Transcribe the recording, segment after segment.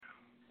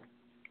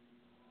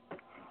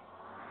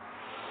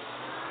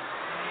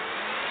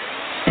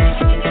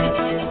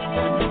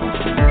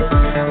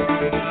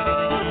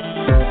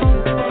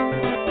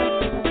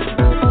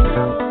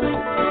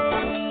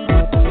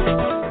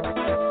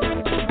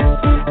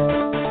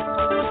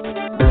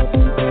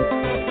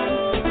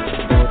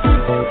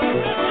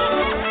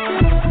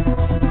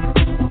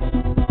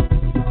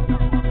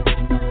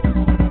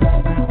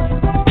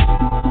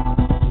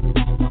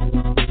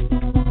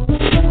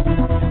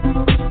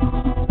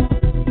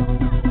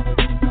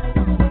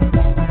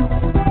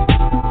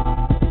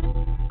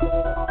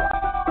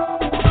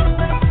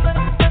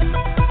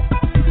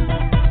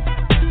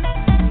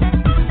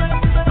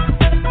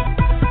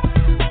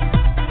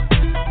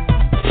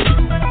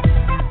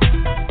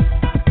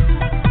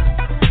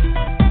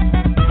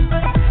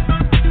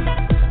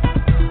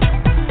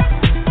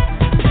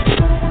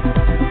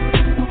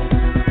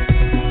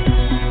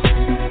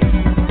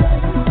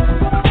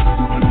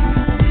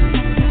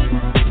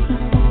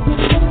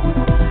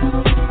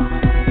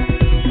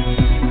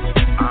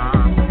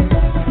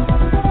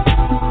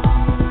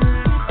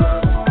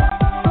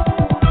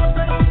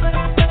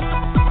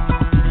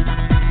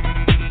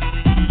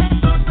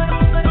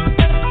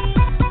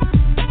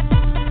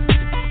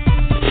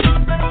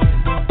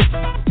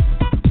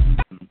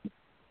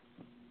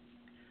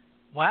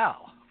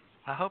Wow.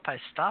 I hope I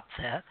stopped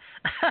that.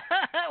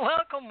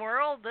 Welcome,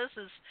 world. This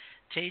is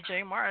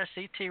TJ Morris,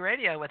 CT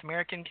Radio with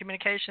American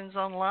Communications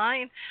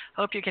Online.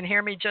 Hope you can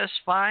hear me just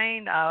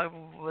fine. I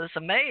was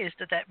amazed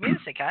at that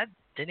music. I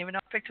didn't even know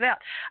I picked it out.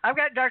 I've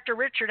got Dr.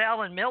 Richard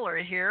Allen Miller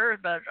here,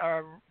 but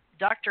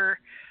Dr.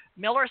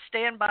 Miller,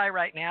 stand by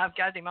right now. I've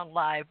got him on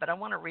live, but I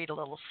want to read a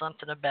little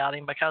something about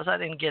him because I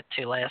didn't get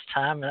to last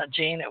time.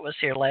 Jean, it was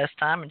here last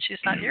time, and she's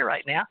not here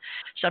right now,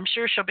 so I'm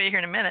sure she'll be here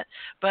in a minute.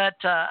 But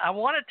I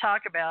want to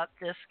talk about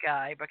this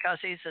guy because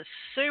he's a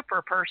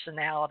super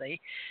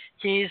personality.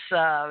 He's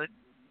got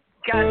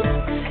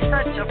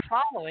such a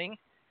following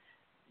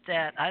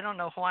that I don't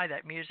know why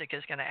that music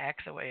is going to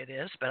act the way it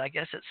is, but I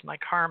guess it's my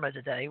karma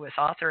today with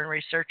author and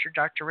researcher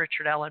Dr.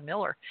 Richard Allen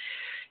Miller.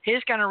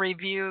 He's going to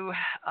review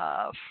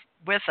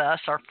with us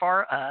or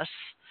for us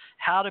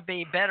how to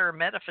be better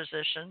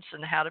metaphysicians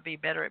and how to be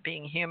better at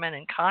being human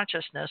and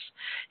consciousness.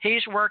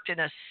 He's worked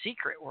in a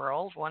secret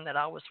world, one that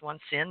I was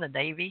once in, the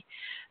Navy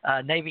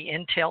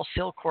Intel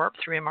SEAL Corp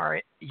through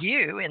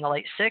MRU in the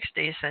late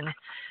 60s, and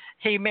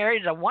he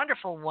married a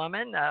wonderful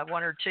woman,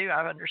 one or two,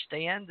 I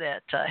understand,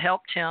 that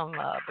helped him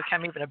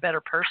become even a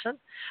better person.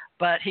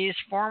 But he's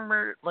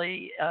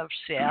formerly of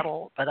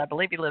Seattle, but I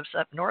believe he lives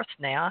up north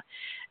now.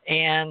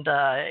 And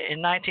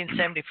in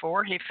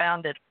 1974, he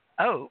founded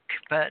Oak,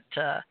 but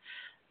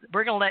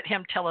we're going to let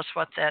him tell us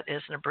what that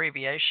is an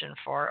abbreviation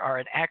for or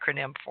an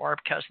acronym for,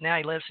 because now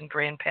he lives in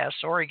Grand Pass,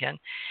 Oregon.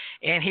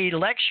 And he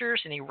lectures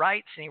and he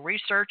writes and he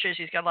researches.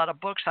 He's got a lot of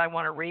books I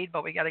want to read,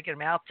 but we got to get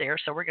him out there.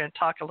 So we're going to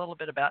talk a little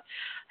bit about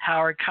how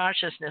our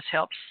consciousness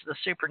helps the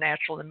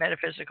supernatural and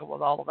metaphysical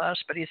with all of us.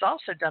 But he's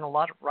also done a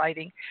lot of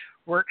writing,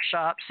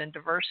 workshops, and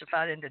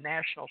diversified into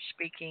national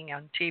speaking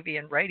on TV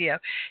and radio.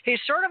 He's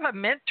sort of a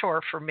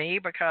mentor for me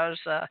because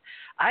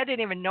I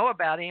didn't even know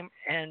about him,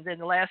 and in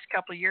the last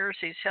couple of years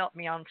he's helped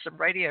me on some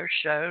radio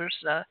shows,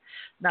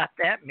 not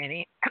that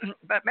many,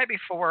 but maybe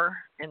 4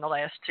 in the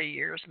last 2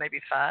 years, maybe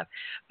 5.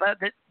 But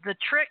the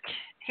trick,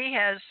 he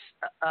has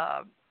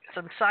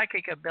some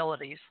psychic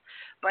abilities,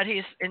 but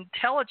he's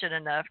intelligent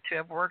enough to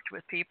have worked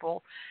with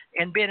people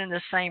and been in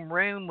the same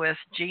room with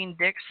Gene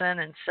Dixon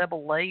and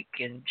Sybil Lake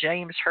and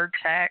James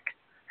Hurtak.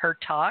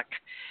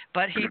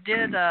 But he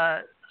did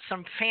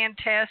some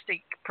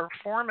fantastic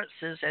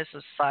performances as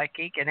a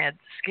psychic and had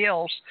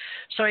skills.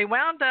 So he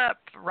wound up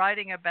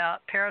writing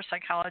about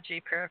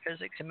parapsychology,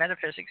 paraphysics, and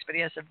metaphysics, but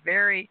he has a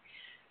very,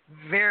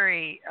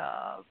 very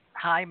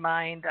high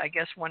mind. I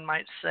guess one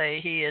might say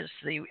he is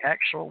the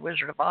actual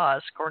Wizard of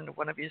Oz, according to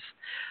one of his,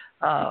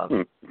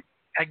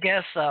 I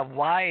guess,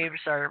 wives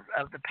or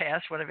of the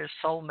past, one of his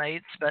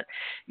soulmates. But,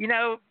 you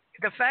know,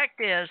 the fact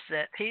is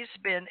that he's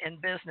been in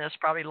business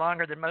probably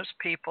longer than most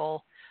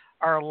people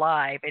are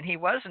alive, and he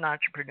was an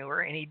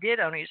entrepreneur, and he did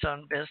own his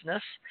own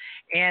business,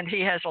 and he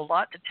has a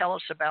lot to tell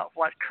us about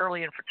what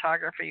Kirlian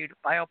photography,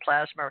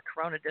 bioplasma, or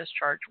corona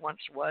discharge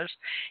once was.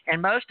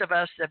 And most of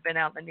us that have been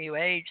out in the New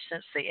Age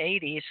since the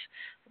 80s,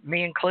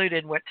 me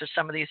included, went to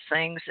some of these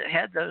things that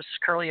had those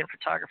Kirlian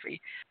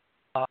photography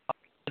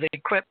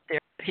equipped there.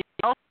 He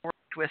also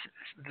worked with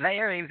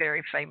very,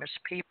 very famous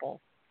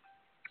people,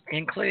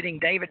 including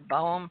David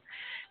Bohm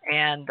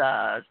and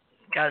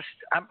guys,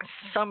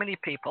 so many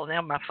people.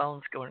 Now my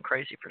phone's going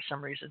crazy for some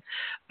reason.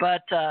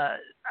 But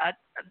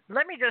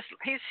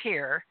he's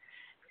here.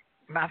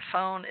 My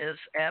phone is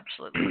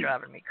absolutely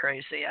driving me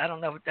crazy. I don't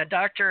know. The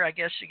doctor, I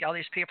guess all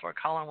these people are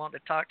calling wanting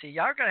to talk to you.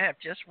 Y'all are going to have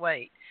to just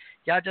wait.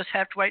 Y'all just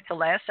have to wait till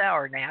last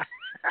hour now.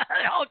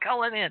 All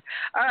calling in.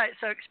 All right,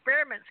 so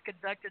experiments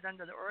conducted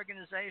under the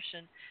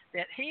organization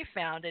that he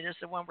founded is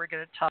the one we're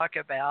going to talk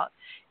about.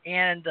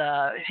 And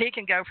he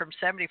can go from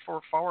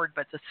 74 forward,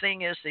 but the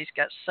thing is he's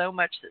got so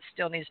much that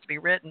still needs to be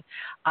written.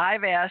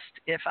 I've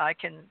asked if I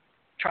can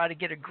try to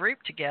get a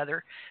group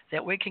together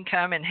that we can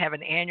come and have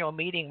an annual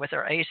meeting with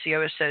our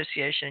ACO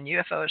Association and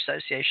UFO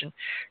Association,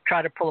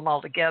 try to pull them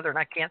all together. And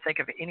I can't think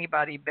of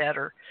anybody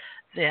better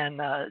than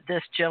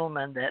this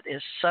gentleman that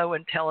is so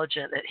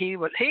intelligent that I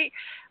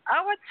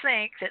would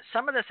think that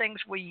some of the things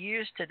we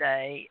use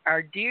today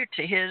are due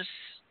to his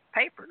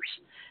papers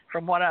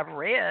from what I've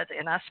read.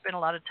 And I spent a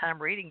lot of time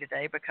reading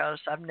today because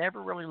I've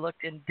never really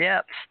looked in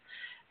depth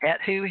at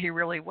who he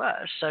really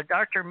was. So,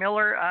 Dr.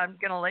 Miller, I'm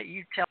going to let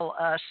you tell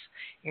us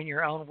in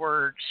your own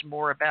words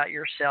more about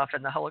yourself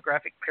and the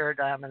holographic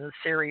paradigm and the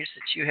theories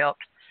that you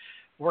helped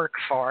work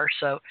for.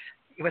 So,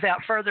 without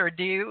further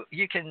ado,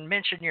 you can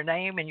mention your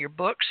name and your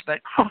books,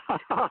 but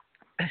how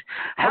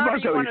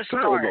do you want to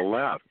start? To the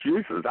left?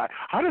 Jesus,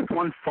 how does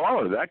one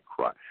follow that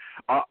crap?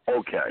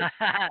 Okay,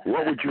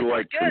 what would you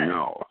like to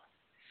know?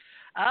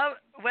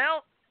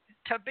 Well,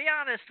 to be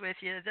honest with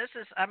you,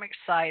 I'm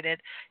excited.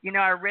 You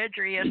know, I read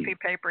your ESP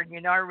paper,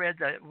 and I read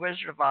the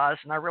Wizard of Oz,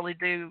 and I really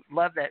do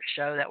love that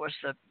show. That was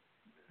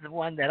the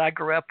one that I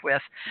grew up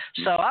with.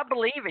 So I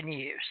believe in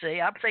you.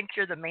 See, I think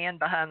you're the man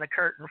behind the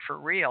curtain for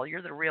real.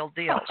 You're the real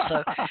deal.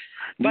 So, but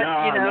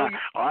no,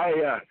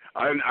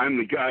 I'm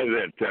the guy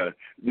that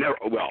never.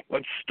 Well,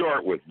 let's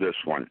start with this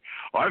one.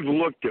 I've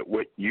looked at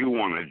what you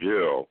want to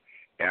do,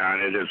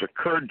 and it has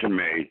occurred to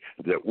me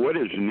that what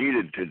is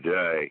needed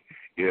today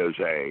is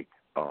a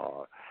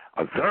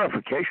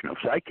verification of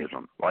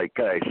psychism, like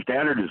a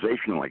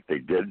standardization, like they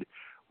did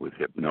with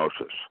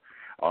hypnosis,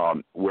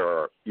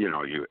 where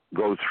you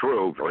go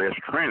through various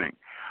training.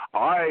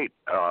 I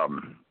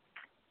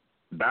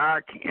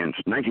back in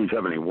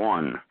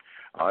 1971,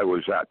 I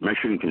was at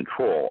Mission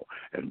Control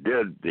and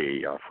did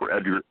for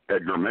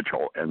Edgar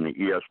Mitchell and the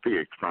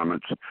ESP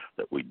experiments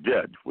that we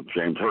did with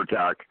James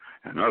Hurtak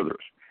and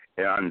others.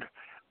 And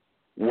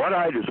what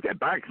I just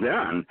back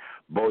then,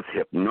 both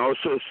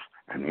hypnosis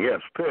and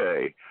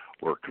ESP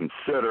were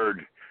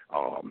considered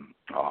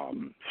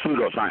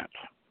pseudoscience.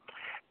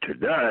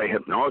 Today,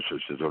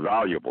 hypnosis is a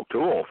valuable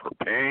tool for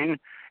pain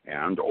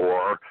and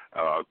or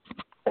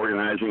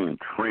organizing and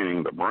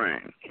training the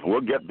brain.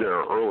 We'll get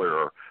there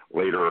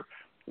later,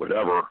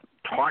 whatever,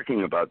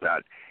 talking about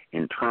that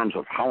in terms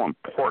of how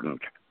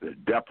important the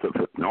depth of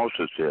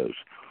hypnosis is,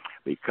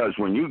 because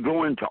when you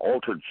go into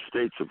altered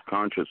states of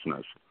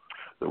consciousness,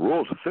 the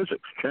rules of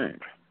physics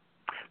change.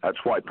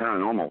 That's why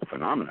paranormal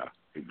phenomena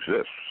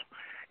exists.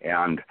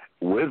 And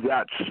with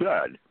that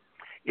said,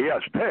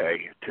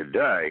 ESP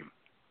today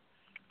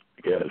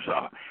is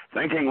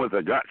thinking with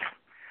the gut,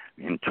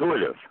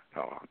 intuitive,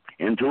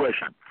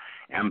 intuition,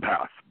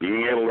 empath,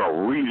 being able to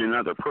read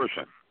another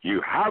person.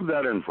 You have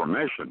that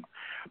information,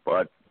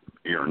 but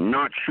you're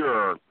not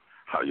sure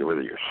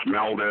whether you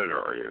smelled it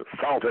or you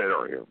felt it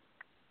or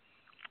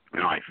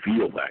I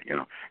feel that,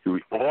 You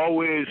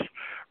always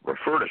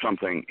refer to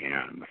something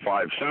in the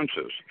five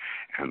senses,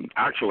 and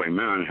actually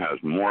man has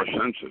more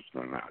senses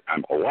than that,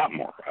 and a lot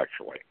more,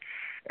 actually.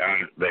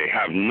 And they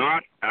have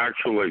not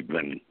actually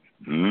been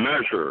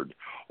measured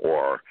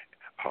or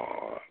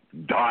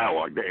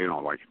dialogue,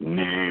 like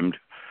named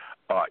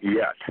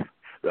yet.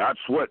 That's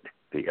what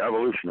the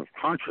evolution of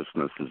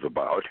consciousness is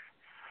about.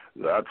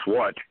 That's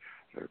what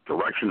the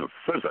direction of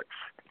physics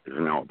is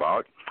now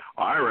about.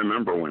 I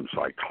remember when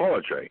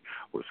psychology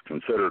was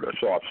considered a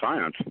soft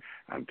science,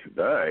 and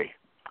today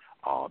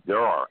there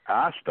are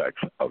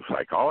aspects of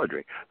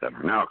psychology that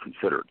are now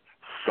considered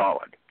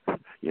solid,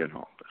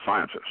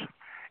 sciences.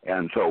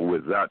 And so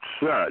with that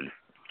said,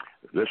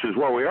 this is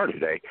where we are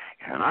today,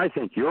 and I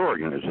think your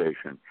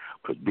organization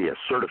could be a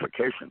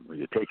certification where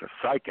you take a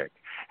psychic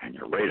and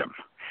you rate them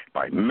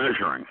by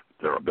measuring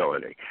their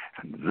ability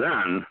and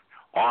then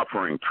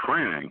offering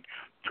training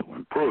to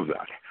improve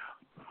that.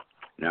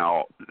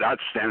 Now,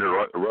 that's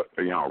standard,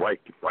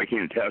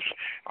 Reichian test.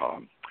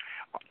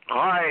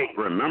 I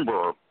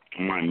remember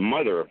my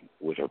mother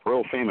was a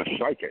real famous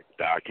psychic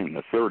back in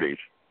the 30s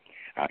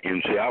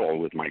in Seattle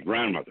with my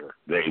grandmother.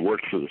 They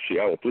worked for the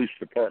Seattle Police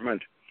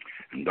Department,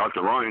 and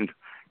Dr. Rind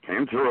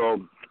came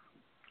through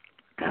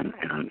and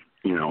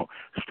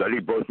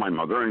studied both my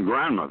mother and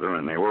grandmother,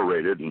 and they were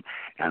rated.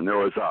 And there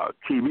was a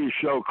TV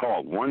show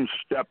called One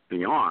Step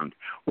Beyond,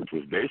 which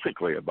was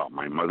basically about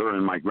my mother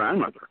and my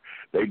grandmother.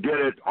 They did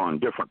it on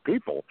different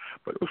people,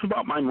 but it was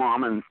about my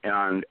mom and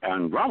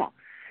grandma.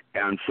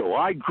 And so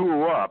I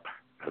grew up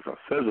as a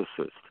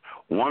physicist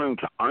wanting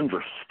to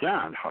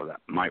understand how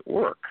that might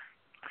work.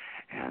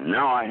 And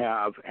now I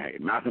have a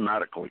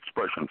mathematical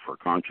expression for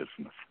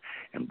consciousness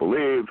and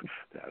believe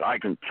that I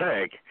can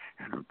take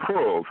and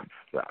improve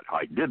that.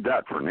 I did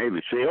that for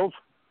Navy SEALs.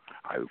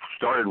 I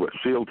started with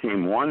SEAL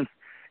Team 1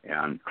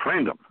 and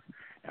trained them.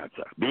 And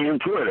be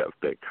intuitive,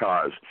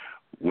 because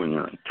when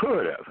you're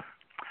intuitive,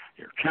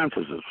 your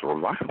chances of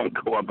survival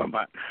go up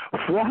about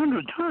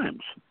 400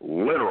 times,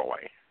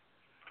 literally.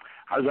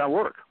 How does that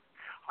work?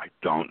 I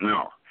don't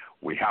know.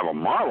 We have a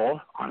model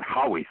on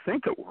how we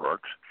think it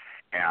works,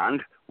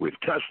 and we've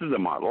tested the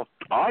model.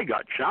 I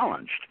got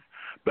challenged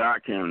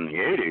back in the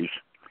 80s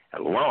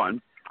at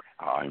Llewellyn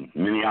in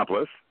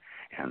Minneapolis,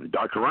 and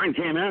Dr. Ryan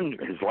came in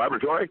his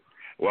laboratory.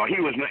 Well,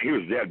 he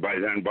was dead by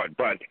then,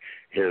 but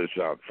his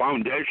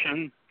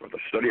foundation for the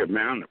study of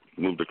man that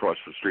moved across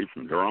the street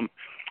from Durham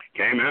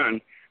came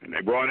in, and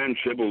they brought in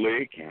Sybil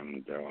Leek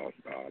and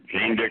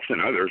Jane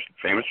Dixon, others,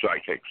 famous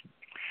psychics,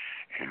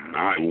 and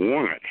I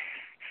won it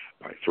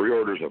by 3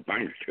 orders of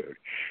magnitude,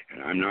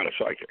 and I'm not a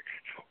psychic.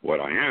 What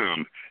I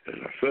am is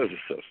a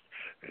physicist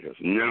that has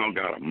now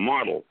got a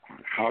model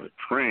on how to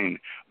train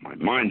my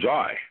mind's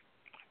eye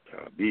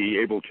to be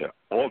able to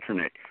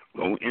alternate,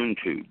 go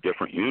into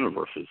different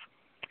universes,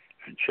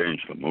 and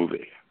change the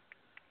movie.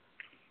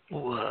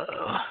 Whoa,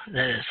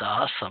 that is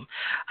awesome.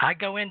 I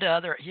go into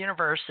other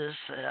universes.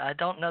 I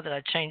don't know that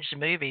I changed the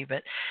movie,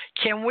 but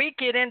can we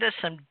get into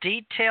some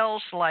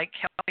details like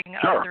helping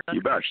others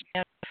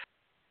understand?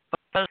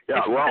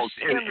 Yeah, well,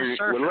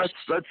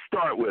 let's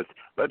start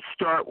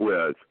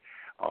with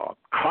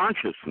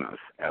consciousness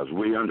as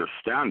we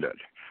understand it.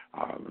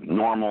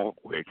 Normal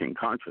waking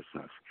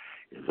consciousness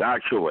is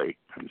actually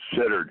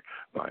considered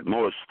by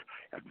most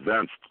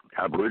advanced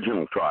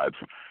Aboriginal tribes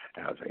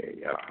as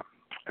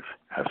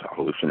a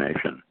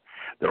hallucination.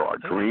 There are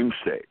dream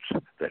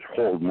states that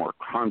hold more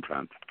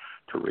content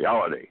to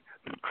reality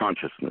than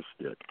consciousness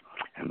did.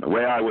 And the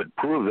way I would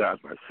prove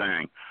that by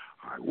saying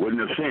I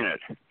wouldn't have seen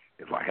it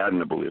if I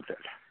hadn't believed it.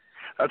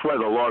 That's why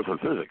the laws of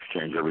physics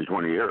change every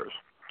 20 years.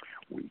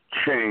 We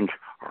change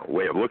our or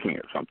way of looking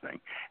at something.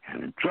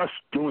 And in just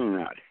doing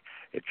that,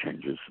 it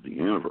changes the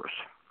universe.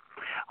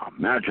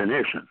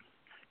 Imagination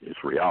is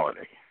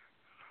reality.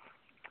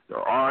 There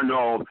are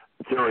no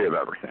theory of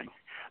everything.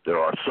 There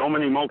are so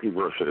many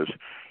multiverses,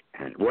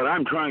 and what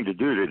I'm trying to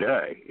do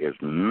today is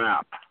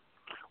map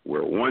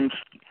where one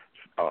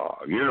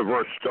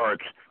universe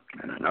starts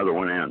and another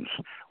one ends.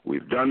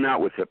 We've done that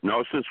with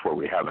hypnosis, where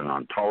we have an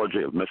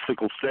ontology of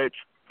mystical states,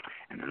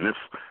 and in this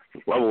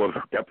level of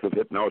depth of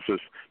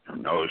hypnosis, your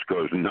nose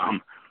goes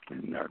numb,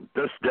 and at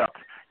this depth,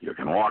 you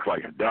can walk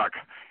like a duck,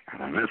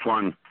 and in this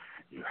one,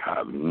 you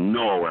have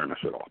no awareness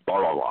at all,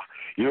 blah, blah, blah.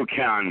 You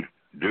can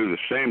do the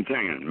same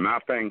thing in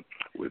mapping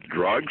with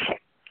drugs.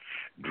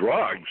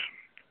 Drugs,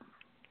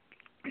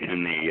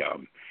 in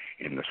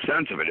the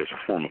sense of it, is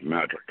a form of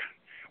magic.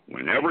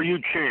 Whenever you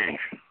change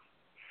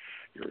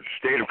your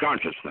state of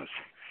consciousness,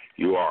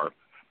 you are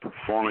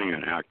performing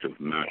an act of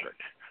magic.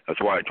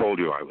 That's why I told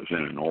you I was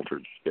in an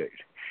altered state.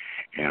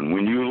 And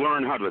when you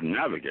learn how to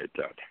navigate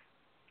that,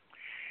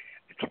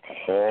 it's a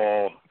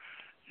whole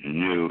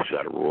new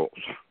set of rules.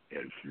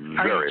 It's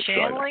very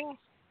exciting.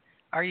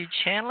 Are you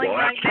channeling well,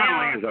 right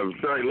now? Channeling is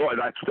a very low.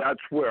 That's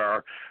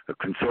where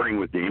consorting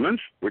with demons.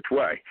 Which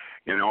way?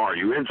 Are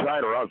you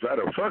inside or outside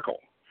of a circle?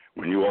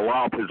 When you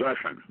allow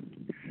possession,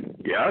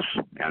 yes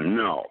and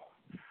no.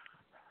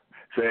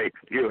 Say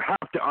you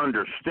have to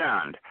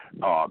understand.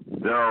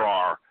 There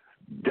are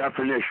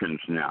definitions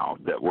now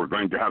that we're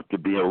going to have to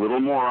be a little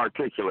more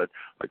articulate,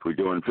 like we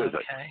do in physics.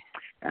 Okay.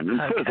 And in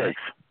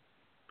physics,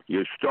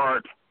 you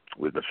start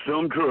with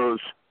assumed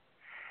truths,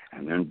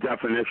 and then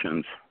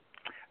definitions.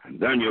 And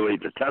then you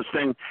lead to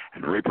testing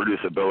and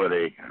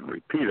reproducibility and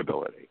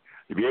repeatability.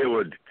 To be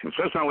able to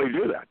consistently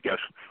do that, guess,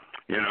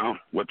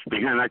 what's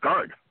behind that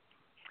card.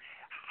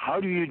 How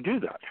do you do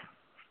that?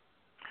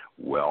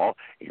 Well,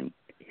 in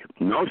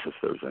hypnosis,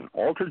 there's an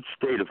altered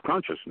state of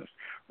consciousness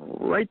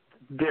right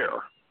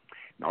there.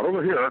 Not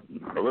over here,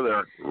 not over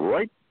there,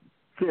 right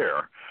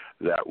there,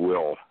 that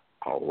will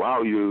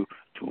allow you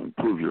to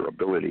improve your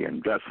ability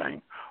in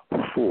guessing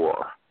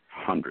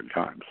 400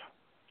 times.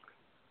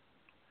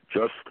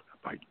 Just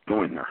by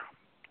going there,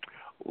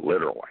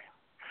 literally.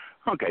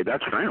 Okay,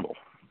 that's trainable.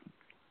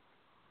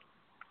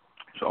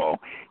 So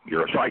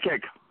you're a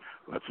psychic.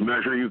 Let's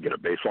measure you, get a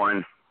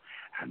baseline,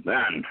 and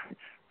then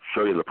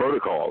show you the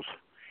protocols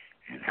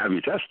and have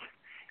you test.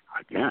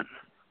 Again,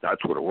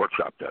 that's what a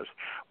workshop does.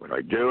 What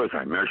I do is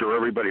I measure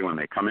everybody when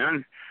they come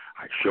in.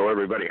 I show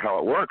everybody how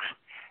it works.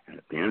 And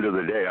at the end of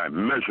the day, I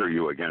measure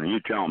you again, and you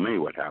tell me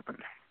what happened.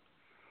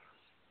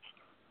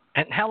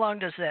 And how long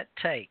does that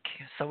take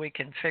so we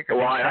can figure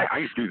this out?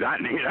 I do that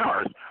in 8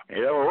 hours.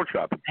 8-hour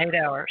workshop. 8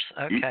 hours,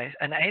 okay.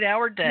 An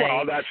 8-hour day.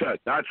 Well, that's it.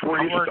 That's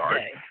where you start.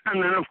 Day.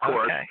 And then, of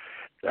course,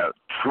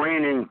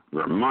 training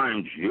your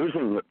mind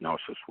using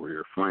hypnosis where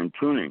you're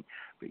fine-tuning,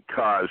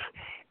 because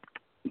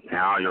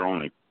now you're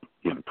only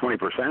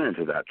 20%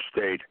 into that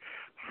state.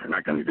 You're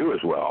not going to do as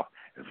well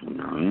as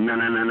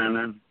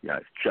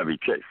Chevy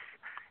Chase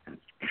and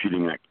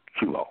shooting that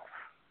kilo.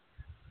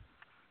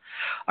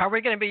 Are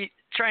we going to be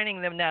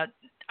training them now?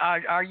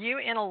 Are you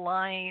in a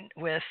line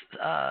with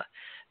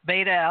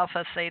beta,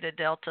 alpha, theta,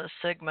 delta,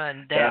 sigma,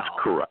 and delta? That's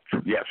correct.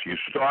 Yes, you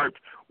start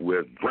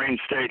with brain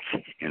states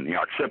in the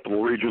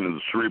occipital region of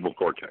the cerebral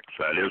cortex.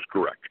 That is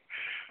correct.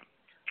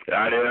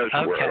 That is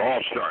where it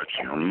all starts,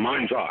 your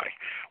mind's eye.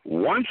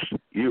 Once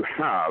you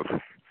have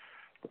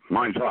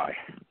mind's eye,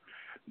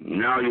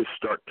 now you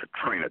start to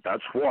train it.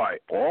 That's why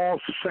all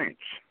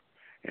saints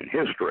in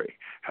history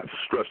have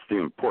stressed the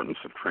importance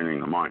of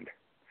training the mind,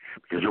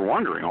 because you're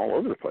wandering all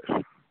over the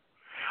place.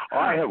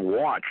 I have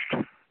watched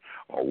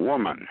a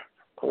woman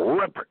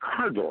rip a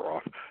car door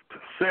off to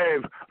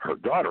save her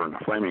daughter in a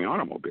flaming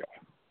automobile.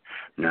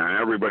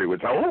 Now, everybody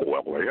would say, oh,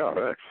 well, yeah,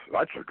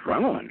 that's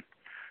adrenaline.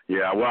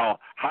 Yeah, well,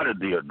 how did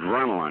the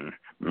adrenaline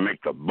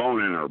make the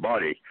bone in her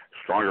body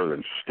stronger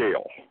than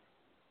steel?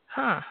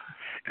 Huh.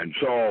 And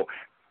so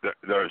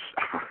there's,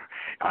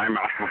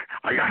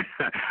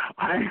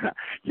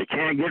 you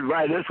can't get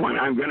by this one.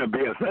 I'm going to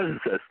be a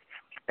physicist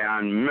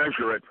and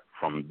measure it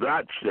from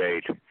that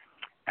state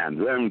and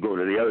then go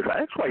to the other side.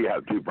 That's why you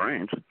have two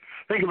brains.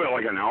 Think of it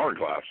like an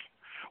hourglass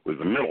with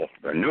the middle,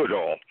 the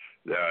noodle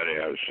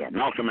that is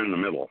Malcolm in the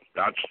middle.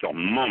 That's the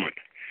moment.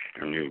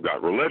 And you've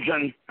got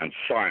religion and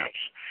science.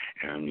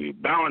 And you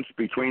balance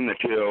between the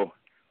two,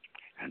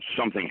 and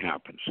something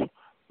happens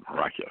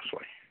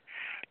miraculously.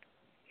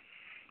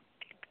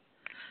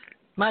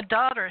 My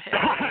daughter had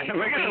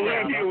Look at the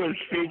way you was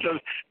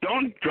speechless.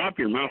 Don't drop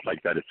your mouth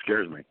like that. It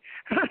scares me.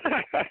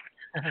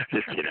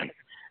 Just kidding.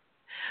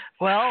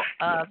 Well,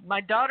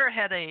 my daughter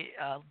had a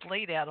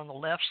bleed out on the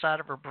left side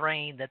of her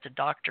brain that the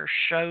doctor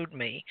showed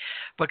me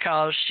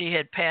because she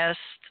had passed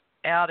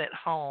out at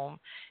home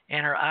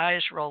and her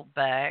eyes rolled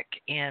back,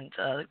 and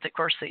of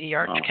course the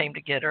ER came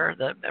to get her,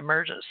 the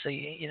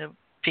emergency,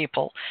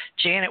 people.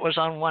 Janet was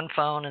on one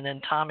phone and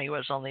then Tommy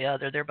was on the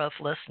other. They're both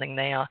listening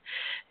now,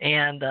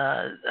 and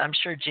I'm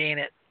sure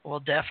Janet will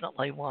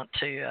definitely want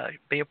to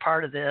be a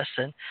part of this,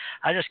 and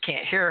I just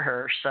can't hear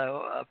her.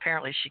 So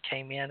apparently she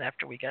came in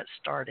after we got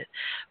started,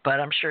 but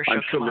I'm sure she'll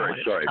I'm so come on very when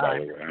it's sorry, by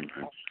time.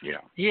 the way.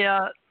 Yeah.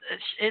 Yeah,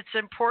 it's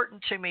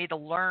important to me to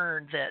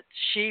learn that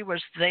she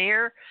was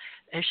there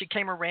and she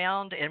came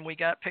around and we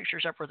got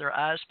pictures up with her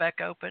eyes back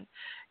open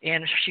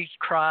and she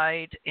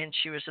cried and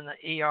she was in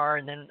the ER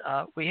and then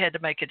we had to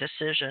make a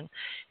decision.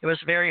 It was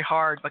very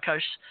hard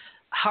because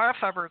half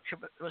of her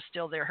was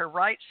still there. Her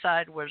right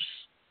side was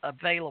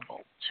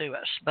available to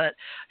us, but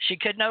she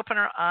couldn't open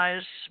her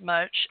eyes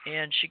much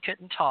and she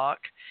couldn't talk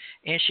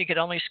and she could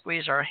only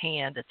squeeze our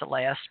hand at the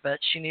last, but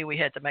she knew we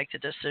had to make the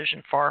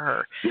decision for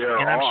her. There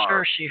And I'm sure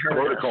are she heard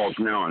protocols us.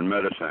 now in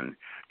medicine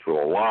to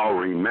allow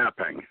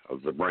remapping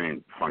of the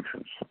brain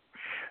functions.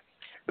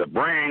 The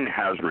brain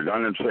has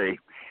redundancy,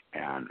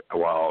 and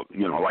well,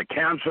 like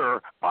cancer,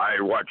 I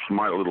watched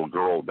my little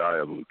girl die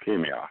of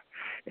leukemia,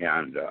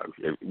 and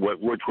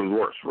which was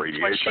worse,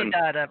 radiation? What she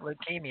died of,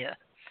 leukemia.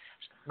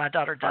 My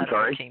daughter died of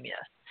leukemia.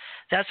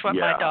 That's what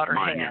Yeah, my daughter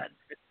mine had.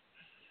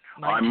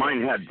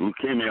 Mine had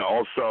leukemia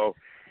also,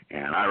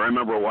 and I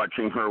remember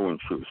watching her when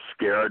she was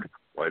scared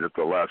right at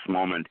the last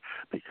moment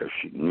because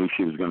she knew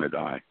she was going to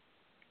die.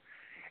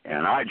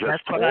 And I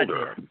just told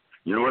her,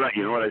 you know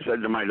what I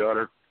said to my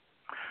daughter?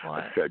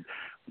 What? I said,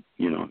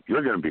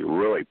 you're going to be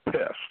really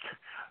pissed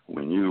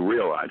when you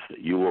realize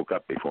that you woke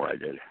up before I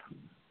did.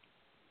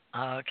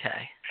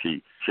 Okay.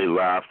 She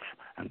laughed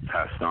and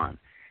passed on,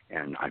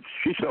 and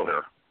she's still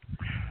here.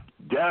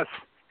 Death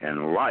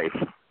and life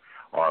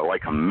are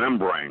like a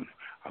membrane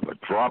of a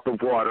drop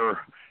of water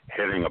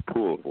hitting a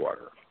pool of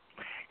water.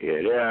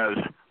 It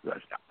is the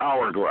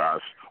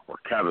hourglass or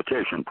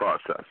cavitation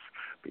process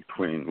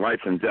between life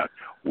and death,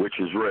 which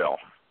is real.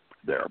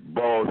 They're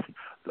both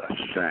the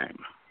same.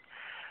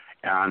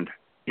 And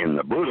in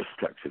the Buddhist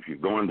text, if you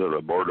go into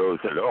the Bordeaux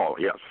at all,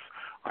 yes,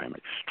 I am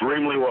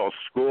extremely well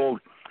schooled.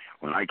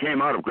 When I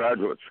came out of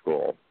graduate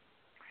school,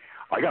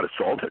 I got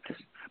assaulted.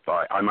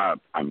 But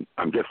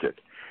I'm gifted,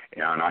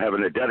 and I have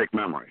an eidetic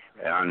memory.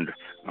 And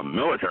the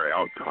military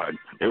outside,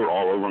 they were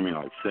all over me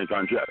like snake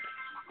on jet.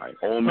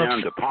 Old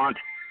man DuPont.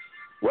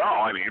 Well,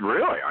 I mean,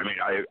 really. I mean,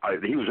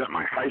 he was at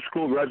my high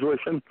school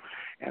graduation,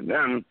 and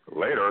then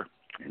later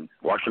in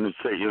Washington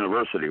State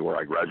University, where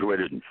I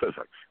graduated in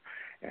physics.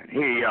 And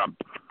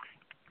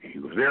he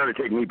was there to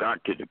take me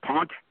back to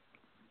DuPont,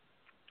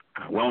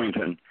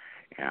 Wellington,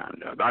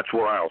 and that's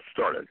where I all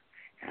started.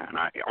 And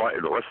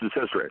the rest is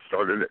history. I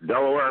started at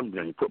Delaware,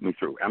 then he put me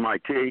through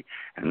MIT,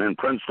 and then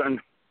Princeton,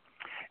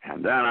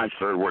 and then I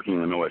started working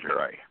in the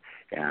military.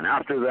 And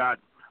after that,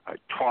 I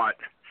taught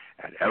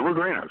at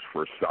Evergreen. I was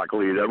first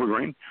faculty at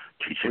Evergreen,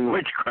 teaching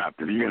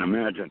witchcraft, if you can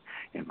imagine,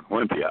 in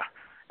Olympia.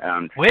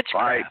 And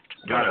witchcraft.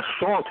 I got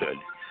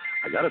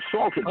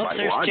assaulted. By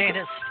logic.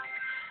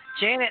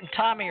 Janet and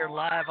Tommy are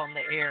live on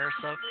the air,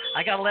 so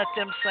I got to let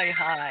them say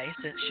hi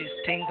since she's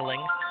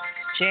tingling.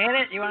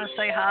 Janet, you want to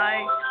say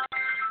hi?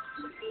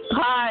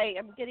 Hi,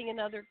 I'm getting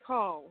another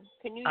call.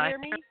 Can you hear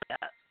me?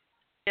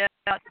 Yeah,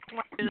 I just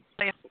want you to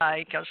say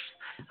hi because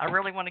I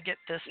really want to get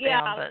this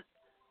down. But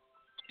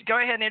go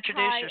ahead and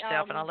introduce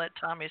yourself, and I'll let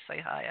Tommy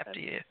say hi after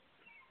you.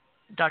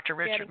 Dr.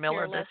 Richard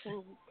Miller.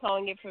 Lessin,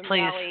 calling you from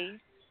please. Maui,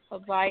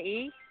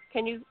 Hawaii.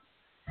 Can you?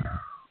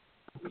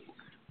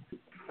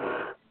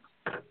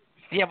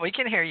 Yeah, we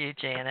can hear you,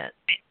 Janet.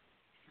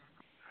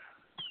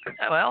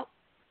 Well,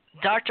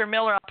 Dr.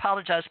 Miller, I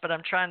apologize, but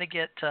I'm trying to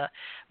get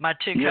my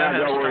two co-hosts. Yeah,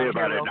 don't worry on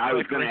about here it. I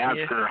was going to ask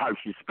her how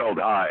she spelled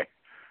I.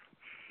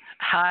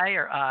 Hi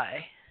or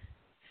I?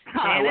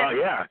 Janet? Well,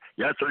 yeah.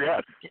 Yes or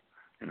yes.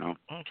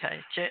 Okay.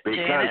 Because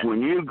Janet?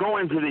 when you go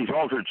into these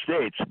altered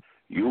states,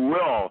 you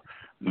will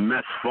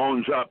mess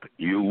phones up.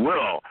 You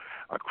will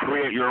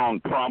create your own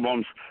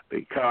problems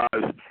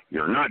because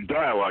you're not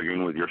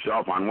dialoguing with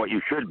yourself on what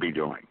you should be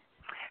doing.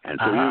 And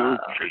so you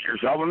shoot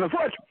yourself in the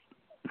foot.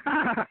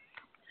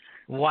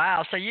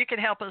 Wow, so you can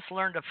help us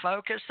learn to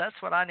focus. That's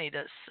what I need.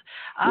 That's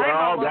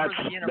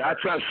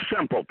a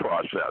simple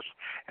process.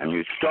 And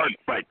you start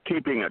by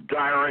keeping a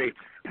diary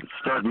and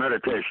start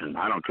meditation.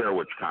 I don't care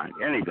which kind,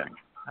 anything.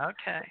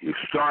 Okay. You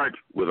start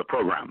with a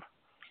program.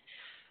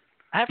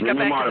 I have to go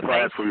back to the basics.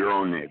 Modify it for your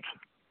own needs.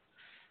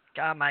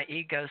 God, my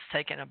ego's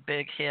taking a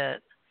big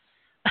hit.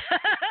 I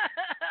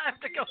have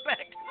to go back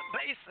to the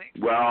basics.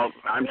 Well,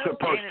 I'm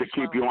supposed to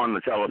keep you on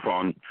the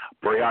telephone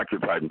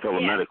preoccupied until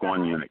the Medic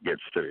 1 unit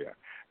gets to you.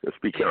 Just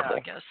be careful. Yeah,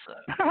 I guess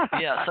so.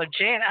 Yeah, so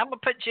Janet, I'm going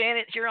to put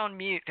Janet, you're on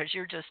mute because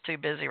you're just too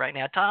busy right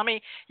now.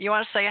 Tommy, you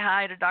want to say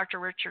hi to Dr.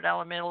 Richard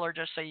Miller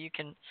just so you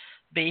can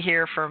be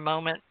here for a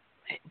moment?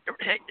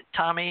 Hey,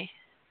 Tommy?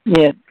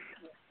 Yeah.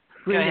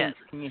 Go ahead.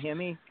 Can you hear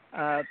me?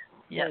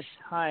 Yes.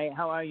 Hi,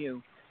 how are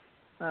you?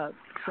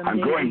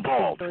 I'm going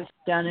bald.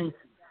 Down in...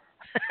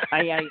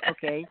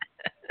 okay.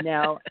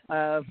 Now,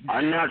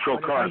 unnatural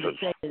causes.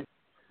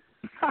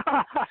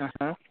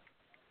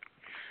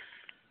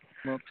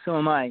 Well, so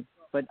am I.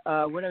 But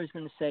what I was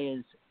going to say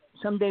is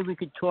someday we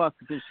could talk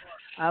because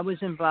I was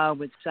involved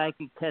with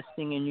psychic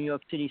testing in New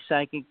York City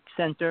Psychic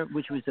Center,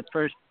 which was the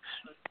first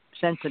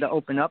center to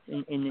open up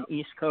in the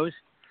East Coast.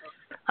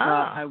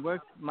 I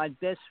worked. My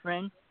best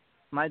friend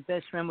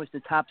was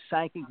the top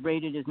psychic,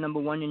 rated as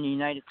 #1 in the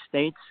United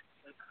States.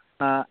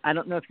 I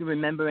don't know if you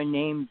remember a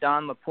name,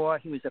 Don Lepore.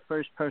 He was the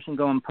first person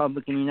going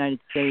public in the United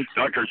States.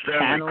 Dr.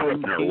 Stanley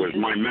Krippner was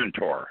my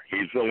mentor.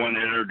 He's the one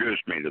that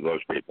introduced me to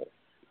those people.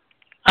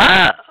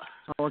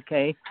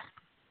 Okay.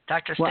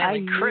 Dr. Well,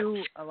 Stanley I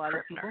knew a lot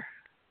of people.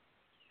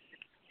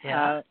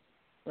 Yeah.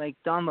 Like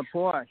Don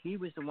Lepore, he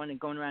was the one that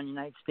going around the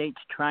United States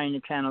trying to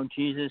channel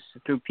Jesus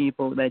through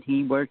people that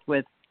he worked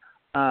with.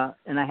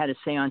 And I had a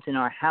seance in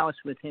our house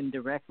with him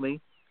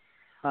directly.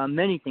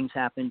 Many things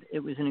happened. It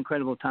was an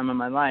incredible time of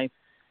my life.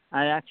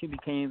 I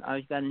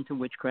got into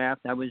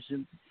witchcraft. I was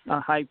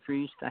a high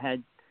priest. I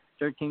had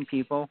 13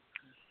 people,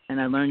 and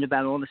I learned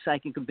about all the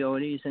psychic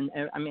abilities. And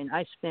I mean,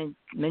 I spent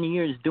many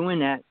years doing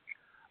that.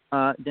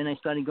 Then I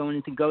started going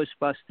into ghost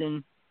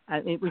busting.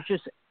 It was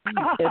just,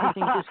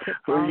 everything just kept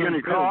Who are you going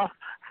to through. call?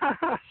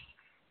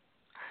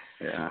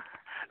 Yeah.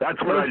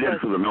 That's what I did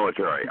for the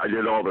military. I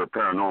did all their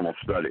paranormal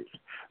studies.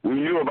 We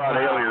knew about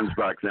aliens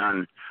back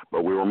then,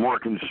 but we were more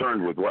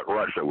concerned with what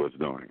Russia was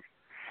doing.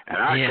 And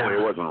actually,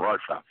 it wasn't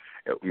Russia.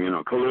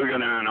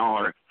 Kalugin and all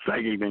our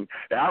psychic thing.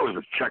 That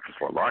was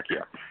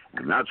Czechoslovakia.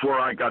 And that's where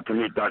I got to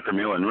meet Dr.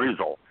 Milan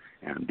Riesel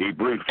and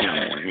debriefed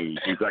him when he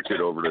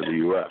defected over to the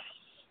U.S.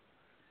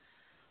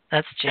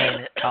 That's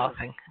Janet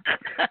talking.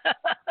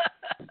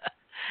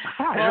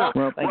 Well,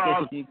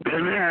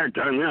 been there,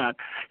 done that.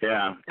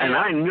 Yeah. And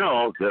I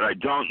know that I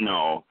don't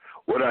know.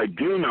 What I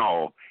do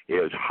know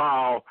is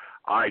how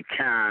I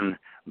can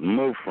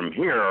move from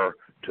here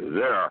to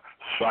there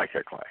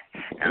psychically.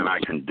 And I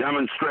can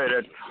demonstrate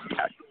it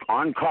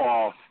on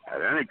call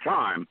at any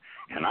time,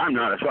 and I'm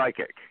not a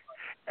psychic.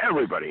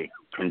 Everybody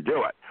can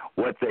do it.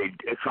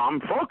 So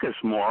I'm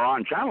focused more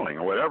on channeling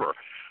or whatever.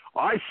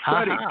 I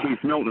studied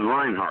Keith Milton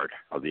Reinhardt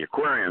of the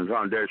Aquarian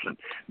Foundation,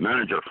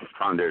 Manager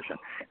Foundation,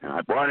 and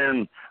I brought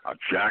in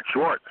Jack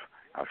Short,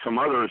 some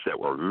others that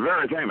were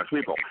very famous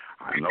people.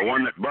 I'm the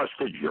one that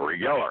busted Uri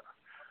Geller,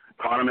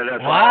 caught him at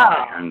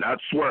SI, and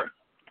that's where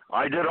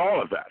I did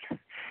all of that.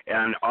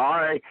 And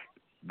I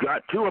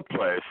got to a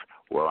place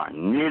where I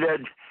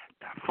needed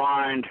to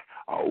find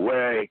a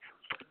way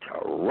to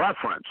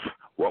reference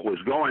what was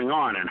going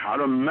on and how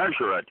to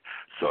measure it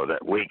so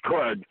that we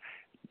could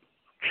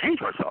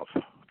change ourselves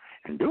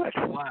and do it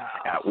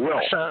at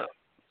will. So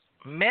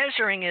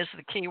measuring is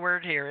the key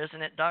word here,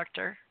 isn't it,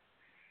 Doctor?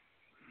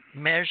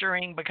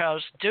 Measuring,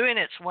 because doing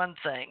it's one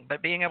thing,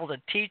 but being able to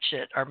teach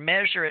it or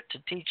measure it to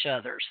teach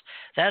others,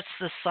 that's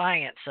the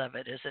science of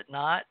it, is it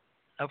not?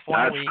 That's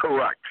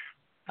correct.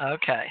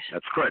 Okay.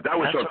 That's correct. That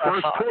was the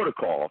first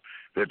protocol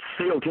that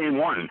SEAL Team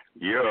 1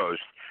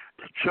 used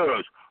to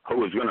choose who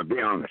was going to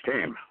be on the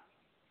team.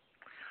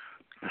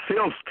 The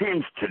SEALs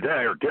teams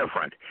today are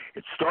different.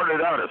 It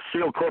started out as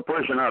SEAL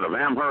Corporation out of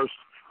Amherst.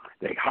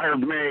 They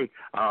hired me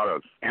out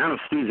of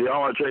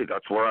anesthesiology.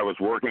 That's where I was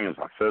working as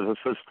a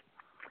physicist.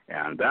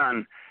 And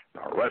then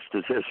the rest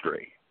is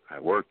history. I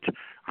worked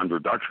under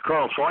Dr.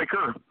 Carl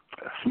Schleicher,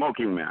 a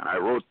smoking man. I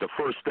wrote the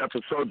first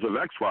episodes of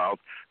X-Files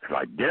because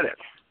I did it.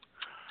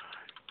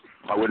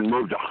 I wouldn't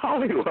move to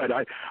Hollywood.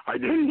 I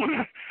didn't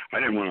want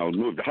to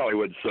move to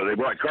Hollywood, so they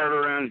brought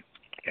Carter in,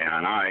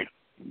 and I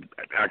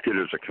acted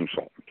as a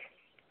consultant.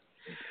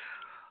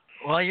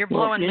 Well, you're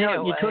blowing me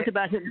away. You talked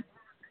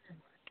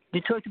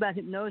about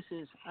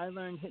hypnosis. I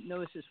learned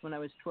hypnosis when I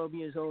was 12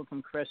 years old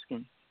from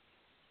Kreskin.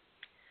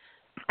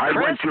 I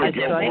went through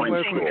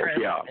Gilboa school.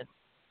 Yeah.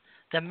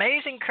 The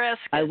amazing Kreskin.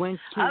 I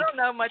don't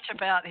know much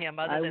about him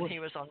other than he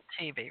was on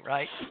TV,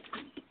 right?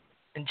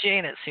 And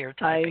Janet's here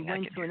typing. I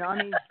went to an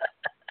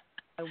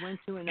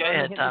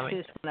army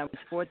hypnotist when I was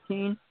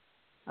 14.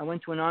 I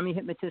went to an army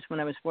hypnotist when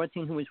I was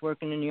 14 who was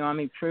working in the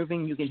army,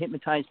 proving you can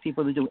hypnotize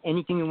people to do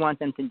anything you want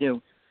them to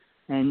do.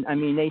 And, I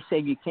mean, they say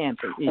you can't,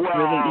 but it's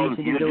really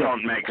easy to do. You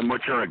don't make them.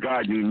 But you're a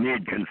God, you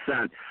need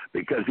consent,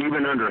 because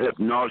even under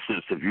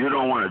hypnosis, if you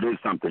don't want to do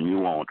something, you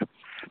won't.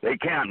 They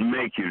can't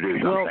make you do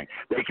something.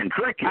 They can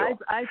trick you,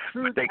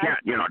 but they can't,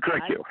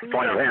 trick you.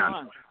 Sleight of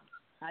hand.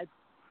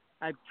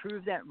 I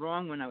proved that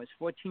wrong when I was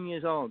 14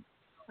 years old.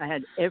 I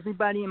had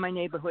everybody in my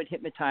neighborhood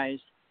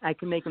hypnotized. I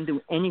can make them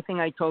do anything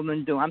I told them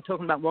to do. I'm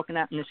talking about walking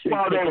out in the street.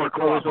 Well, they were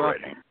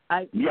cooperating.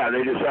 Yeah,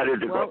 they decided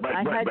to go, but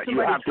you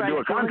have to do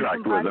a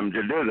contract with them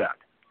to do that.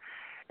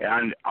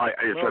 And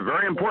it's a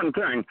very important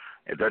thing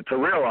to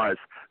realize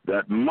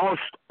that most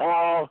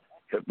all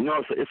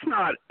hypnosis,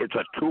 it's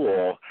a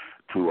tool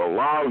to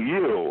allow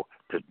you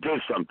to do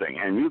something.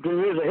 And you can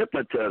use a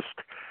hypnotist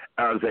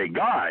as a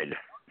guide.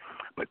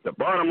 But the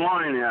bottom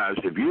line is,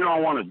 if you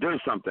don't want to do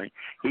something,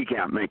 he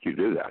can't make you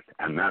do that.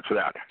 And that's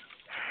that.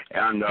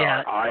 And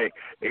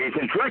he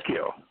can trick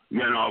you,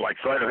 like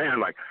sleight of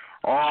hand, like,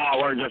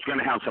 we're just going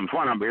to have some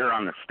fun up here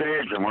on the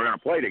stage and we're going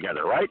to play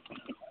together, right?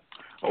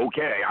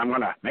 Okay, I'm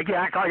going to make you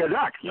act like a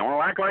duck. You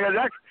want to act like a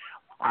duck?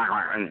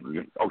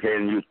 Okay,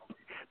 and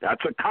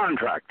that's a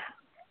contract.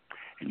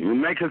 And you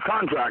make a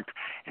contract,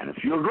 and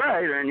if you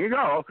agree, then you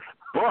go.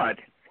 But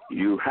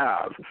you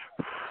have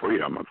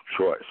freedom of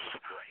choice,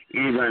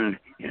 even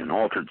in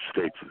altered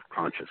states of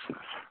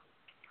consciousness.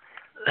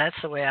 That's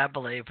the way I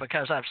believe,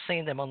 because I've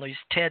seen them on these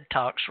TED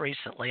Talks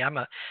recently.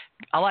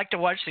 I like to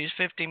watch these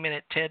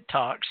 50-minute TED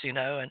Talks,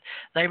 and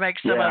they make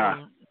some of Yeah.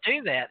 them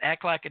do that,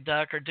 act like a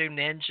duck or do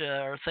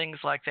ninja or things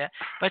like that.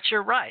 But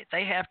you're right,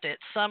 they have to at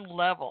some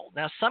level.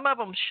 Now, some of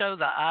them show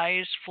the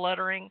eyes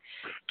fluttering.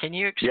 Can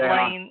you Yeah.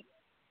 explain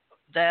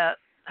that?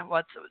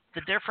 What's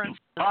the difference?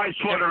 Eye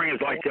fluttering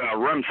is like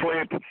REM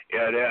sleep.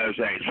 It is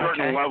a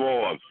certain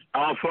level of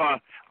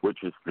alpha,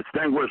 which is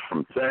distinguished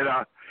from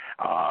theta,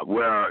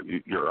 where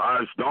your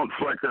eyes don't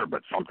flicker,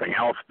 but something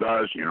else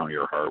does,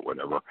 your heart,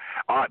 whatever.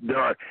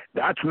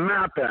 That's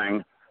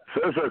mapping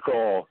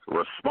physical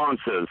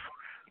responses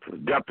to the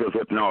depth of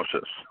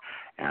hypnosis.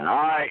 And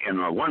I, in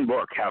my one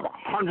book, have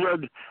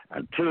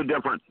 102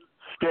 different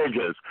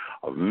stages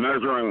of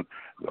measuring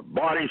the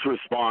body's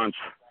response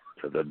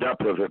to the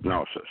depth of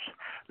hypnosis.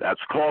 That's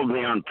called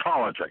the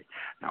ontology.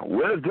 Now,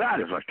 with that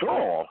as a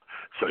tool,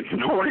 so you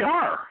know where you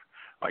are,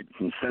 like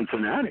in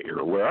Cincinnati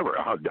or wherever.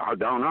 How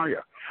down are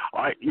you?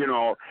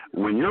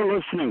 When you're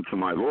listening to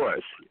my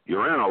voice,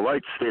 you're in a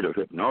light state of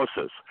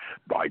hypnosis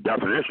by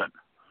definition.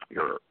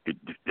 You're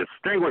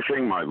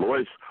distinguishing my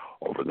voice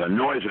over the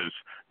noises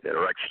that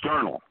are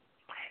external.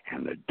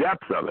 And the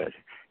depth of it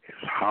is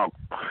how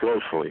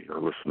closely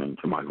you're listening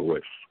to my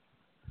voice.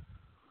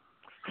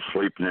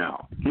 Sleep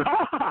now.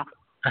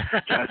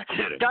 Just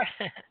kidding.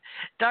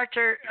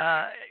 Doctor,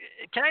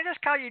 can I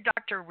just call you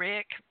Dr.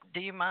 Rick? Do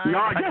you mind?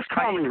 No, just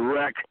call me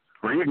Rick.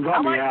 Or you can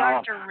call me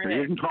Al. Or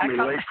you can call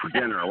me late for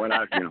dinner. What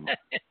I.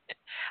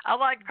 I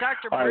like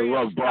Dr. I Bruce.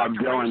 love Bob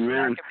Dr. Dylan,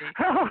 man.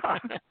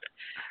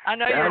 I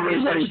know you're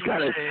Everybody's got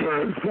to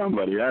serve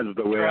somebody. That's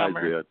the way I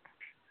see it.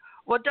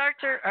 Well,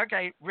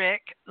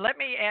 Rick, let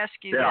me ask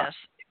you this.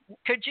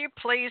 Could you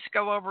please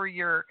go over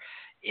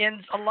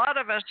in a lot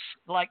of us,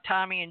 like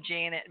Tommy and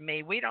Janet and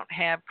me, we don't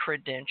have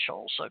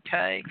credentials,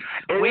 okay?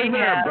 It isn't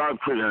about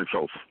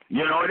credentials.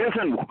 It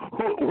isn't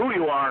who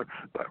you are,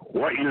 but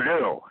what you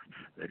do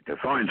that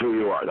defines who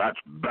you are. That's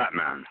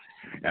Batman.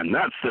 And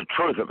that's the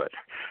truth of it.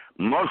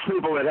 Most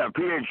people that have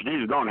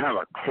PhDs don't have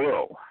a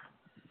clue.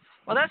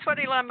 Well, that's what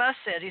Elon Musk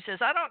said. He says,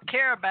 I don't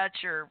care about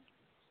your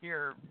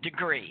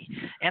degree.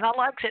 And I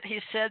like that he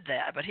said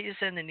that, but he's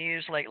in the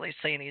news lately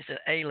saying he's an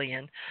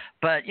alien.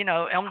 But,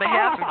 on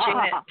behalf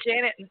of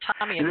Janet and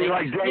Tommy and me,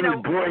 like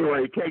David Bowie,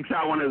 where he takes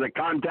out one of the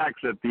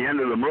contacts at the end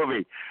of the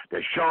movie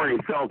to show he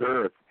felt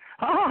Earth.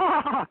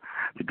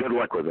 Good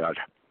luck with that.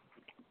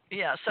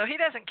 Yeah, so he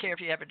doesn't care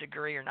if you have a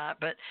degree or not.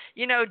 But,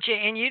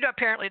 and you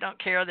apparently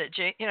don't care that,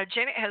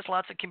 Janet has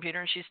lots of computer,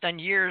 and she's done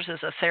years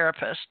as a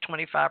therapist,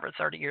 25 or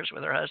 30 years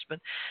with her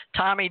husband.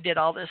 Tommy did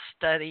all this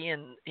study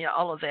and,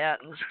 all of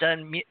that, and has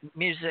done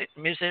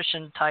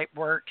musician-type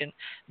work and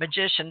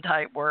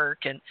magician-type work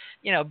and,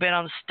 been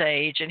on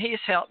stage. And he's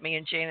helped me,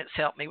 and Janet's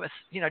helped me with,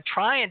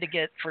 trying to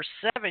get for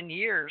 7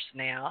 years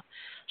now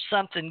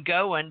something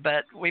going,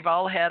 but we've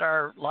all had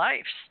our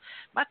lives.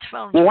 My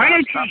phone's Why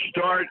don't you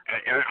start?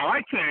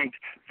 I think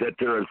that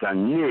there is a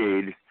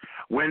need.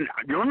 Do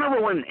you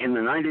remember when in the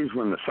 90s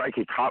when the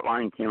psychic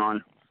hotline came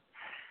on?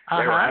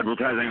 They were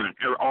advertising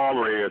all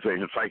the radio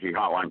stations, psychic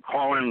hotline,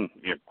 call in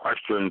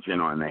questions,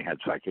 and they had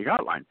psychic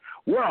hotline.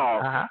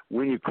 Well,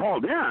 when you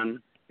called in,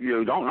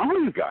 you don't know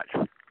who you got.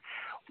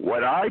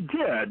 What I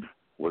did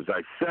was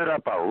I set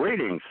up a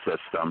rating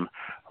system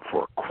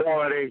for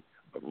quality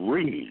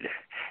read.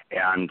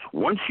 And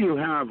once you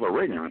have a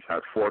rating, it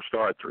has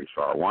 4-star,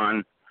 3-star,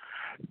 1.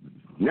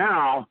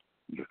 Now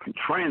you can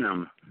train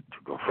them to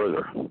go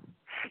further. You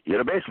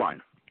get a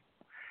baseline.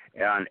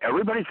 And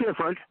everybody's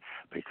different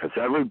because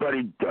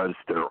everybody does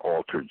their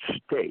altered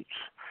states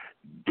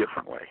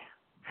differently.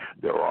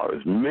 There are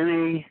as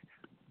many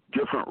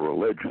different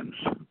religions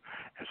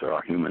as there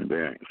are human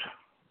beings.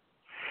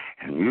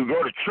 And you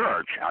go to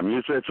church,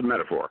 it's a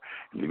metaphor,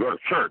 and you go to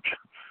church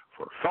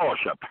for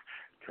fellowship,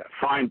 to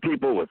find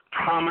people with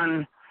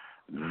common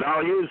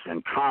values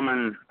and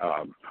common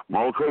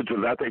moral codes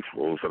of ethics,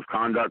 rules of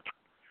conduct,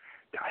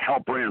 to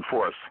help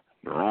reinforce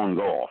your own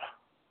goal.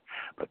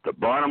 But the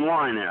bottom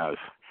line is,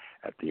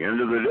 at the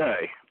end of the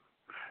day,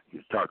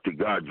 you talk to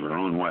God your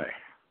own way.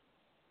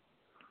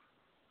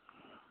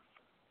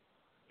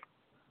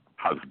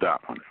 How's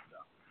that one?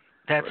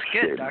 That's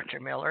good,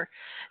 Dr. Miller.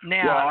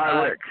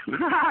 Now, Rick.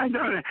 I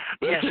don't.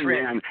 Listen,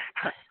 Rick. Man,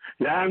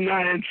 I'm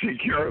not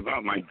insecure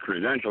about my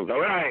credentials.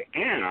 What I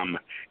am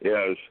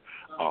is,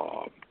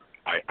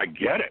 I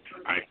get it.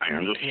 I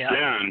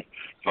understand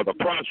how the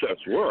process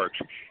works,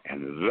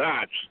 and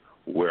that's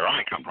where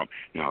I come from.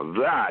 Now,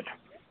 that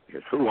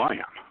is who I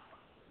am.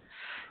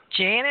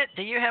 Janet,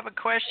 do you have a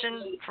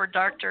question for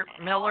Dr.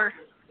 Miller?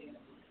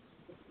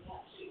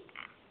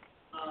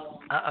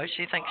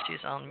 She thinks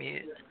she's on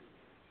mute.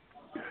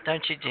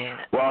 Don't you,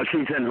 Janet? Well,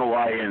 she's in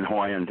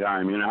Hawaiian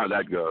time. You know how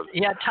that goes.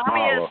 Yeah,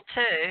 Tommy is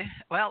too.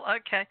 Well,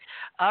 okay.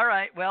 All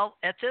right. Well,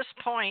 at this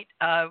point,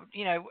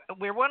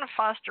 we want to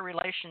foster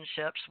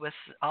relationships with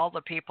all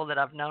the people that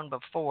I've known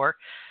before,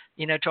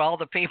 to all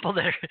the people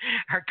that are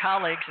her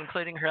colleagues,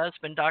 including her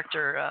husband,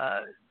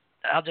 Dr.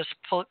 I'll just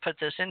put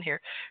this in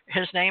here.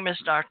 His name is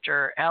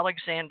Dr.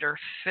 Alexander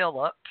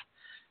Phillip.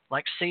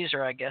 like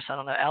Caesar, I guess. I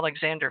don't know.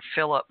 Alexander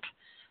Philip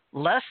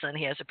Lessin.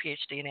 He has a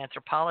PhD in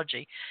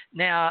anthropology.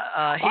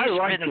 Now, he's I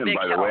liked been a him, big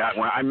by the help. way.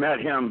 When I met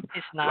him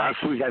He's nice.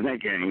 last week, I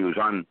think, and he was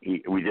on.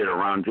 We did a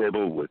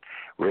roundtable with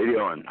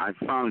radio, and I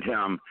found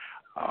him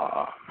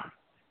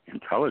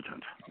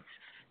intelligent.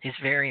 He's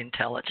very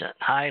intelligent,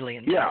 highly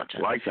intelligent.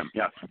 Yeah, liked him.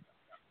 Yes.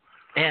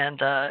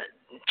 And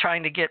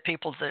trying to get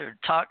people to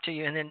talk to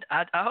you. And then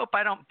I hope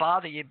I don't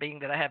bother you, being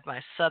that I have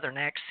my southern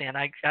accent.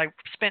 I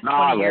spent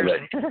 20 years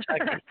in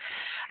Kentucky.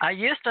 I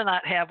used to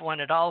not have one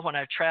at all when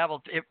I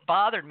traveled. It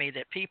bothered me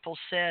that people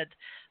said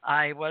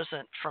I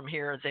wasn't from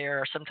here or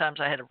there. Sometimes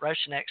I had a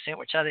Russian accent,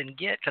 which I didn't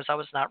get because I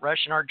was not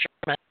Russian or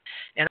German.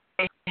 And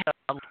I had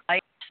a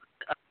light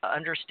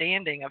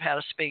understanding of how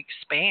to speak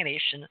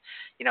Spanish and,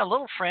 a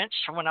little French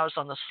from when I was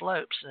on the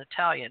slopes, and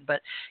Italian.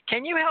 But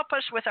can you help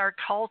us with our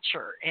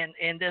culture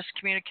and this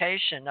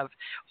communication of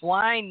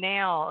why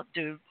now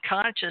do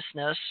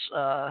consciousness,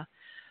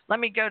 let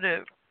me go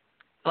to,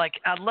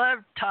 I love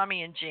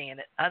Tommy and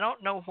Janet. I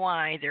don't know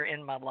why they're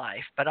in my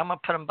life, but I'm going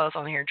to put them both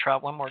on here and try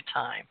one more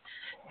time.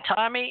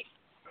 Tommy,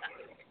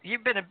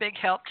 you've been a big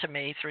help to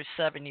me through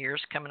 7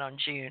 years coming on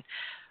June.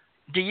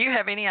 Do you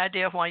have any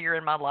idea why you're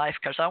in my life?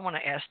 Because I want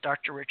to ask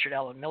Dr. Richard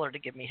Allen Miller to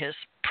give me his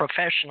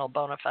professional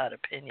bona fide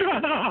opinion.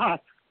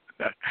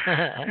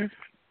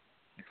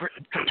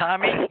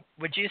 Tommy,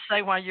 would you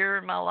say why you're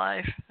in my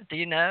life? Do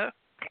you know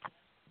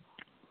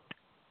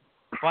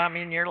why I'm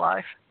in your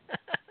life?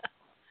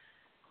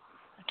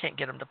 I can't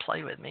get him to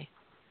play with me.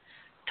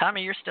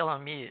 Tommy, you're still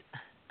on mute.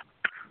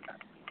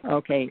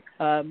 Okay.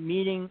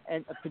 Meeting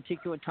at a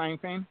particular time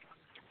frame.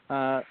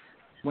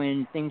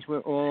 When things were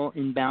all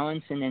in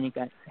balance and then it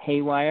got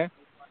haywire.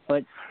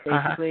 But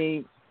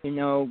basically,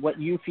 what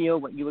you feel,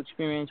 what you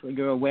experience, what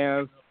you're aware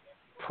of,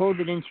 pulled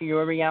it into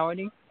your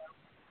reality.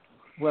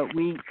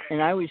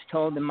 And I was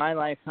told in my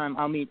lifetime,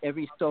 I'll meet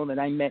every soul that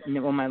I met in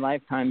all my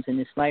lifetimes in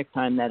this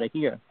lifetime that are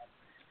here.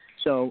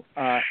 So,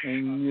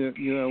 and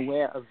you're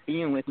aware of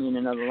being with me in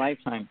another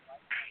lifetime.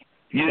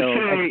 You so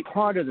say, as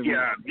part of the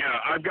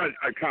I've got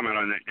a comment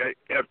on that.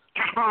 If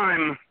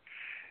time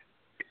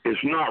is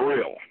not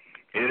real,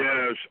 it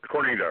is,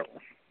 according to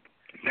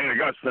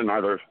St. Augustine and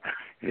others,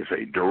 it's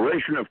a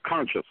duration of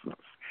consciousness.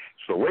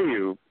 It's the way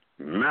you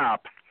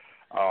map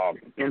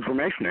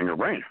information in your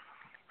brain.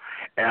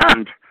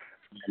 And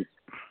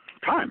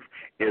time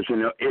is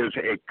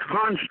a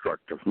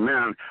construct of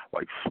man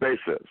like space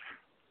is.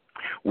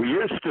 We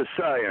used to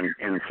say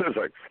in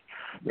physics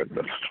that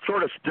the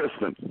shortest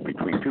distance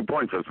between 2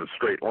 points is a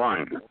straight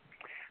line.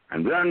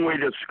 And then we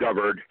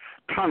discovered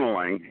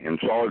tunneling in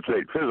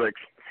solid-state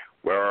physics,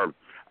 where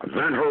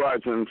event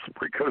horizons,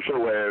 precursor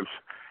waves,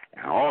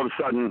 and all of a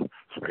sudden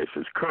space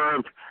is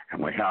curved,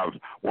 and we have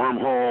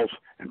wormholes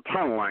and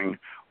tunneling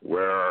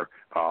where,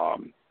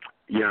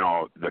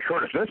 the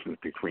shortest distance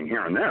between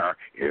here and there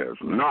is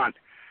not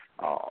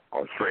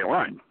a straight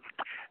line.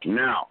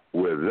 Now,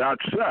 with that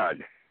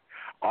said,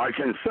 I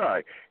can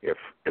say if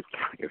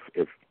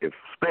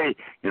space,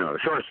 the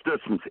shortest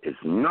distance is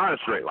not a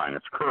straight line,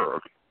 it's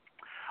curved,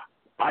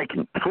 I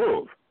can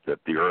prove that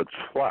the Earth's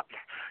flat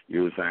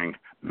using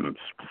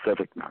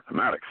specific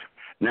mathematics.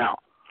 Now,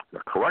 the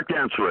correct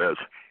answer is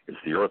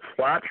the Earth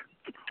flat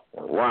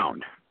or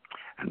round?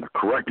 And the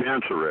correct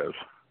answer is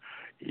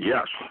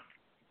yes,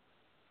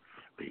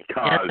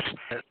 because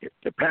it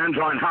depends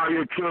on how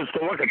you choose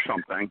to look at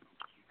something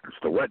as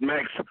to what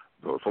makes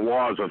those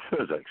laws of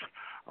physics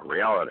a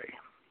reality.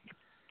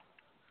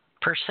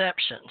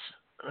 Perceptions.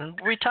 And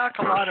we talk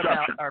a lot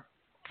about our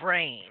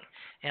brain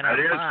and our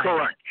mind. That is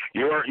correct.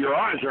 Your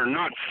eyes are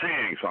not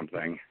seeing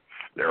something.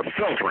 They're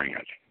filtering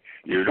it.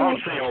 You don't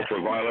see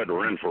ultraviolet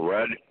or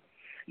infrared.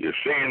 You're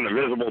seeing the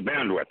visible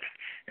bandwidth.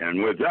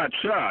 And with that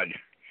said,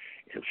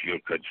 if you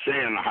could see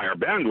in the higher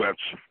bandwidths,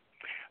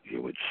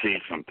 you would see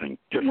something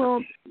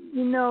different.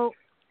 Well,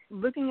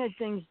 looking at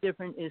things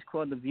different is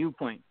called the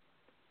viewpoint.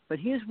 But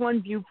here's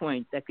one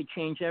viewpoint that could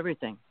change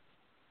everything.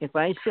 If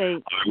I say...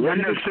 I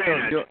wouldn't have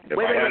seen it if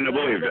I hadn't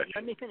believed it.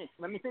 Let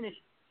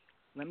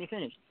me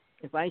finish.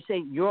 If I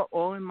say you're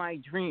all in my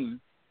dream,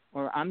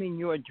 or I'm in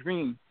your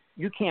dream,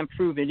 you can't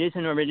prove it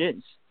isn't or it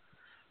is.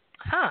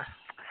 Huh.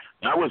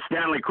 That was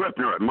Stanley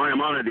Krippner at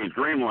Maimonides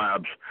Dream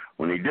Labs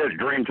when he did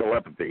Dream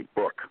Telepathy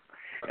book.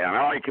 And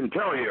I can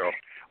tell you,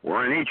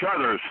 we're in each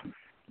other's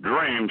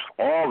dreams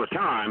all the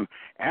time,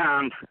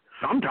 and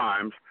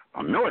sometimes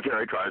the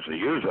military tries to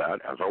use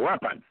that as a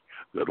weapon.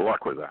 Good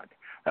luck with that.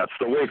 That's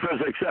the way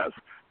physics is.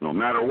 No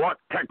matter what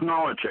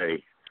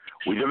technology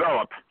we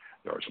develop,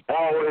 there's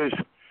always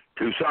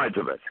two sides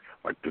of it.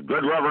 Like the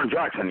good Reverend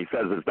Jackson, he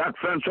says, is that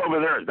fence over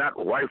there, is that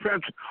a white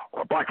fence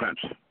or a black fence?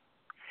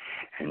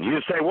 And you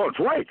say, well, it's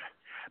white.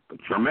 But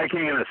you're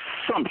making an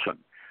assumption.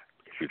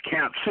 You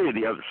can't see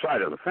the other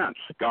side of the fence.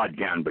 God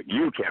can, but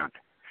you can't.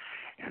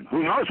 And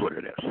who knows what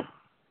it is?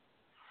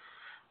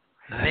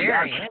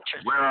 Very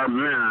interesting. Where our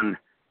man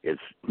is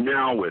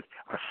now with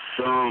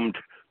assumed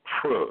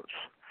truths.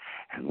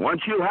 And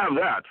once you have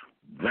that,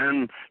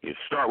 then you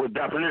start with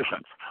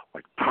definitions,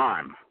 like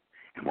time.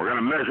 And we're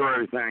going to measure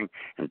everything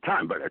in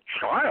time. But a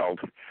child,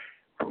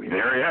 Are we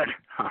there yet?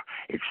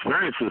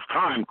 Experiences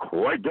time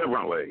quite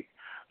differently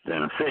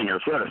than a senior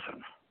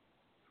citizen.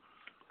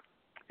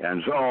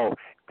 And so,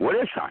 what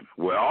is time?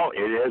 Well,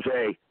 it is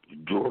a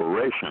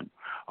duration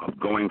of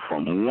going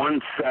from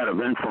one set of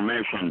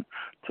information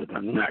to the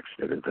next.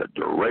 It is a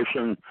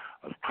duration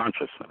of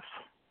consciousness.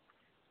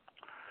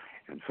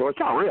 And so it's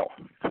not real.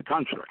 It's a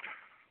construct.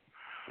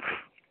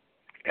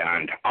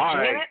 And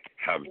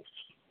Janet?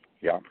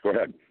 Yeah, go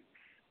ahead.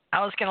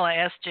 I was going to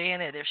ask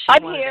Janet if she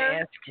I'm wanted here. to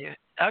ask you.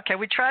 Okay,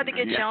 we tried to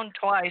get you on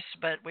twice,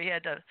 but we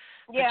had to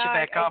put you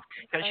back off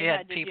because you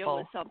had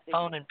people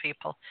phoning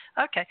people.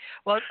 Okay,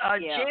 well,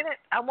 Janet,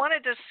 I want to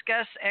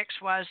discuss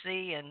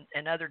XYZ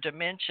and other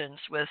dimensions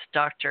with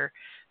Dr.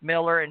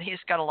 Miller, and he's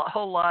got a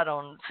whole lot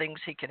on things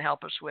he can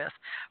help us with.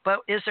 But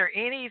is there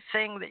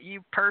anything that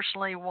you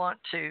personally want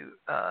to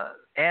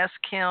ask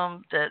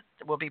him that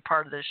will be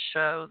part of this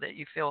show that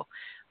you feel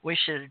we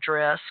should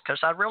address? Because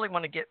I really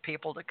want to get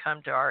people to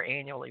come to our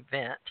annual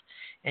event,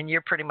 and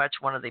you're pretty much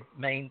one of the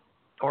main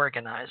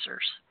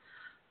organizers.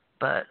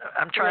 But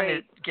I'm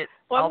trying to get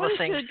all the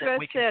things that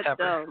we can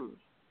cover.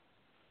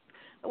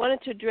 I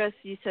wanted to address,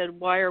 you said,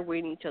 why are we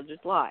in each other's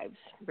lives,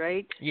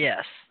 right?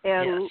 Yes.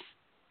 And,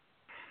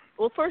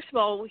 well, first of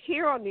all,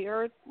 here on the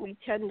Earth, we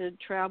tend to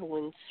travel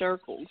in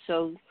circles.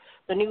 So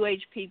the New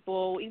Age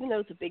people, even though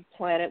it's a big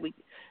planet,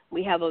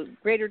 we have a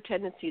greater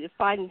tendency to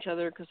find each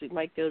other because we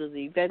might go to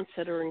the events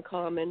that are in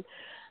common.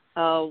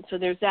 So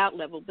there's that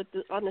level. But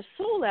on the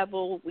soul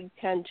level, we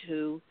tend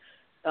to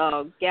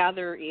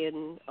gather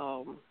in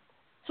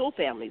soul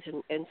families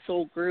and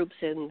soul groups,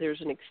 and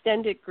there's an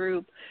extended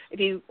group.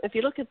 If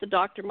you look at the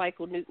Dr.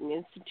 Michael Newton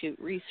Institute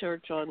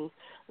research on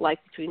life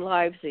between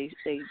lives, they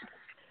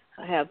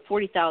have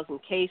 40,000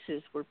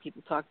 cases where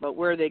people talk about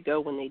where they go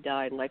when they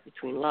die in life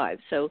between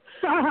lives. So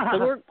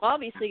we're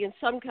obviously in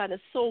some kind of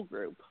soul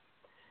group,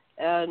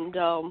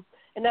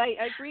 and I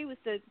agree with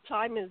the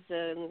time is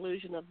an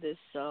illusion of this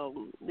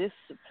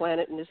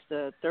planet and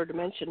this third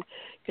dimension,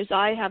 because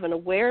I have an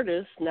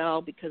awareness now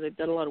because I've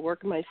done a lot of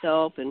work on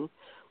myself, and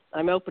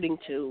I'm opening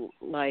to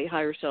my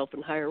higher self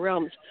and higher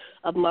realms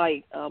of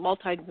my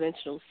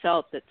multidimensional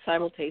self that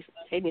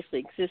simultaneously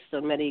exists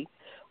on many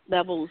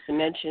levels,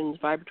 dimensions,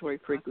 vibratory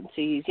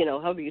frequencies,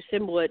 however you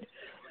symbol it.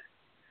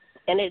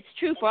 And it's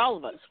true for all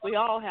of us. We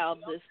all have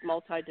this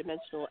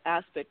multidimensional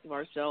aspect of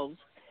ourselves,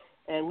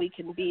 and we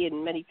can be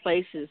in many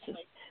places,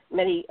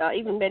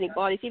 even many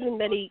bodies,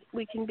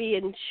 we can be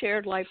in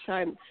shared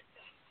lifetimes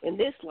in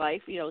this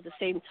life, at the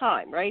same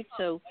time, right?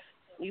 So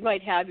you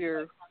might have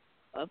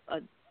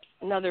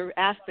another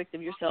aspect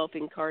of yourself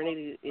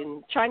incarnated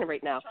in China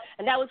right now.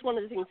 And that was one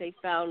of the things they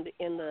found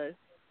in the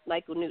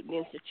Michael Newton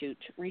Institute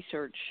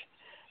research,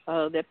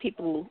 that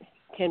people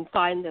can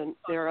find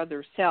their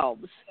other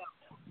selves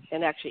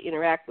and actually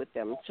interact with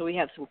them. So we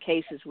have some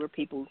cases where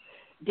people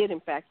did, in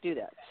fact, do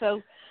that.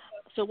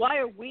 So why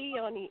are we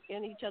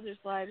in each other's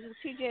lives?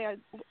 CJ,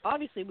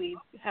 obviously we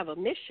have a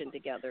mission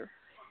together,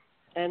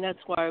 and that's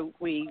why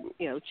we,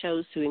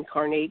 chose to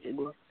incarnate and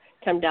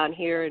come down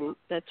here, and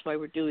that's why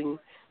we're doing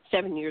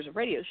 7 years of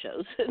radio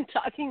shows and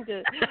talking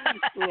to,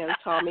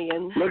 Tommy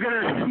and. Look at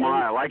her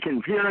smile. I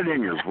can hear it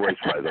in your voice,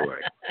 by the way.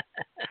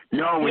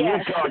 When you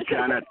talk,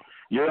 Janet,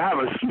 you have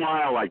a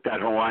smile like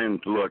that Hawaiian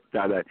look.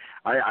 That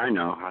I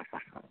know. I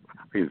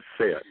can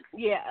see it.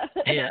 Yeah.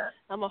 Yeah.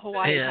 I'm a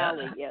Hawaiian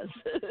Holly, yes.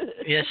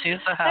 Yes, she's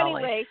a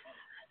Holly. Anyway,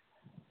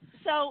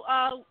 so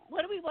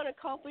what do we want to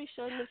accomplish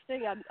on this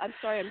thing? I'm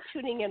sorry, I'm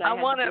tuning in. I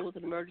had to deal with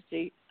an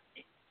emergency.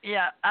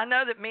 Yeah, I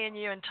know that me and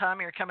you and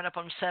Tommy are coming up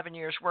on 7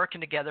 years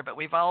working together, but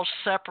we've all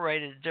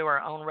separated to do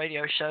our own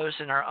radio shows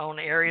in our own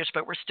areas,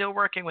 but we're still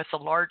working with the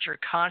larger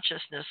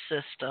consciousness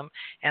system,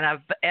 and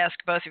I've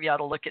asked both of y'all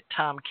to look at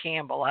Tom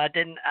Campbell. I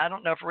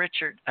don't know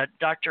if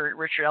Dr.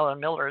 Richard Allen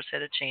Miller has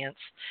had a chance.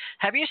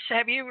 Have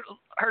you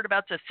heard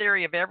about the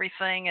theory of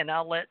everything? And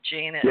I'll let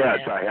Janet. Yes,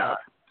 I have.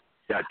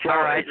 Yeah,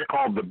 it's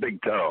called the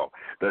big toe.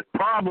 The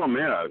problem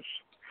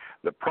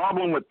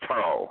with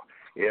toe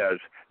is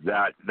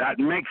that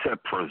makes a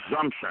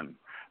presumption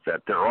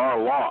that there are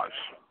laws.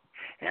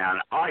 And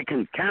I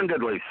can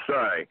candidly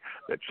say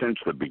that since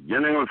the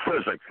beginning of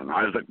physics and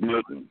Isaac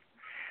Newton,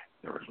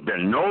 there has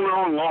been no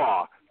known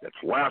law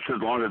that's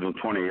lasted longer than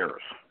 20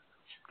 years.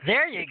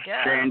 There you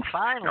go. Changed.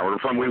 Finally.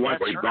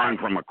 We've gone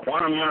from a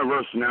quantum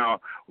universe, now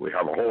we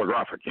have a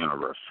holographic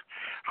universe.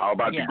 How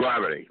about the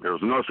gravity? There's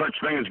no such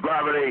thing as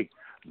gravity.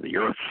 The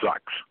Earth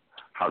sucks.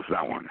 How's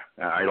that one?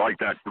 I like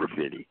that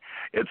graffiti.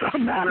 It's a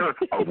matter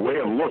of way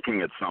of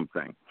looking at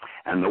something.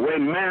 And the way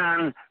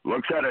man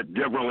looks at it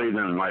differently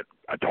than like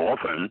a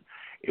dolphin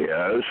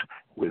is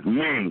with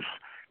memes.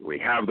 We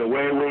have the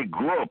way we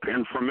group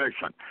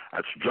information.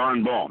 That's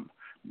John Bohm.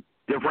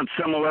 Different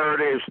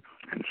similarities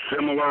and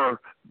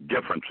similar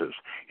differences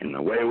in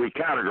the way we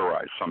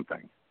categorize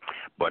something.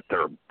 But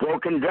they're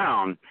broken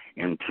down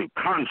into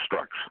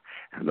constructs.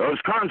 And those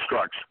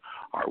constructs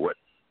are what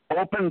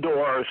open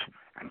doors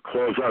and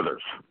close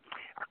others.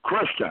 A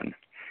Christian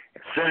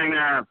is sitting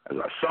there as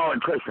a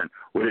solid Christian.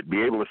 Would it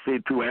be able to see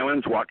two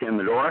aliens walk in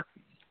the door?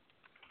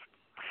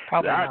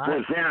 Probably that not.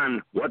 was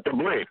in What the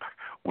Bleep.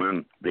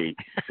 when the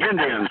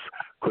Indians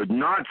could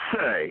not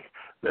say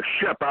the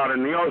ship out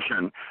in the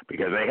ocean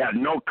because they had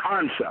no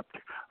concept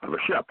of a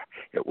ship.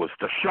 It was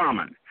the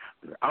shaman,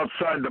 the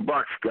outside the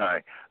box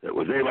guy that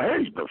was able,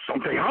 hey, there's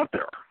something out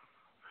there.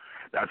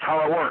 That's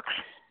how it works.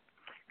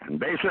 And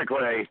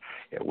basically,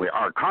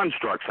 our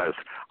construct says,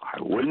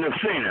 I wouldn't have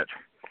seen it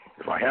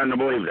if I hadn't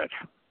believed it.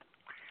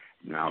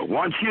 Now,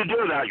 once you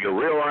do that, you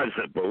realize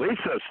that belief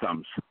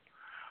systems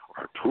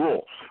are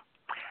tools,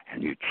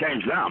 and you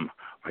change them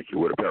like you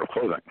would a pair of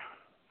clothing.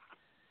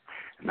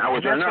 And that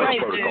was another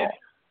protocol.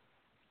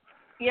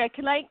 Yeah,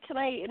 can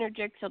I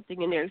interject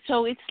something in there?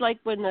 So it's like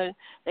when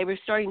they were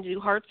starting to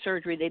do heart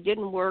surgery, they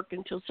didn't work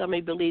until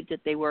somebody believed that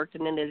they worked,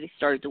 and then they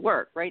started to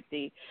work, right? There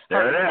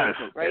it is.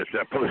 Right? It's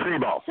a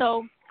placebo.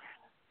 So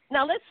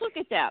now let's look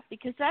at that,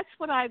 because that's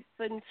what I've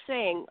been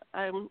saying.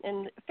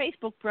 And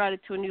Facebook brought it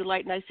to a new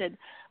light, and I said,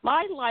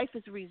 my life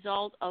is a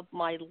result of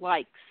my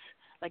likes.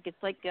 Like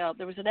it's like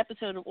there was an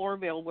episode of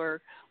Orville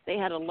where they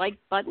had a like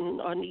button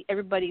on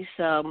everybody's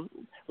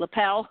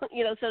lapel, so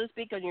to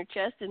speak, on your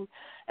chest. And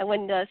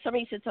when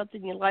somebody said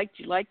something you liked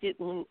it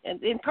and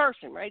in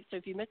person, right? So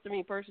if you met somebody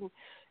in person,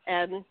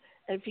 and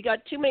if you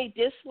got too many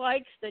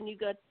dislikes, then you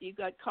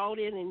got called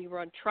in and you were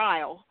on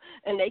trial,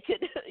 and they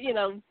could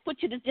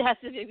put you to death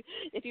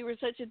if you were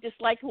such a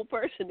dislikable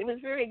person. It was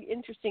a very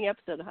interesting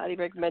episode. I highly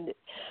recommend it.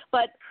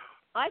 But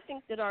I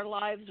think that our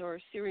lives are a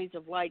series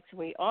of likes, and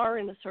we are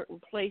in a certain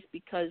place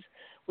because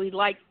we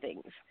like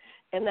things.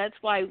 And that's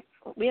why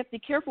we have to be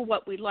careful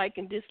what we like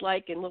and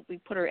dislike and what we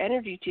put our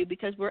energy to,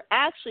 because we're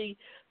actually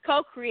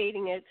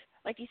co-creating it.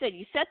 Like you said,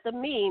 you set the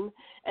meme,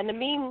 and the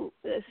meme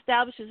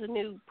establishes a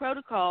new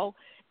protocol,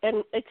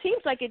 and it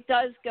seems like it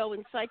does go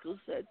in cycles.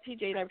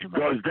 TJ and I were talking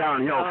about goes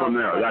downhill from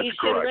there. That's each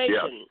correct,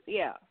 generation.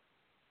 yes.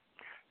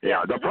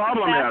 Yeah, the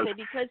problem is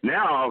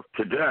now,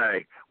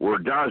 today, we're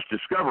just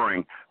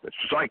discovering that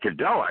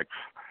psychedelics,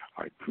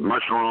 like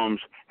mushrooms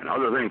and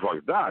other things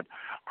like that,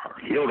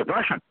 heal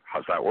depression.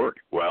 How's that work?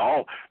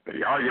 Well,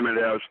 the argument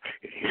is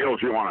it heals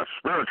you on a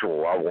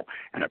spiritual level,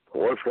 and it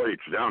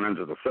proliferates down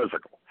into the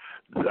physical.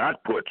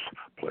 That puts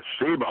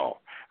placebo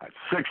at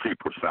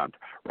 60%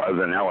 rather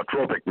than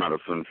allotropic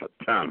medicines at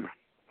 10.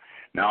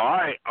 Now,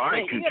 I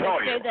can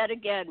tell you. Say that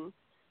again.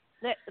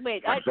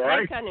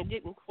 I kind of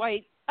didn't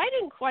quite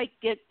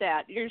get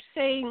that. You're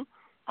saying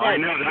that I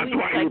know, that's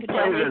why you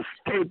play this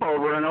tape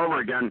over and over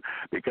again,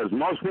 because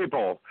most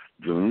people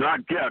do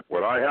not get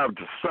what I have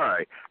to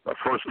say the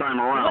first time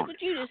around. What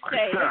did you just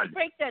say? Let's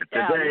break that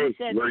down.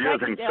 Today, we're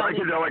using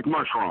psychedelic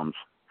mushrooms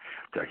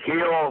to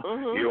heal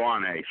you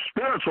on a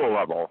spiritual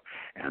level,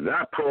 and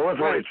that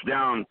proliferates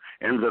down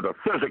into the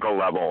physical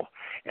level,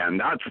 and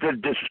that's the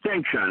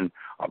distinction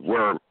of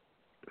where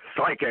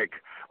psychic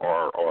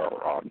or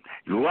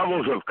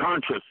levels of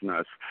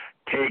consciousness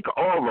take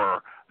over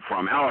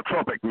from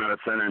allotropic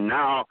medicine, and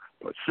now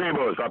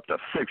placebo is up to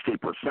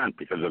 60%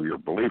 because of your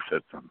belief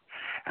system.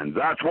 And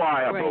that's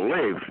why a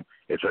belief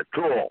is a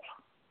tool.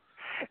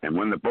 And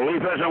when the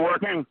belief isn't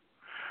working,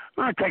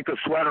 I take the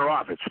sweater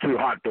off. It's too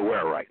hot to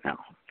wear right now.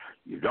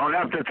 You don't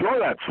have to throw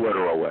that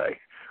sweater away.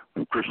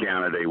 In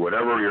Christianity,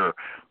 whatever your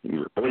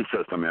belief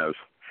system is,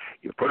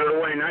 you put it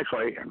away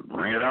nicely and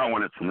bring it out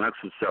when it's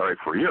necessary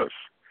for use.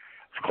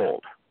 It's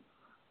cold.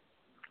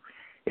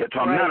 It's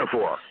a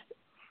metaphor.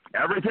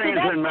 Everything is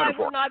in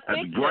metaphor.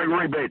 That's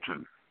Gregory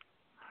Bateson.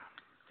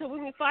 So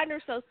when we find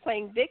ourselves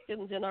playing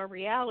victims in our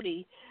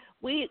reality,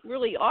 we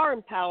really are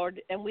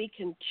empowered, and we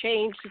can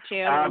change the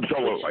channel.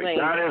 Absolutely.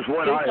 That is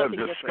what I have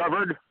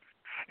discovered.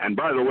 And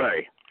by the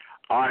way,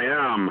 I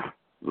am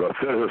the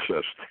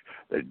physicist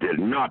that did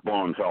not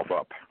blow himself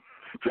up.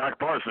 Jack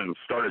Parsons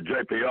started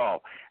JPL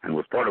and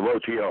was part of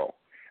OTO.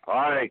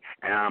 I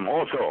am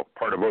also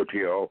part of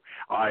OTO.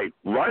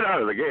 Right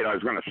out of the gate, I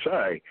was going to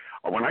say,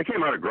 when I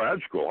came out of grad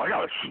school, I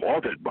got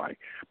assaulted by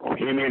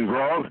Bohemian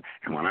Grove,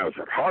 and when I was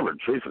at Harvard,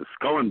 Jesus,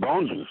 Skull and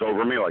Bones was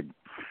over me like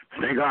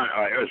snake on.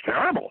 It was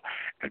terrible.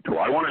 And do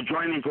I want to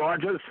join these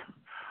lodges?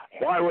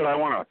 Why would I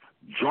want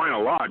to join a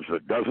lodge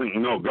that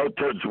doesn't know goat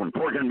turds from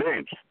pork and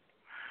beans?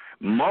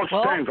 Most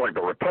things like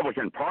the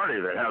Republican Party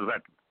that has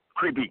that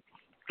creepy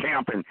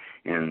camp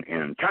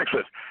in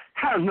Texas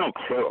has no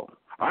clue.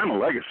 I'm a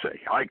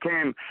legacy. My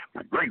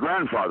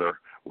great-grandfather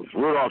was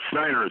Rudolf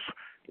Steiner's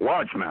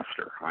lodge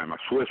master. I'm a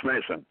Swiss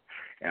Mason.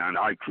 And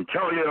I can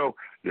tell you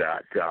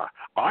that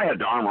I had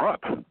to armor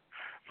up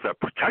to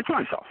protect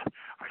myself.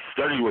 I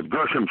studied with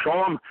Gershom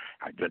Scholem.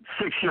 I did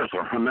 6 years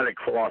of Hermetic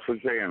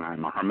philosophy, and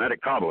I'm a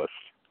Hermetic Kabbalist.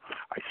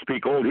 I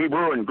speak Old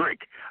Hebrew and Greek.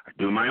 I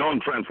do my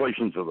own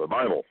translations of the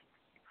Bible.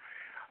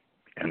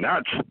 And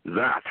that's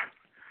that.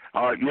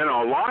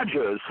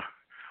 Lodges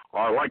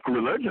are like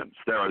religions.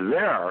 They're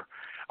there.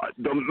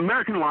 The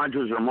American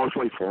lodges are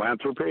mostly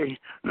philanthropy,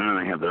 and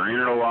then they have their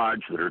inner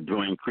lodge that are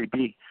doing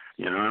creepy,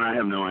 and I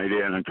have no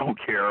idea, and I don't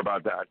care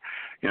about that.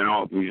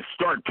 You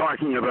start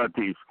talking about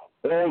these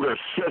older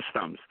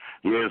systems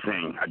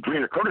using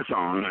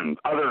adrenocortisone and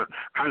other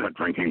kinds of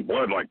drinking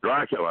blood like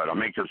Dracula to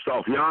make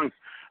yourself young,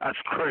 that's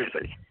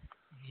crazy.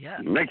 Yeah.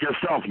 You make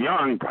yourself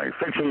young by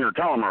fixing your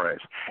telomerase.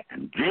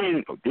 And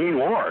Dean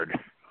Ward,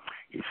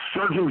 He's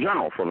Surgeon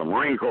General for the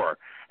Marine Corps,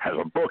 has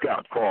a book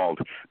out called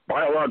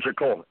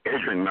Biological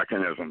Aging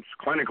Mechanisms,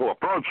 Clinical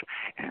Approach,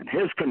 and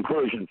his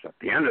conclusions at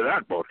the end of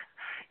that book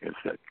is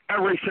that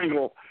every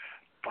single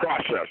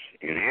process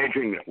in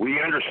aging that we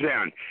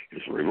understand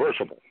is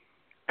reversible.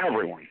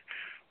 Everyone.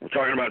 We're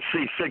talking about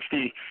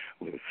C60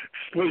 with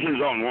exclusion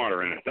zone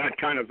water in it, that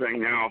kind of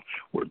thing now.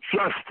 We're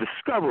just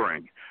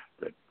discovering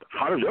that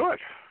how to do it.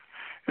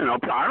 You know,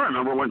 I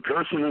remember when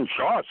Pearson and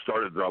Shaw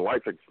started the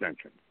life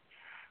extension.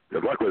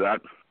 Good luck with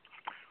that.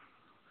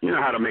 You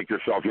know how to make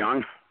yourself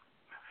young.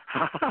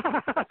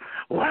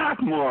 Laugh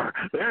more.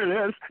 There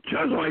it is.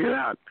 Just like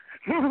that.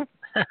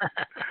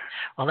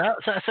 Well,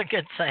 that's a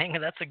good thing.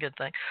 That's a good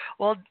thing.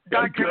 Well,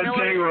 Dr. A good Miller,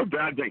 thing or a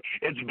bad thing?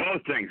 It's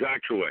both things,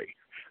 actually.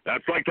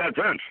 That's like that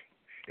fence.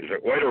 Is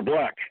it white or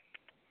black?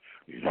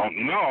 You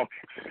don't know.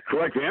 The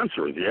correct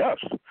answer is yes.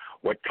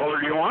 What color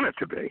do you want it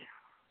to be?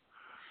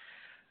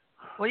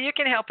 well, you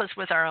can help us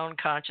with our own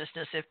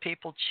consciousness if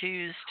people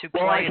choose to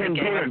play Well, I the can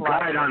game give of a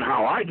life. guide on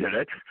how I did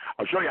it.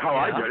 I'll show you how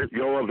I did it.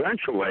 You'll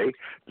eventually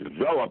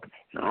develop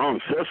your own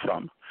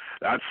system.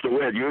 That's the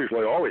way it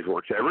usually always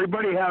works.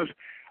 Everybody has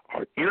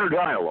an inner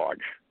dialogue.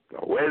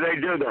 The way they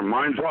do their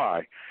mind's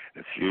eye,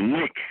 it's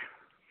unique.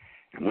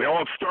 And we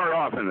all start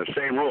off in the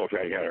same rules.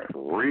 I got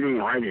reading,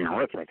 writing,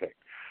 arithmetic,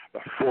 the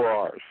 4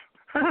 R's.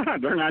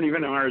 They're not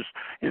even R's,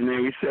 and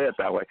we say it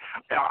that way.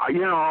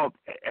 You know,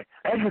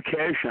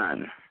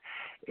 education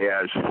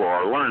is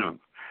for learning.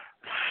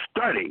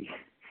 Study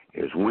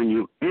is when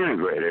you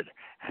integrate it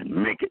and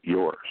make it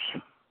yours.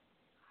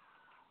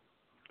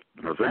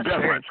 There's a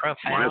difference.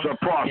 One is a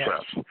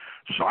process. Yes.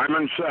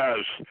 Simon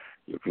says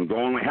you can go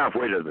only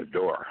halfway to the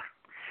door.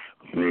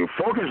 When you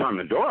focus on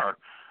the door,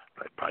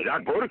 by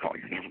that protocol,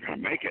 you're never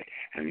going to make it,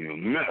 and you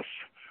miss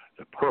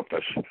the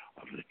purpose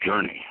of the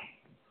journey.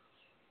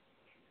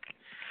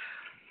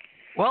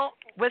 Well,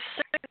 with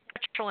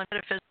supernatural and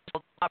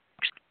metaphysical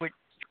topics, would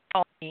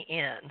call me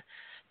in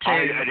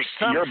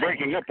to You're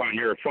breaking up on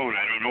your phone.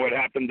 I don't know what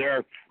happened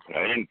there, but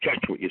I didn't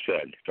catch what you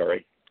said.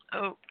 Sorry.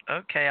 Oh,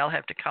 okay. I'll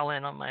have to call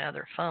in on my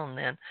other phone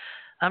then.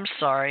 I'm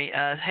sorry.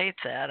 I hate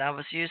that. I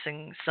was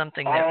using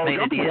something that made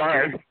it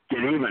easier. Get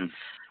even.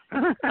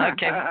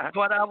 Okay,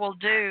 what I will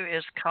do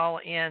is call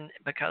in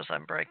because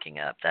I'm breaking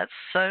up. That's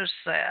so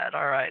sad.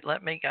 All right,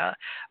 let me go.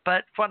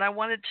 But what I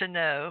wanted to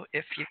know,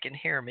 if you can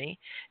hear me,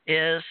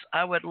 is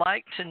I would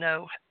like to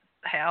know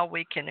how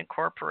we can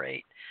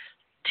incorporate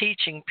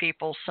teaching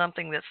people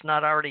something that's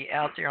not already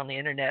out there on the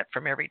internet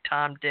from every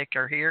Tom, Dick,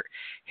 or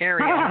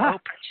Harry on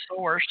open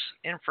source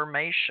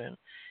information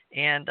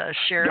and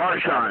share it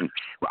with others.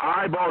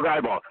 Eyeball to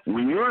eyeball.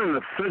 When you're in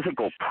the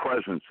physical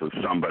presence of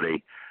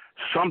somebody,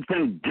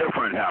 something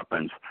different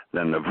happens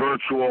than the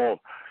virtual,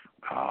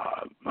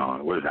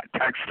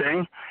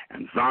 texting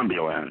and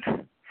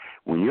Zombieland.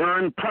 When you're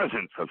in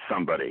presence of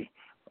somebody,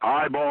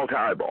 eyeball to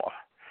eyeball,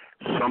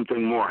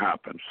 something more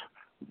happens.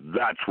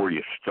 That's where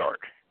you start.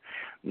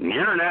 The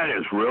internet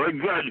is really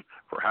good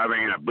for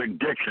having a big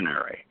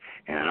dictionary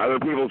and other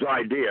people's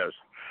ideas,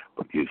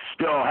 but you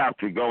still have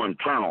to go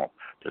internal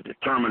to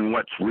determine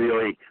what's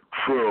really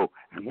true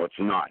and what's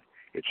not.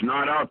 It's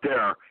not out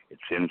there,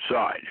 it's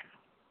inside.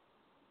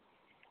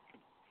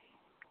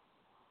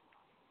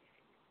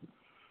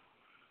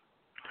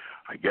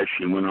 I guess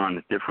she went on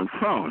a different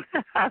phone.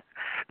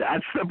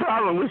 That's the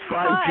problem with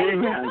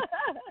 5G, man.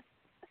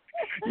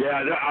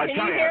 Yeah, I'll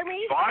tell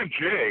you,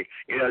 5G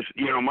is,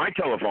 my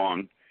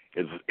telephone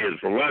is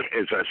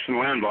a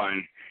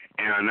landline,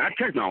 and that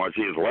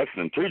technology is less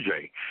than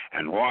 2G.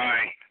 And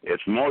why?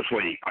 It's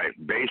mostly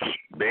base,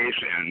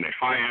 and the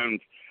high-end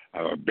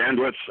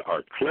bandwidths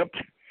are clipped,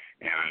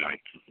 and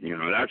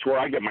that's where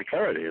I get my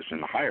clarity, is in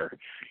the higher.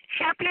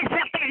 Something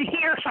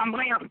here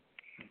somewhere.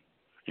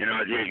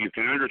 You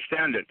can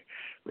understand it.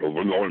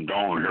 We're going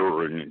down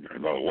here in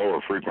the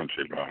lower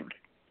frequency band.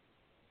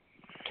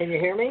 Can you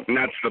hear me? And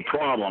that's the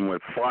problem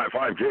with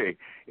 5G,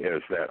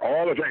 is that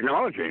all the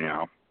technology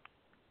now,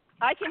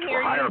 I can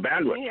hear higher you.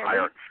 bandwidth,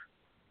 higher.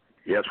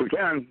 Yes, we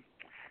can.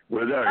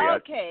 We're there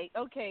yet.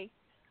 Okay.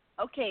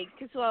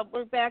 Because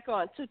we're back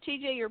on. So,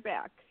 TJ, you're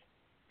back.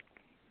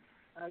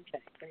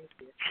 Okay, thank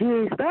you.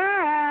 She's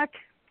back.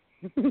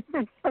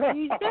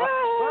 She's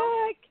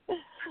back.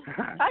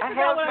 I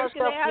forgot what I was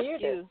going to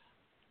ask you.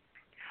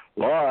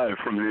 Live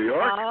from New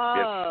York.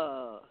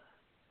 Oh.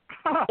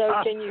 So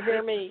can you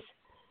hear me?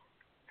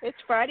 It's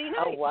Friday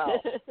night. Oh, wow.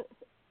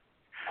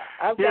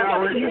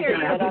 We're just going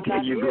to have to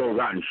take you girls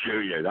out and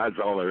shoot you. That's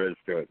all there is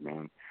to it,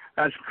 man.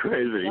 That's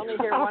crazy. You only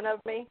hear one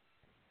of me?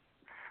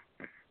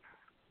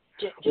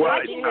 I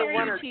can hear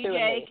you,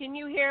 TJ. Can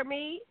you hear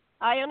me?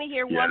 I only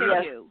hear one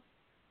of you.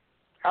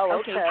 Oh,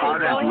 okay. How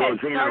did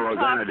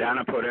Rosanna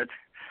Dana put it?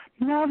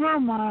 Never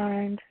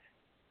mind.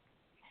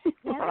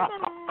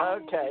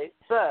 Okay,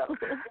 so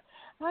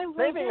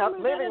moving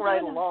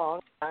right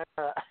along, I'm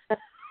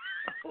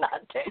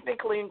not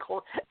technically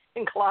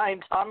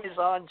inclined. Tommy's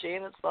on,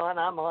 Janet's on,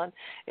 I'm on,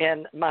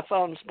 and my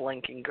phone's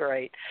blinking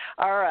great.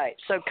 All right,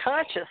 so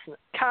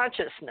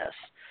consciousness.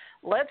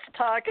 let's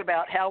talk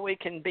about how we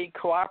can be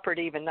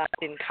cooperative and not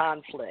in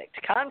conflict.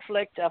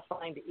 Conflict I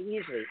find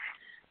easy.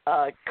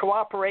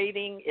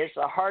 Cooperating is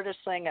the hardest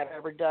thing I've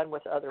ever done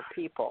with other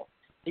people.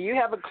 Do you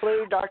have a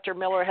clue, Dr.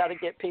 Miller, how to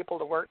get people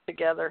to work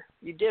together?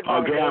 You did.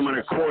 Okay, I'm going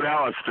to quote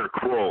Aleister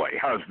Crowley.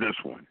 How's this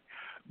one?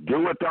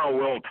 Do what thou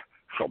wilt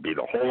shall be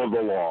the whole of the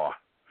law.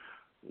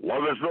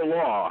 Love is the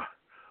law.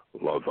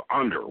 Love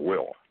under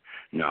will.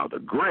 Now, the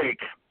Greek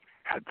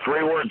had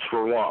 3 words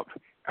for love: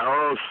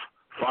 eros,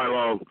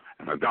 philo,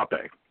 and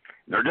agape.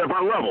 There are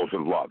different levels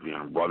of love,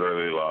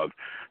 brotherly love,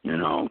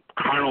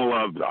 carnal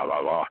love, blah,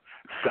 blah, blah,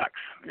 sex,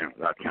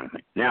 that kind of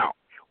thing. Now,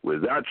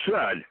 with that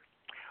said,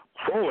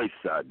 Crowley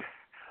said,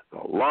 the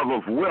love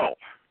of will,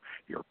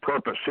 your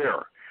purpose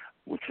here,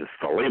 which is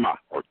thelema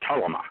or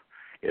telema,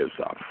 is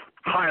the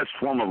highest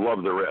form of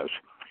love there is.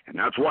 And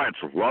that's why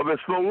it's love is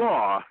the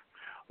law,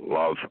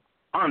 love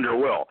under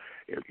will.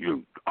 If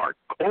you are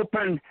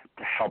open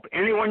to help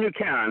anyone you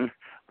can,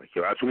 like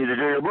you asked me to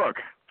do your book,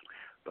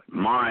 but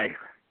my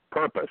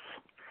purpose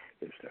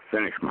is to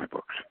finish my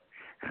books.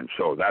 And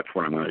so that's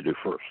what I'm going to do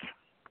first.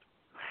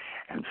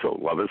 And so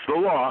love is the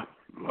law,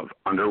 love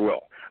under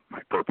will,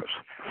 my purpose.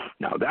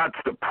 Now that's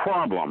the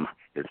problem,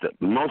 is that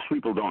most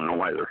people don't know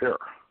why they're here.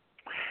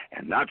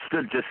 And that's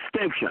the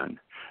distinction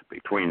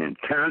between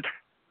intent,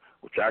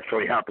 which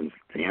actually happens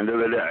at the end of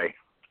the day,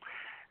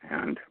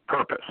 and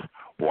purpose,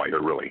 why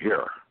you're really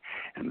here.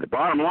 And the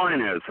bottom line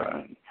is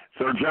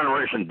third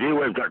generation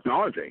D-Wave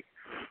technology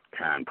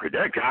can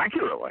predict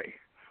accurately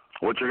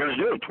what you're going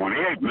to do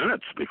 28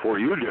 minutes before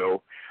you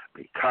do,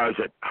 because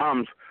it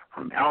comes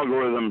from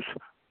algorithms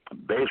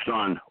based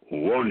on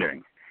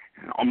wounding.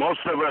 And most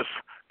of us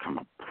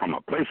come from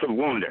a place of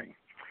wounding.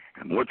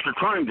 And what you're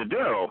trying to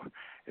do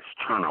is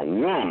turn a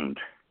wound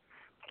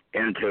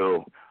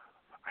into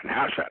an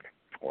asset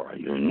or a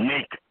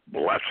unique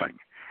blessing.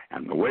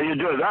 And the way you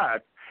do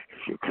that is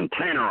you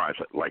containerize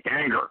it like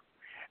anger.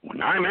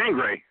 When I'm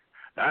angry,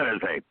 that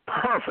is a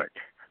perfect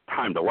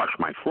time to wash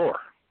my floor.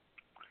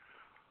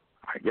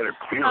 I get a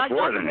cleaner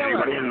floor than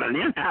anybody in the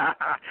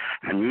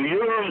and you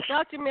use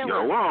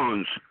your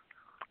wounds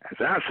as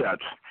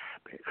assets,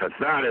 because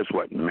that is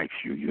what makes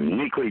you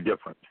uniquely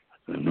different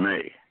than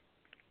me.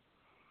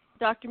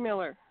 Dr.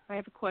 Miller, I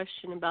have a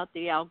question about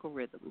the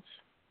algorithms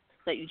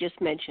that you just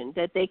mentioned,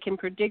 that they can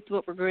predict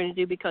what we're going to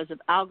do because of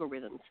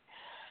algorithms.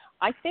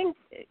 I think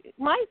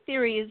my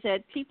theory is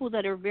that people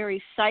that are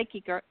very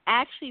psychic are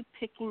actually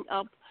picking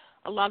up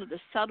a lot of the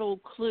subtle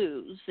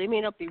clues. They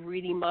may not be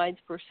reading minds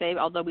per se,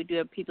 although we do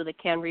have people that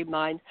can read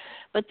minds,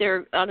 but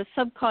they're on a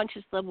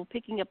subconscious level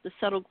picking up the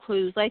subtle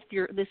clues, like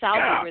this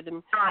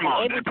algorithm.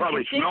 Pheromone. They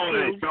probably smelled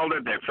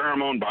it. They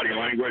pheromone, body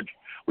language.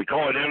 We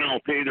call it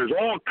NLP. There's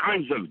all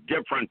kinds of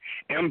different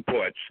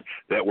inputs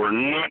that we're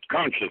not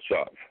conscious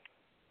of.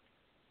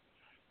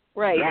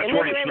 Right. That's and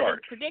where you then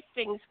start. Predict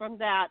things from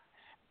that.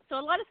 So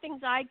a lot of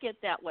things I get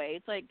that way.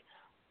 It's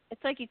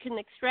like you can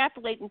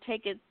extrapolate and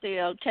take it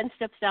 10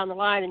 steps down the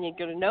line, and you're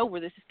going to know where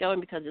this is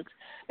going, because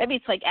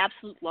it's like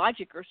absolute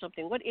logic or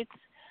something.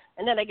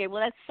 And then I go,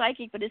 well, that's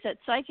psychic, but is that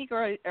psychic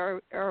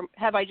or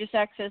have I just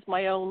accessed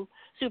my own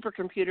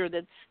supercomputer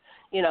that's,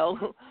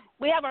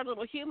 we have our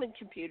little human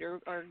computer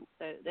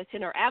that's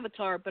in our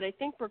avatar, but I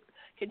think we're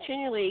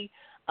continually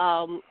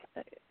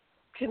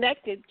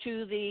connected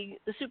to the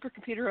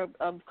supercomputer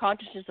of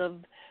consciousness of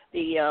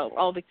the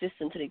all of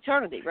existence and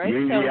eternity, right?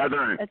 The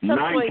other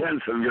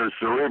 9/10 of your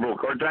cerebral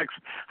cortex.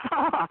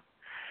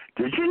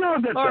 Did you know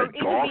that the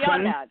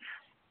dolphin?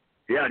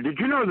 Yeah, did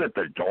you know that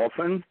the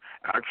dolphin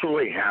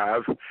actually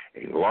have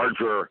a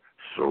larger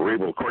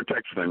cerebral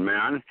cortex than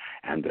man,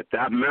 and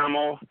that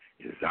mammal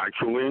is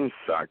actually, in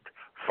fact,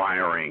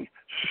 firing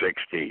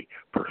 60%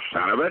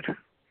 of it?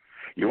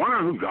 You want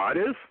to know who God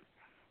is?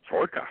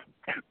 Orca.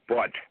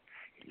 But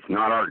he's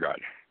not our God.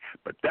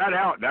 But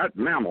that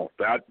mammal,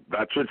 that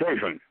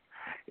cetacean,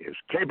 is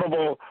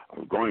capable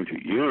of going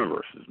to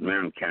universes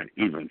men can't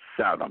even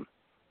fathom.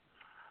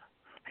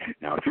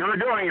 Now, if you're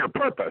doing your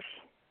purpose,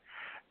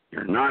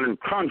 you're not in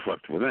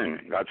conflict with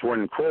anything. That's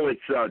when Crowley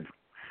said,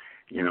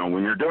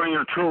 when you're doing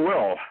your true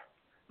will,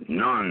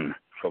 none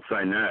shall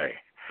say nay.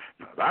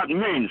 Now, that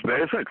means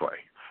basically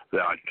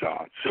that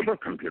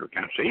supercomputer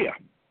can't see you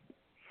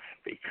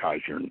because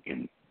you're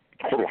in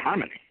total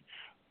harmony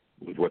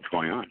with what's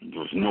going on.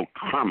 There's no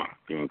karma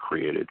being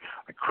created,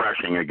 like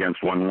crashing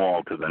against one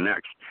wall to the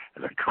next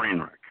as a train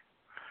wreck.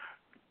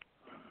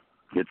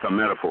 It's a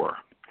metaphor.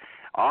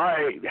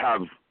 I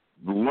have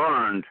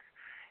learned,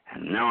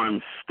 and now I'm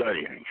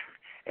studying,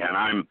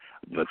 and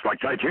it's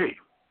like Tai Chi.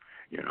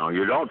 You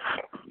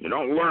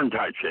don't learn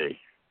Tai Chi.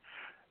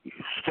 You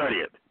study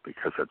it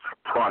because it's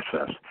a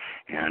process,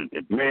 and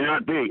it may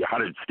not be. How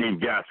did Steve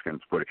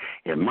Gaskins put it?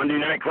 In Monday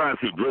night class,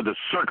 he drew the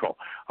circle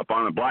up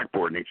on the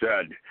blackboard, and he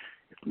said,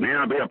 it may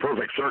not be a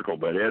perfect circle,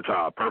 but it's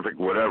a perfect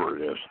whatever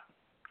it is.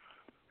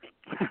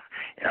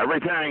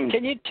 Everything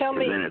Can you tell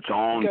me, is in its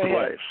own place.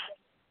 Ahead.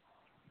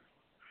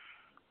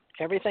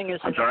 Everything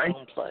is in its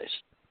own place.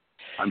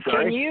 I'm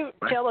sorry? Can you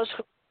tell us,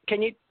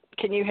 can you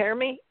hear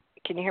me?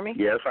 Can you hear me?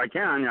 Yes, I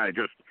can. I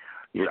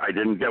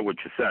didn't get what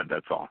you said,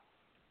 that's all.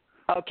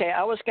 Okay,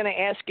 I was going to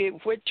ask you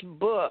which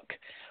book,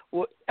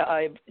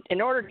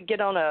 in order to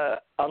get on a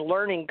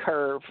learning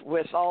curve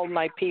with all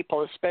my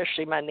people,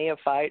 especially my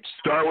neophytes.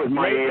 Start with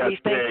my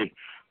ASA,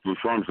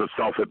 Forms of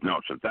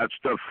Self-Hypnosis. That's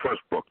the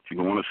first book.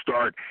 You want to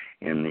start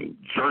in the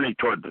journey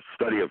toward the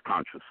study of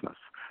consciousness.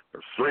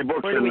 There's 3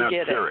 books in that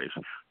series.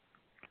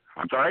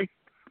 I'm sorry?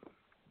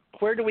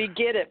 Where do we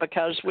get it?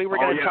 Because we were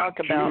going to talk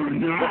about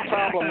the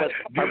problem with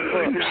our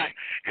books.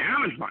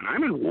 Amazon.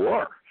 I'm in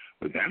war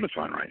with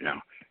Amazon right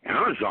now.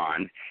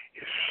 Amazon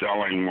is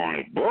selling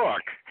my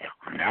book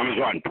on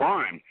Amazon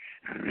Prime,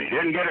 and they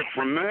didn't get it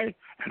from me,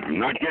 and I'm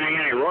not getting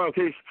any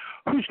royalties.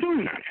 Who's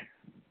doing that?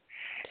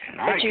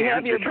 But you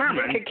have your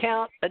bank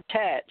account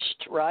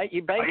attached, right?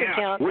 Your bank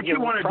account. What you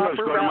want to do is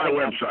go to my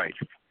website.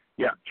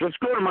 Yeah, just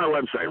go to my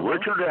website,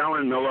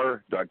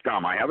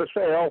 richardallenmiller.com. I have a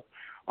sale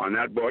on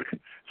that book.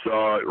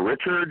 So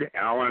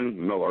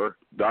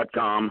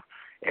richardallenmiller.com,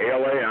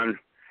 ALAN,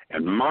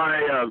 and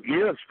my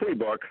ESP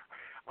book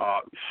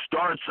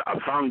starts a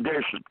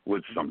foundation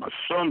with some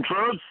assumed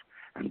truths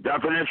and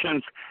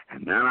definitions,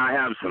 and then I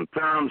have some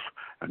theorems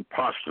and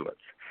postulates.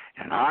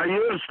 And I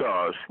used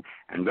those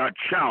and got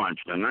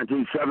challenged in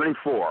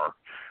 1974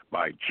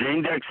 by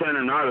Gene Dixon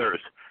and others,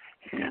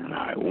 and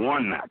I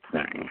won that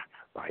thing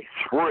by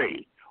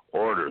 3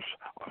 orders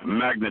of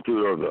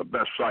magnitude of the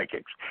best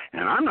psychics.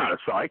 And I'm not a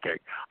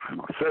psychic. I'm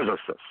a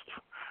physicist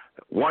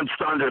that wants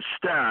to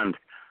understand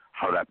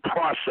how that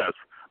process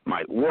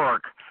might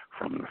work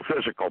from the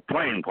physical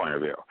plane point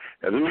of view.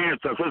 Doesn't mean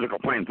it's a physical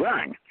plane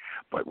thing,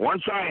 but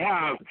once I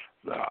have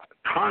the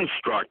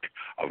construct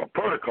of a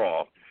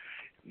protocol,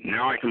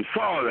 now I can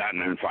follow that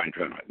and then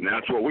fine-tune it, and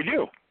that's what we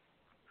do.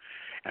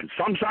 And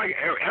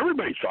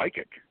everybody's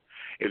psychic.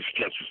 It's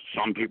just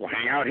some people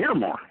hang out here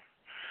more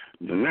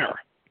than there.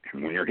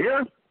 And when you're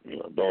here,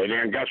 your ability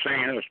on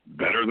guessing is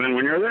better than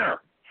when you're there.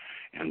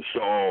 And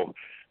so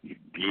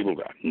you'd be able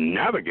to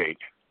navigate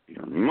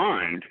your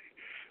mind,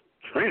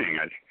 training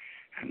it,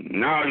 and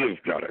now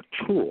you've got a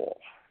tool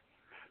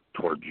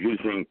toward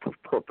using for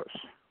purpose.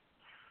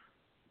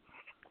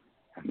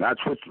 And that's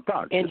what it's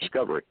about,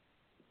 discovery.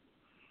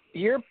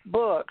 Your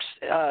books,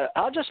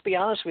 I'll just be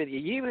honest with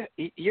you,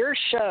 your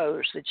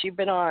shows that you've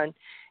been on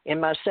in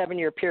my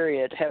 7-year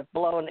period have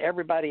blown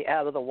everybody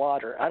out of the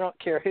water. I don't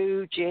care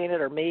who, Janet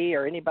or me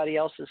or anybody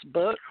else's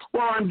book.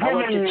 Well, I'm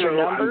giving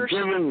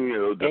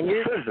you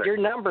the physics. Your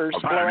numbers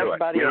blow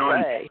everybody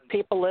away.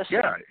 People listen.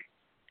 Yeah.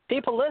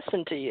 People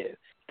listen to you.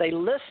 They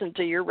listen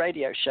to your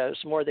radio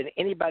shows more than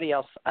anybody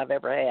else I've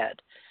ever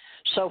had.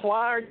 So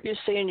why are you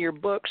seeing your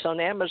books on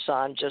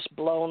Amazon just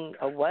blown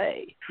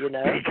away, Because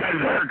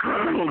there are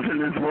criminals in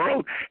this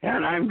world,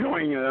 and I'm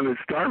a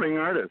starving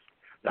artist.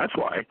 That's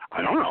why.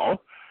 I don't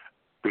know.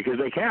 Because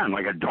they can,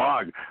 like a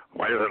dog.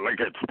 Why does it lick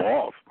its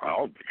balls?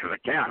 Well, because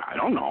it can. I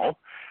don't know.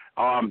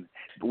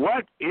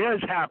 What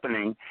is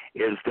happening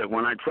is that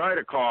when I try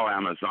to call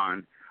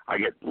Amazon, I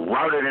get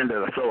routed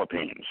into the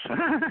Philippines.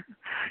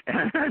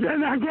 And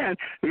then again,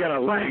 we got a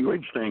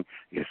language thing.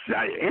 It's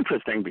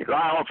interesting because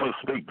I also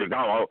speak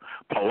Tagalog,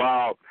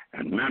 Palau,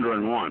 and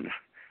Mandarin 1.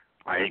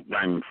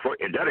 I'm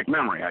eidetic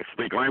memory. I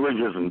speak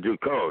languages and do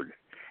code.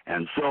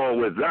 And so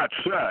with that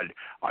said,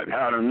 I've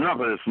had enough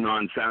of this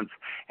nonsense,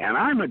 and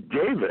I'm a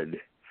David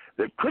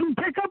that couldn't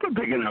pick up a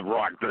big enough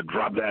rock to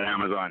drop that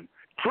Amazon.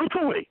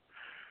 Truthfully.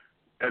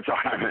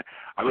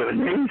 I'm a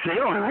Navy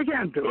SEAL, and I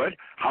can't do it.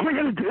 How am I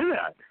going to do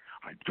that?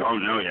 I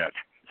don't know yet.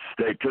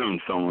 Stay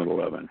tuned, Stone Little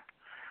 11.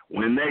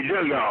 When they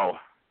do go,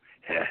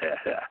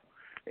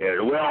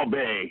 it will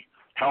be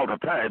hell to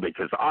pay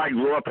because I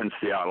grew up in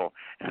Seattle,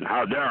 and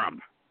how dare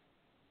them.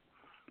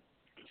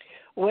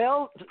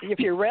 Well, if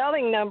your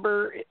routing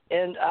number,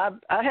 and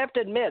I have to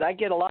admit, I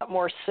get a lot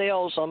more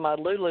sales on my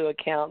Lulu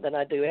account than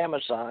I do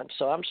Amazon,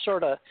 so I'm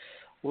sort of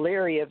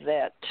leery of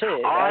that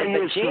too. I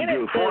used to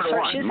do 4 to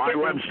 1, my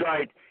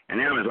website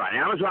and Amazon.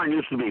 Amazon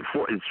used to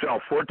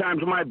sell 4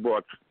 times my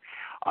books.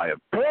 I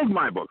have pulled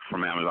my books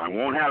from Amazon.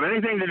 Won't have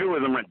anything to do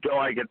with them until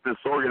I get this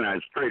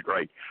organized straight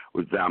right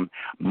with them.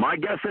 My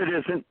guess it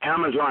isn't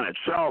Amazon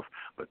itself,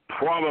 but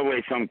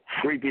probably some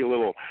creepy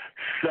little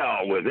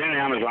cell within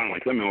Amazon,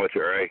 like the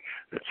military,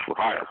 that's for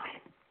hire.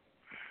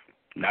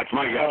 That's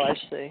my guess. Oh, I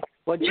see.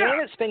 Well,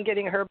 Janet's been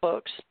getting her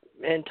books,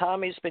 and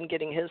Tommy's been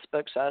getting his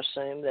books, I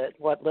assume, that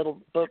what little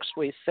books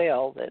we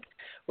sell, that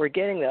we're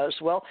getting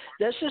those. Well,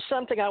 this is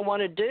something I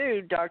want to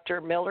do,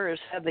 Dr. Miller, is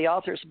have the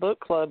Authors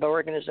Book Club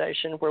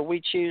organization where we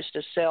choose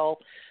to sell,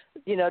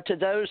 to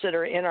those that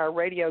are in our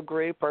radio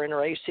group or in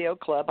our ACO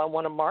club. I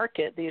want to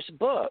market these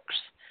books,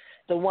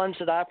 the ones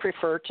that I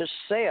prefer to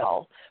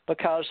sell,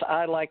 because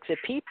I like the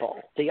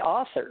people, the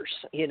authors,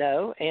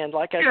 and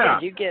like I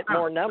said, you get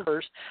more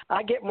numbers.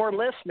 I get more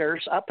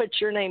listeners. I put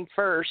your name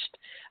first.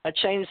 I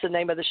changed the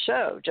name of the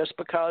show just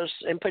because,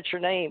 and put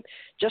your name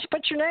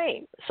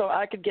so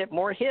I could get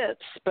more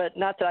hits, but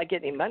not that I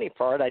get any money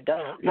for it. I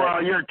don't.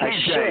 Well, your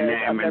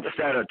TJ name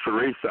instead of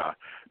Theresa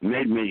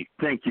made me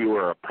think you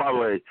were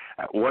probably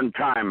at one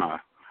time a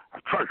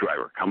truck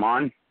driver. Come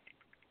on.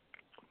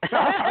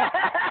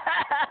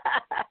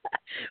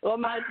 Well,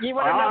 you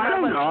want to know how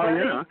much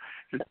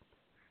money?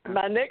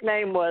 my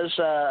nickname was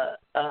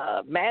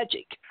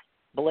Magic.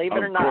 Believe it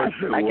or Of not, course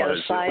it I got was.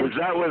 a sign. Was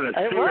that with a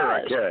C or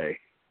a K?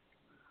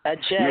 A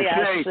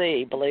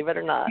J-I-C, believe it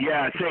or not.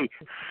 Yeah, see,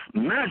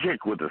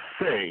 magic with a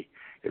C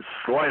is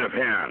sleight of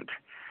hand.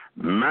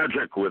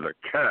 Magic with a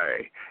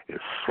K is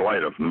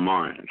sleight of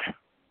mind.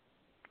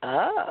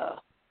 Oh,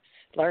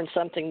 learn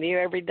something new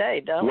every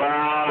day, don't we? Well,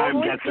 I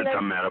Well, guess it's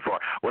a metaphor.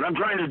 What I'm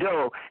trying to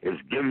do is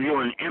give you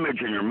an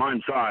image in your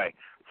mind's eye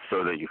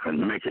so that you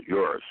can make it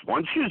yours.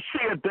 Once you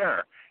see it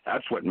there,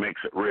 that's what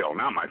makes it real,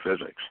 not my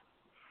physics.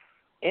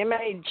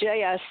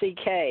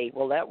 M-A-J-I-C-K,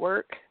 will that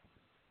work?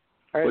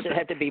 Or does it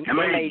have to be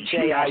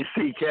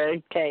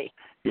M-A-J-I-C-K? K?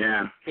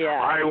 Yeah.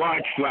 Yeah. I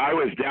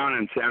was down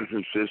in San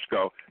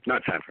Francisco,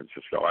 not San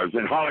Francisco, I was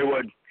in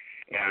Hollywood,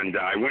 and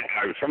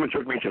someone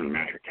took me to the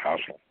Magic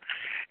Castle,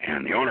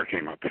 and the owner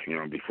came up,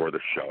 before the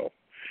show,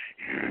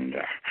 and,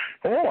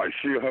 I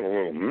see you have a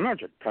little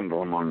magic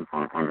pendulum on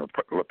your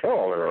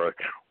lapel there.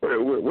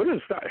 What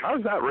is that? How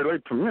does that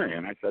relate to me?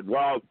 And I said,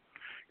 well,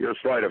 you're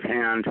sleight of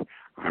hand,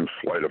 I'm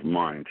sleight of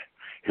mind.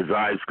 His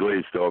eyes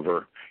glazed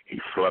over, he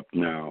slept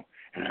now,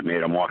 and I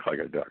made him walk like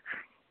a duck.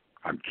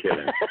 I'm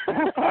kidding.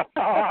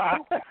 I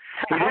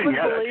would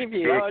believe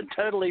you. I would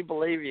totally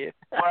believe you.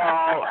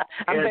 Well,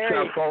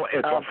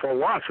 it's a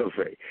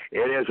philosophy.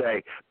 It is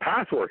a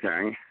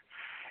pathworking.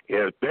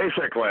 It's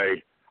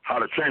basically how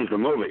to change the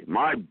movie.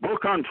 My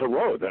book on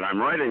tarot that I'm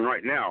writing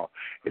right now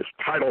is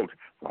titled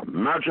The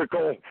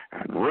Magical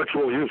and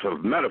Ritual Use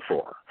of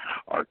Metaphor,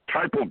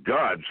 Archetypal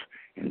Gods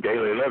in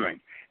Daily Living.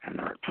 And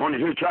there are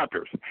 22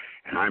 chapters.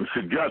 And I'm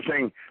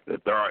suggesting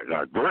that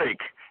the Greek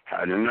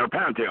had in their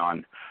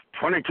pantheon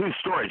 22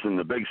 stories in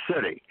the big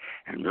city.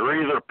 And you're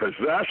either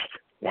possessed,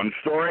 one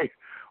story,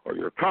 or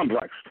you're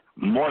complexed,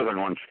 more than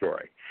one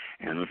story.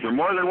 And if you're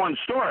more than one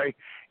story,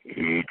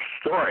 each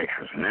story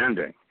has an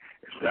ending.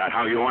 Is that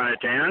how you want it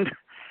to end?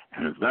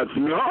 And if that's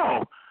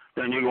no,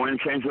 then you go in and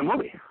change the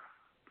movie.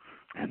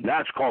 And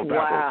that's called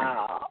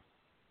wow.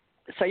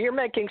 So you're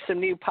making some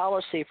new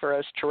policy for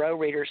us tarot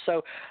readers.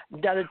 So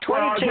the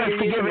 22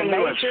 you're using the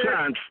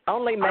major,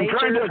 only major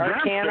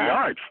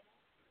arcana?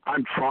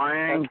 I'm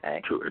trying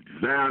to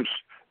advance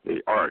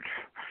the art.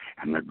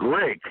 And the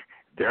Greek,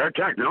 their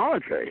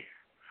technology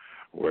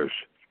was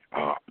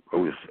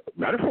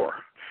metaphor.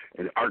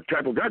 And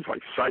archetypal gods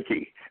like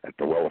Psyche at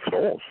the Well of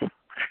Souls.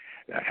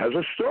 That has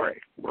a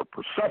story where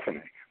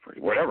Persephone,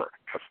 whatever,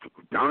 has to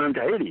go down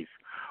into Hades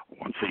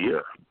once a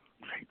year.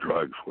 Say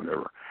drugs,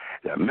 whatever.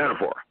 That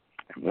metaphor.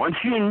 And once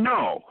you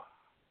know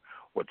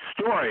what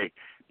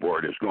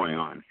storyboard is going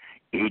on,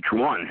 each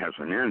one has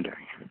an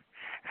ending.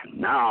 And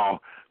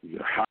now you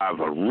have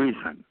a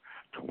reason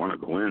to want to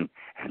go in.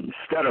 And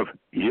instead of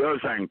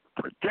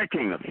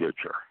predicting the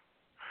future,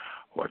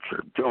 what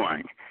you're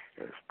doing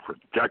is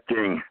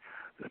predicting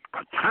the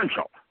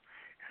potential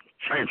and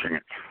changing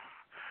it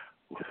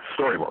with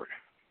a storyboard.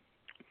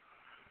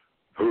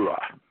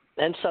 Hoorah.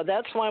 And so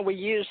that's why we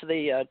use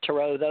the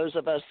tarot, those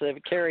of us that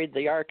have carried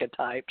the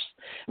archetypes.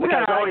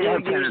 Because you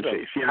have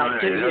tendencies.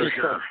 There's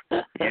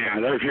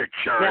your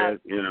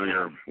chariot,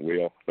 your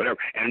wheel, whatever.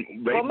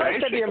 And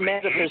most of your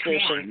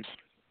metaphysicians.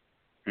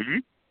 Mm-hmm.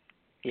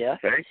 Yeah.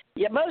 Okay.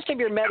 Yeah, most of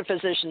your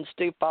metaphysicians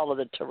do follow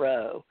the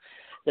tarot,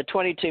 the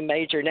 22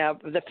 major. Now,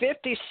 the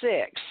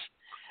 56,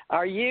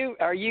 are you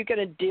going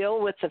to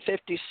deal with the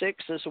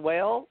 56 as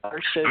well?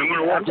 Or should I'm going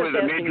to work with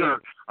the major.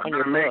 I'm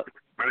going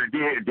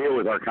to deal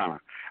with Arcana.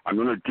 I'm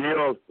going to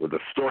deal with the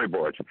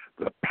storyboards,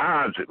 the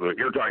paths that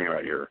you're talking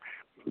about here,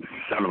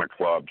 7 of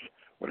clubs,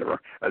 whatever.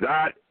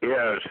 That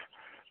is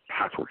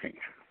pathworking.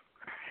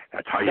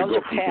 That's how you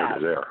go from here to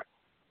there.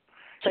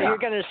 So you're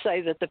going to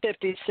say that the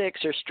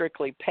 56 are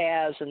strictly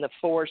paths and the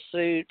 4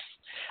 suits.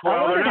 Well,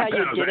 I wondered how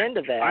you get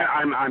into that.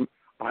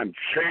 I'm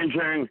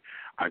changing.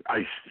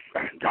 I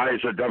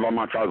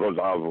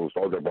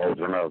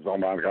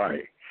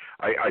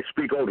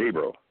speak Old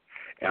Hebrew,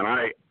 and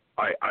I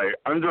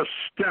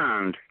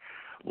understand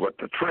what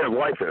the tree of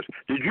life is.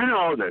 Did you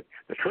know that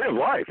the tree of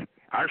life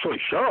actually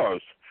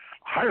shows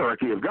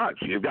hierarchy of gods?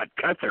 You've got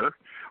Kether,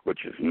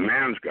 which is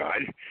man's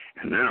god,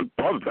 and then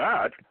above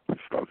that,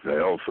 it's the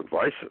veils of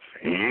vices,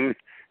 Ein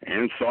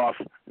Sof,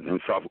 and Ein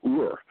Sof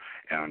Ur.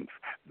 And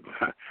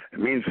it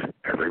means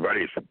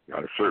everybody's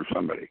got to serve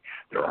somebody.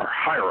 There are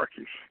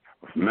hierarchies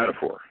of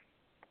metaphor.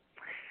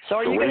 So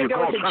are you going to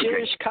go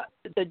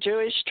with the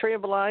Jewish tree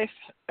of life,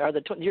 or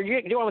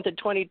you're going with the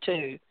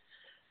 22?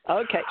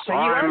 Okay, so you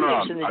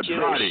are using the Jewish.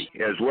 Zadi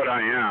is what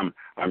I am.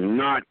 I'm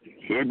not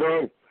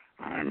Hebrew.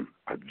 I'm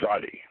a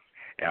Zadi,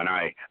 and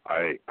I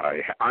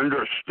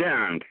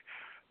understand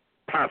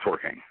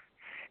pathworking,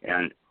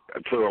 and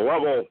to the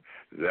level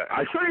that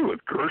I studied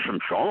with Gershom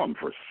Scholem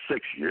for 6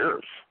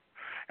 years.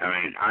 I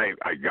mean,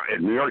 I got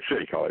at New York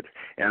City College,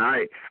 and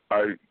I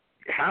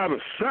have a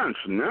sense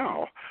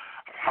now of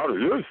how to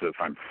use this.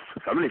 I'm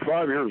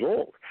 75 years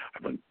old.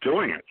 I've been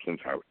doing it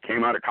since I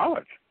came out of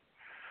college.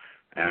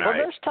 And well,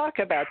 let's talk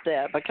about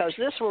that, because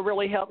this will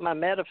really help my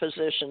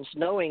metaphysicians,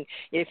 knowing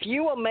if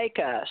you will make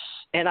us,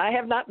 and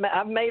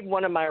I've made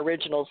one of my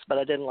originals, but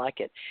I didn't like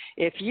it.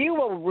 If you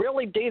will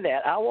really do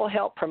that, I will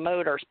help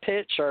promote or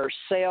pitch or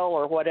sell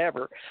or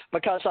whatever,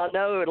 because I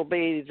know it'll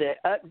be the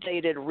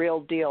updated real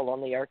deal on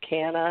the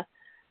Arcana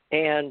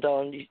and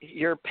on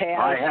your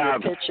paths. I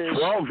have your pitches.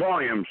 12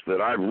 volumes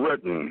that I've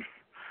written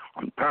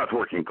on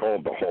pathworking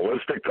called the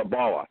Holistic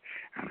Kabbalah,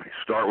 and I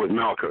start with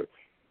Malkuth,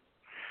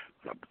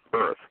 the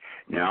Earth.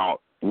 Now,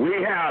 we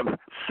have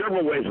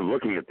several ways of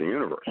looking at the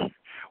universe.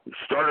 We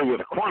started with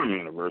a quantum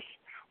universe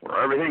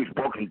where everything's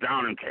broken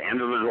down into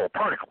individual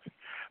particles.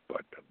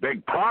 But the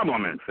big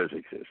problem in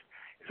physics is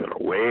it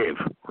a wave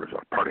or is it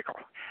a particle?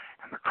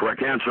 And the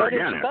correct answer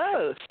again is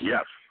both.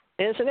 Yes.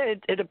 Isn't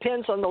it? It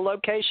depends on the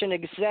location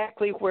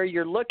exactly where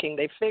you're looking.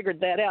 They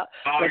figured that out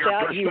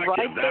without you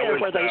right there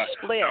where they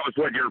split. That was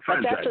what your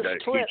friend but that's said.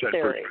 a slit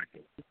theory.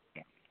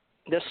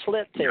 The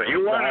slit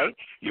theory, right?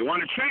 You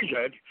want to change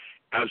it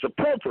as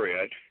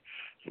appropriate,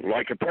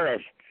 like a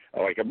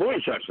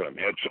belief system.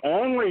 It's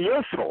only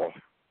useful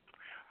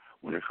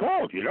when it's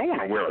cold. You don't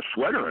want to wear a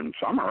sweater in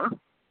summer.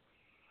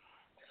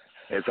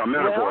 It's a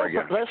metaphor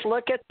again. Let's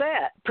look at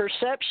that.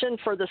 Perception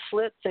for the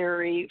slit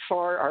theory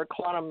for our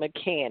quantum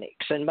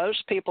mechanics. And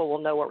most people will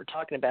know what we're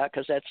talking about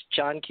because that's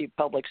John Q.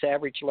 Public's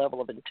average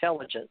level of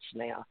intelligence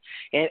now.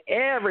 And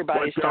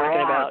everybody's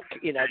talking about,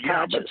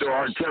 consciousness. But there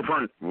are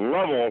different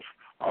levels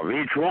of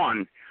each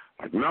one,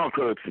 like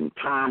Malkuth, in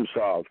terms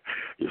of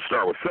you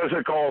start with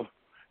physical,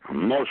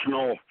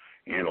 emotional,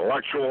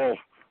 intellectual,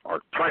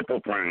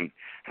 archetypal plane,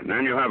 and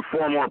then you have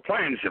 4 more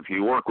planes if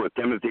you work with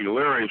Timothy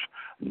Leary's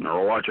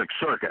neurologic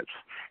circuits.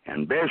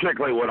 And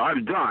basically what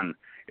I've done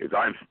is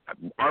I've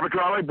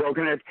arbitrarily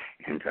broken it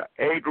into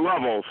 8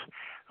 levels,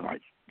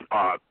 like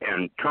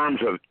in terms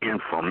of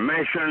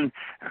information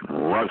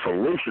and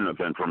resolution of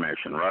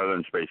information rather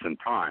than space and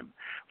time.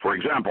 For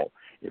example,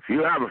 if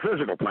you have a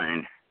physical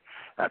plane,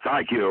 that's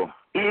IQ.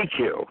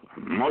 EQ,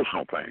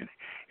 emotional plane,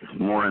 is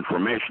more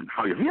information,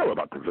 how you feel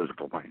about the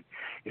physical plane.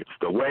 It's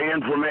the way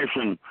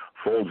information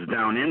folds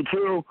down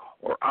into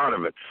or out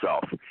of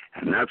itself.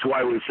 And that's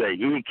why we say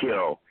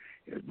EQ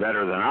is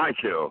better than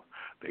IQ,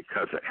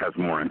 because it has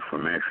more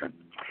information.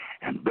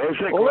 And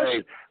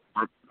basically,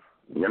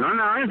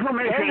 now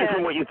information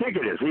isn't what you think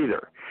it is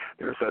either.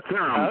 There's a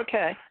theorem.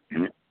 That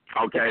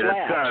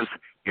says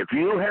if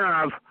you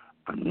have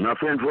enough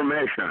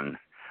information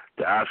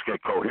to ask a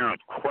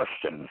coherent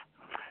question,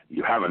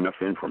 you have enough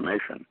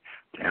information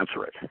to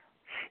answer it.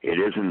 It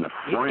is in the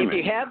framing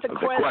if you have the of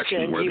the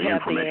question where you the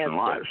have information the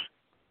lies.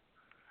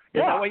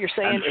 Is that what you're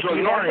saying? And if so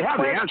you already have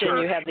the question,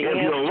 answer you have the if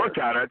answer. you look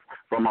at it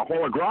from a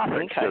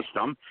holographic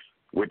system,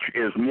 which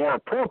is more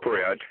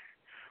appropriate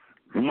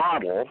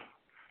model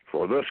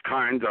for this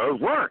kind of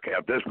work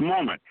at this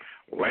moment.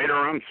 Later,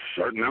 I'm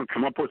certain I'll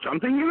come up with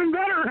something even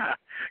better,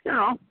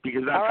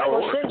 because that's how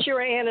it works. Since you're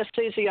an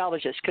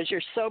anesthesiologist, because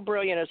you're so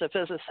brilliant as a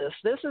physicist,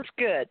 this is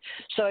good.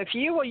 So if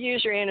you will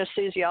use your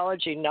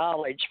anesthesiology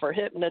knowledge for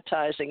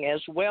hypnotizing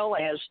as well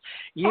as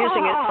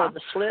using it for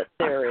the slit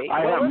theory,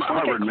 let's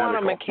look at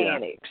quantum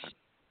mechanics.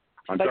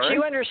 But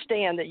you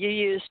understand that you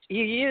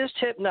used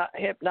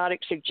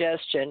hypnotic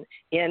suggestion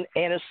in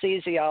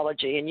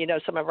anesthesiology,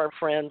 and some of our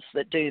friends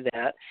that do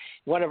that.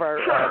 One of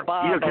our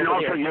Bob you can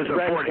also use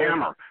a Ford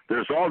hammer.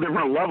 There's all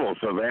different levels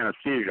of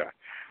anesthesia.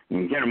 You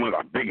can get them with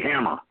a big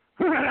hammer.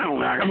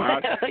 Knock them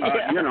out.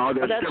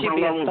 There's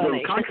different levels of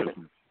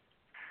consciousness.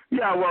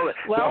 Yeah, well,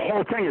 the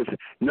whole thing is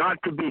not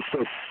to be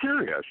so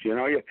serious.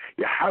 You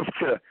have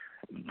to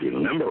be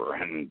limber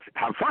and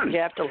have fun. You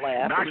have to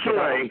laugh.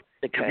 Actually,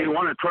 if you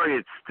want to try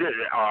it,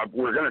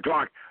 we're going to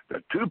talk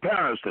the 2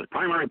 paths, the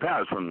primary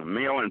paths from the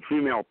male and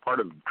female part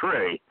of the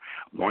tree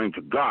going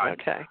to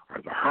God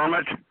are the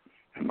hermit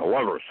and the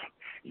lovers.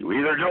 You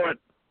either do it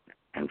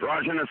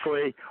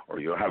androgynously or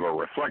you have a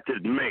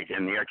reflected mate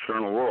in the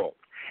external world.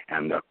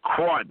 And the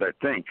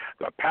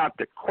path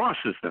that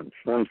crosses them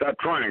forms that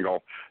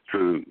triangle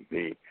through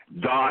the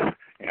Thoth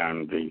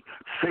and the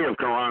Sea of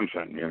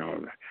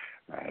Karamzin,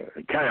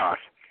 chaos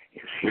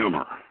is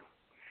humor.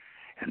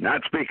 And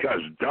that's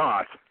because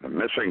Thoth, the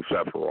missing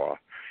Sephiroth,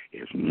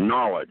 is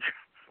knowledge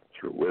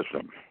through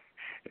wisdom.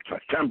 It's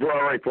a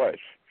temporary place.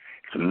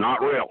 It's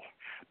not real.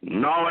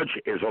 Knowledge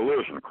is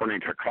illusion,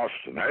 according to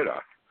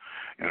Castaneda,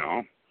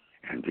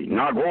 and the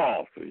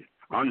Nagwal, the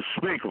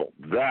unspeakable,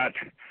 that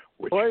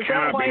which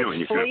cannot be known.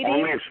 You can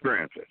only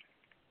experience it.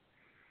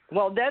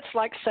 Well, that's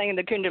like saying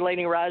the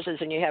Kundalini rises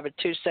and you have a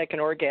 2-second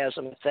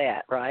orgasm with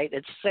that, right?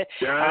 It's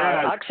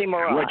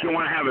oxymoron. What you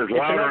want to have is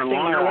louder and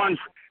longer ones.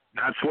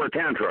 That's where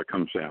Tantra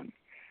comes in.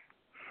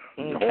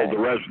 Hold the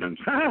resonance.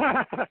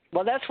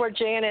 Well, that's where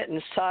Janet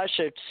and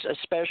Sasha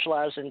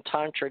specialize in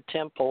Tantra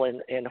Temple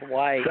in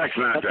Hawaii. Sex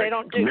magic. But they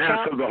don't do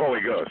Mass of the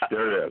Holy Ghost.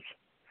 There it is.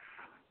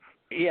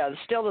 Yeah,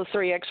 still the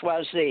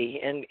 3XYZ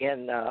in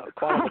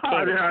quantum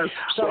mechanics.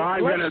 So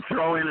I'm going to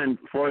throw in a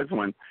 4th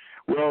one.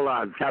 We'll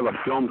have a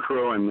film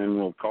crew, and then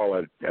we'll call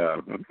it.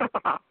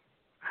 Theta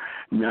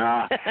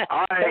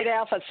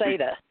Alpha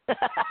Theta.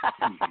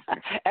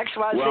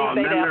 XYZ well, and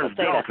beta then alpha there's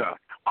theta. delta.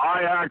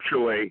 I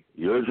actually,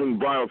 using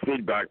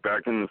biofeedback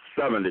back in the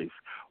 70s,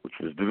 which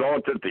was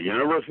developed at the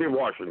University of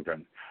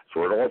Washington,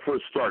 so it all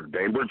first started,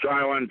 Bainbridge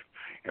Island.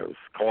 It was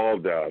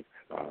called,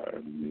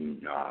 what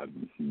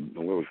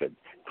was it?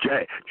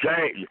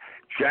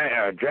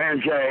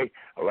 J&J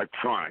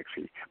Electronics.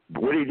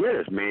 What he did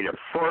is made a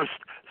first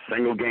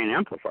single-gain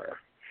amplifier.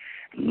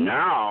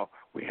 Now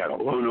we had a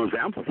low-noise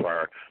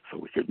amplifier, so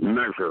we could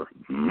measure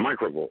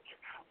microvolts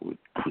with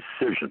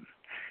precision.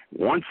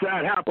 Once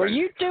that happened... Were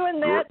you doing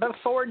that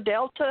before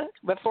Delta,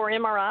 before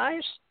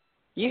MRIs?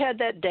 You had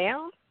that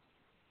down?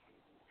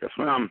 Yes,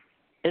 ma'am.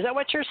 Is that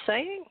what you're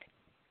saying?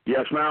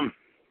 Yes, ma'am.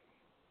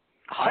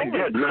 Holy I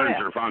did crap.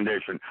 Menzer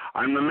Foundation.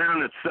 I'm the man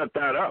that set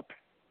that up.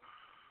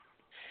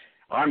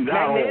 I'm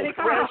that Magnetic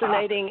old.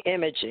 resonating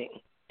imaging.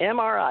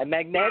 MRI,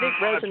 magnetic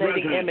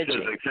resonating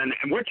imaging. Physics. And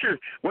what's your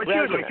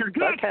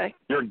gut? Okay.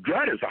 Your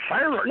gut is a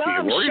hierarchy No, of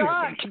I'm organisms.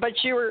 shocked,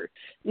 but you were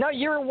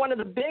one of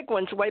the big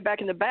ones way back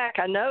in the back.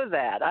 I know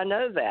that.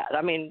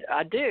 I mean,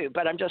 I do,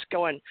 but I'm just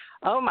going,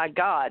 oh my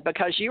God,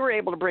 because you were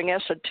able to bring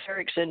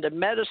esoterics into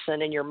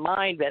medicine in your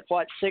mind at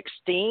what,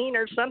 16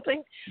 or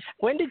something?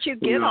 When did you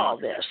get all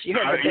this? You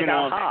had the big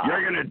aha.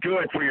 You're going to do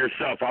it for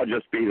yourself. I'll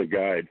just be the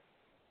guide.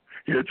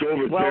 It's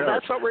over there. Well,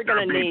 that's what we're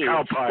going to need.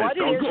 Cow pies.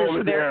 Don't go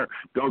over there.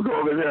 Don't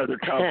go over there. There are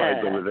cow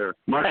pies over there.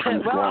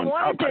 Mushrooms well,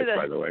 cow pies,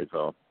 by the way.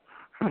 So.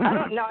 I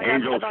don't know. I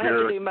don't have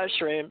to do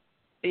mushroom.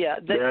 Yeah.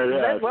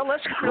 Well,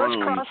 let's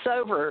cross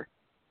over.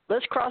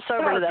 Let's cross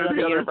over to that other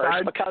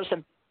universe because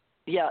of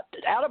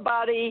out of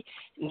body,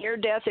 near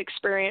death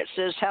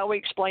experiences. How we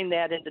explain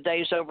that in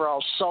today's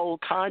overall soul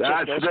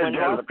consciousness.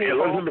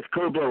 Elizabeth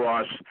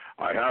Kubler-Ross.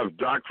 I have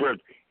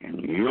doctorate in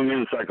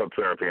Jungian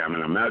psychotherapy. I'm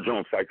an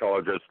imaginal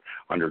psychologist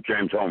under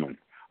James Hillman.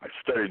 I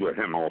studied with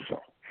him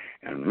also.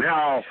 And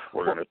now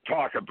we're going to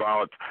talk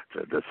about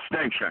the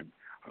distinction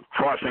of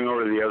crossing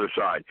over to the other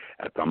side.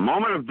 At the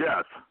moment of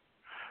death,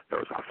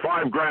 there's a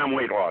 5-gram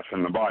weight loss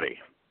in the body.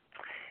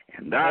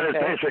 And that is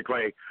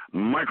basically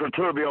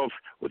microtubules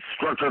with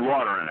structured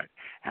water in it.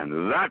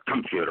 And that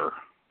computer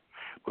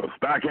goes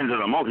back into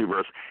the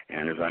multiverse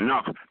and is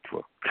enough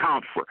to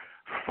account for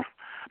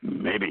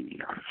maybe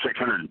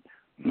 600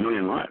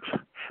 million lives,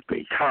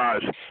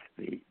 because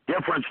the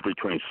difference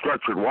between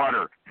structured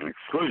water and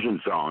exclusion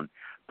zone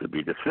could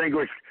be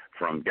distinguished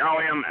from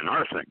gallium and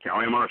arsenic.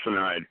 Gallium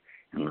arsenide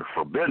in the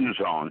forbidden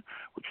zone,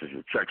 which is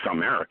your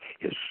checksum error,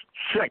 is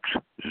 6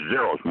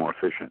 zeros more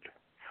efficient.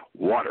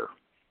 Water,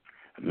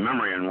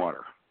 memory and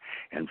water.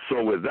 And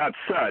so with that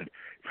said,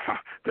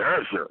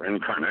 there's your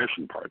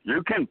incarnation part.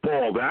 You can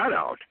pull that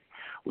out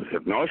with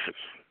hypnosis.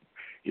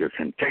 You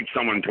can take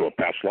someone to a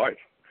past life.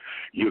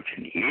 You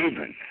can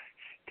even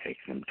take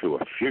them to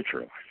a future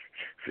life,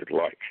 if you'd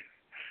like.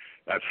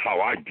 That's how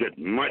I did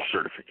my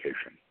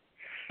certification.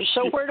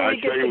 So where do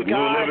we get the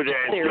God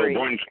theory?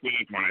 When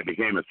I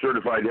became a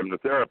certified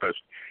hypnotherapist,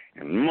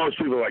 and most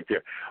people like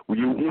that.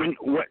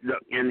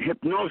 In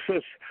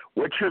hypnosis,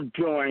 what you're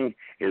doing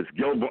is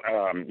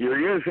you're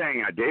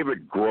using a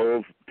David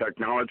Grove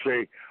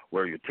technology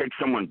where you take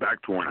someone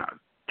back to when a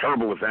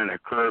terrible event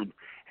occurred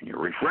and you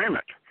reframe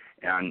it,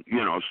 and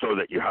so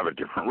that you have a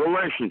different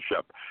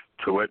relationship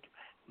to it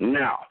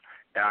now.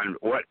 And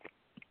what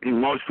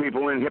most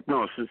people in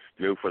hypnosis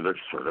do for their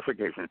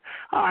certification,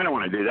 I don't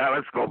want to do that.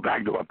 Let's go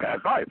back to a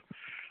past life.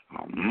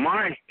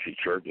 My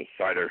teacher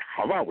decided,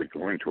 how about we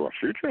go into a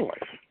future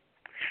life?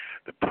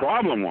 The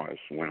problem was,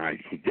 when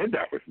he did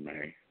that with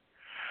me,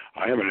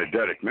 I have an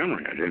eidetic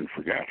memory. I didn't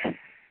forget.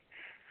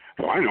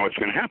 So I know it's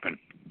going to happen,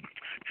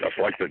 just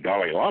like the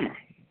Dalai Lama.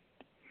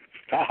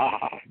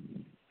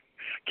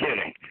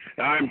 Kidding.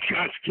 I'm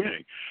just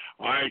kidding.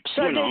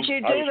 Did you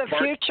do the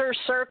future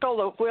circle,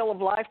 the wheel of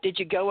life? Did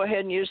you go ahead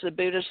and use the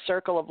Buddhist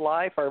circle of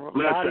life, or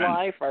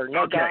non-life, or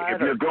no God?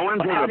 If you're going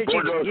to the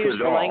Bordeaux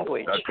Sedal,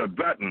 the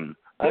Tibetan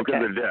Book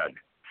of the Dead,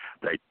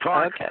 they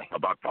talk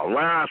about the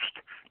last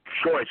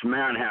choice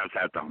man has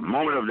at the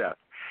moment of death.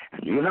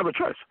 And you have a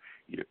choice.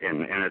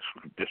 And it's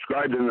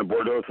described in the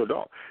Bordeaux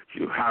Sedal.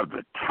 You have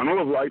the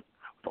tunnel of light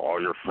with all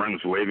your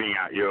friends waving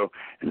at you,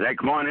 and they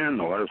come on in,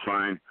 they'll let us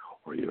sign,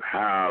 or you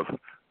have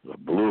the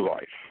blue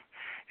light.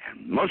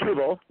 And most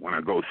people want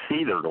to go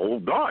see their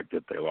old dog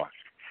that they lost.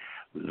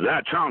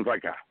 That sounds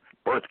like a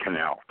birth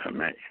canal to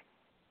me.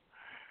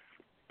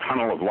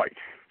 Tunnel of light,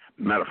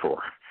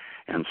 metaphor.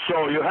 And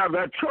so you have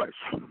that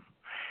choice.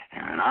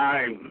 And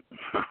I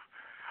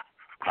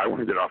want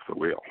to get off the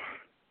wheel.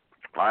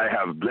 I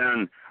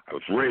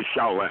was raised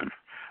Shaolin.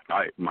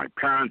 My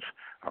parents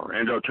were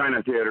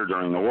Indochina theater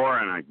during the war,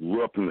 and I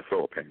grew up in the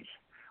Philippines.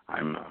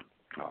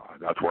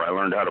 That's where I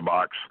learned how to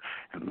box.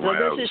 And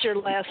so this is your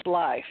last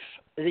life.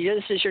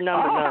 This is your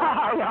number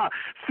 9.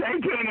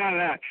 Thank you on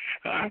that.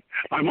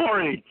 I'm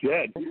already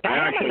dead.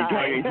 I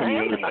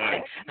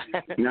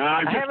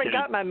haven't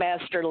got my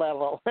master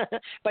level.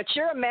 But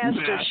you're a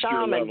master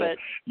shaman. Level.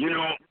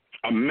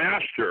 But a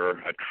master,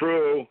 a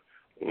true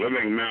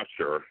living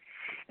master,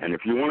 and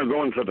if you want to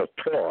go into the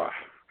Torah,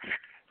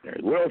 they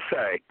will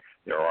say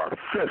there are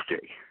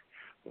 50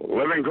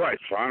 living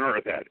Christ on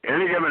earth at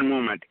any given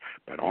moment,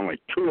 but only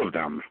 2 of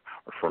them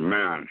are for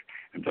man.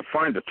 And to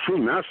find the true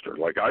master,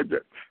 like I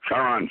did,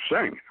 Charan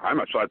Singh, I'm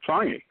a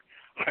satsangi.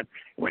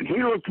 When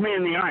he looked me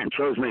in the eye and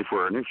chose me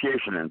for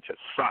initiation into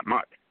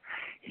Satmat,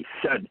 he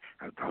said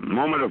at the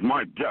moment of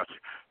my death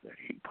that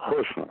he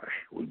personally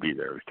would be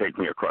there to take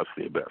me across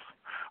the abyss.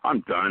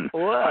 I'm done.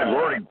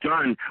 Whoa.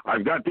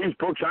 I've got these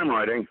books I'm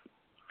writing.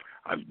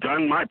 I've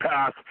done my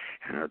path,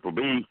 and it will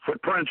be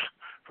footprints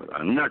for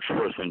the next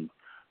person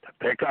to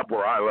pick up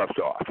where I left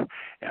off.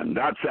 And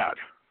that's that.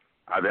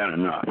 I've had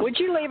enough. Would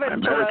you leave a I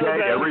tarot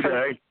meditate every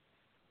day.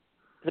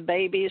 The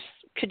babies?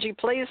 Could you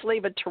please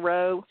leave a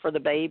tarot for the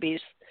babies?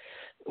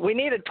 We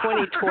need a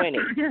 2020.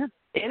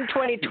 In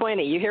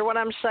 2020, you hear what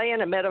I'm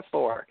saying? A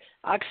metaphor,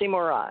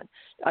 oxymoron.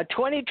 A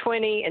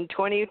 2020 in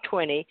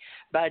 2020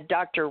 by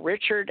Dr.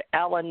 Richard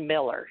Allen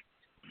Miller.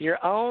 Your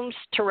own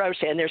tarot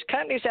set. And there's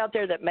companies out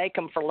there that make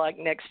them for like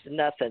next to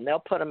nothing. They'll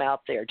put them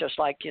out there, just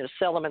like,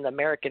 sell them in the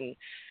American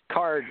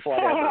card,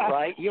 whatever,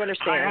 right? You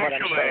understand what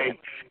I'm saying?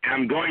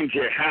 I'm going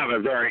to have a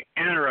very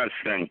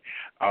interesting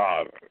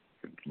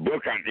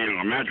book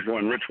on magical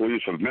and ritual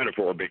use of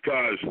metaphor,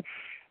 because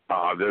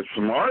there's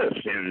some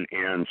artists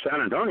in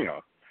San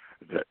Antonio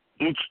that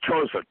each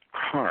chose a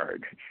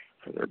card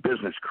for their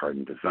business card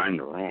and designed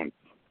their own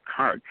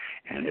card,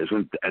 and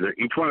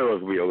each one of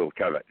those will be a little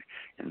covet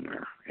in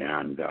there.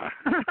 And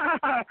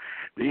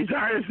these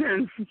artists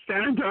in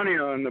San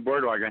Antonio and the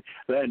boardwalk,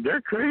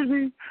 they're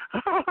crazy.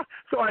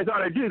 So I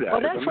thought I'd do that.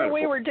 Well, that's when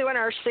we were doing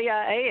our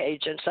CIA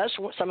agents. That's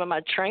some of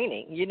my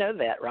training. You know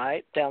that,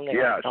 right? Down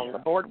there on the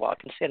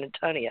boardwalk in San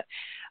Antonio.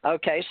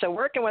 Okay, so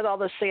working with all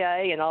the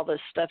CIA and all this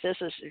stuff, this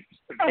is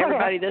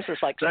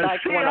like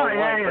Psych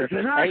 101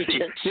 for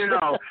agents.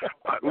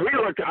 I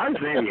was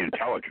Navy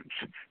intelligence.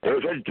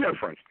 There's a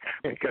difference,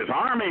 because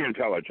Army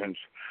intelligence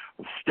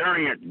was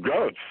staring at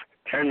goats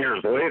 10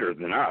 years later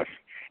than us,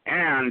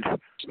 and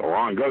the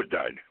wrong goat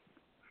died.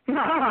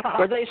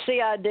 Were they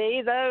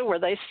CID, though? Were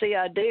they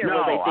CID, or no,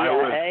 were they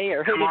DIA,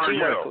 or who did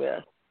you work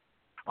with?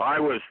 I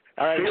was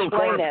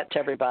explain that to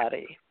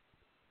everybody.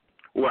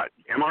 What,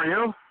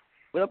 MRU?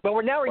 Well, but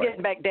we're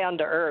getting back down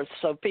to earth,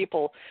 so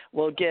people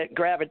will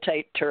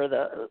gravitate to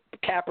the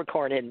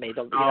Capricorn in me.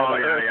 Okay,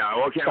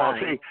 well,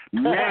 see,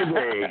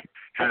 Navy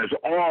has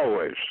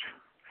always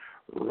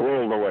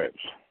ruled the waves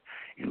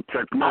in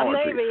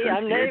technology.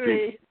 I'm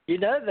Navy. You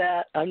know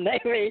that. I'm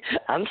Navy.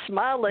 I'm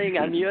smiling.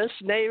 I'm U.S.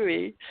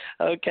 Navy.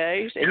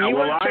 Okay? And I'm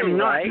not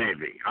right?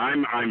 Navy.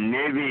 I'm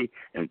Navy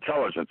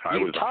intelligence. I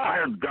was a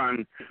hired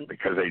gun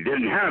because they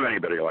didn't have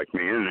anybody like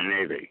me in the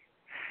Navy.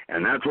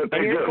 And that's what they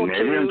do.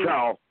 Navy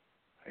Intel.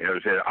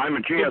 I'm a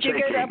GS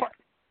 18.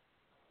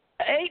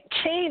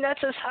 18?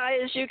 That's as high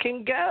as you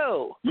can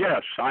go.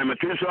 Yes, I'm a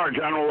 2-star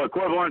general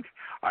equivalent.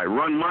 I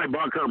run my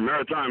bunker,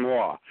 maritime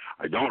law.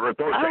 I don't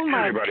report to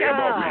anybody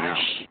above me now.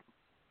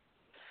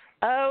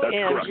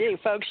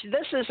 OMG, folks,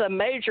 this is a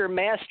major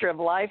master of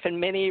life in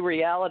many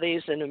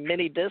realities and in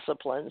many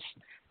disciplines.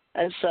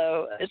 And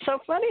so it's so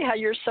funny how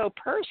you're so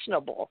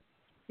personable.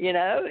 You're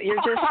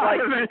just like...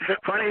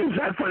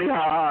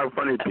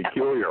 funny,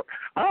 peculiar.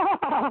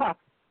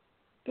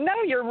 No,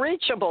 you're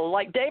reachable.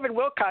 Like David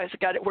Wilcox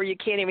got it where you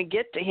can't even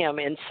get to him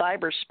in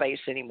cyberspace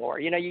anymore.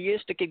 You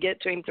used to could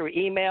get to him through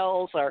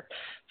emails or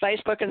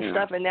Facebook and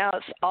stuff, and now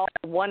it's all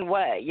one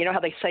way. You know how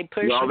they say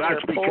push me or pull me?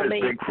 Well,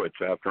 that's because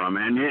Bigfoot's after him.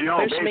 And,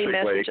 push me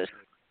messages.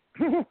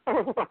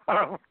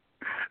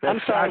 I'm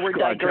sorry, we're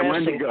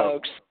digressing,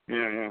 folks.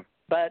 Yeah.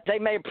 But they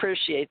may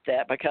appreciate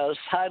that because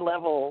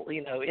high-level,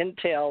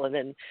 intel and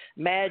then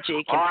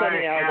magic and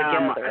putting it all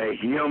together. I am a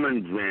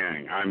human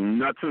being. I'm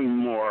nothing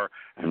more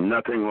and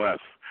nothing less.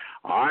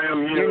 I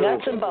am you. You're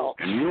nuts and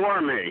bolts. And you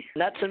are me.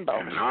 Nuts and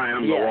bolts. And I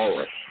am the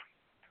walrus.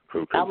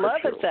 I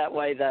love it that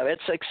way, though.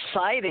 It's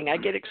exciting. I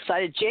get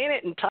excited.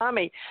 Janet and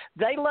Tommy,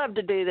 they love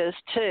to do this,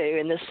 too,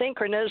 and the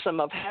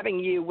synchronism of having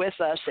you with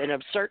us in a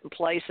certain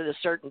place at a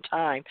certain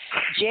time.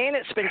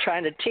 Janet's been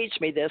trying to teach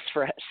me this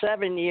for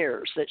 7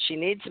 years, that she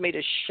needs me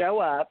to show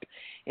up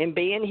and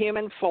be in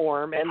human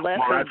form and let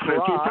her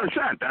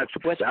grok That's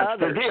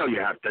others. The deal. You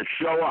have to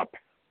show up.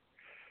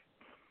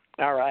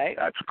 All right.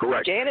 That's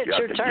correct. Janet, it's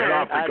your turn.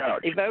 I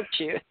evoked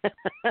you.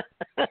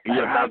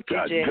 You have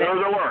to do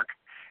the work.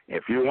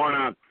 If you want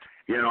to...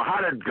 how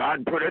did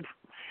God put it?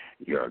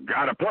 You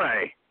got to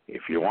play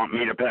if you want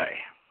me to pay.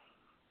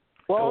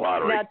 Well,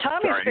 now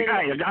Tommy's been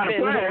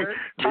here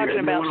talking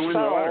about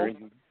soul.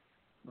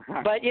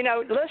 But,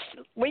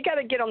 we got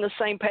to get on the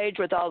same page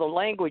with all the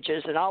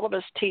languages, and all of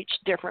us teach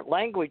different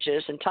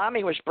languages. And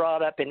Tommy was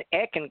brought up in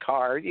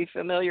Eckankar. Are you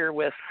familiar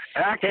with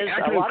a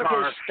lot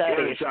of his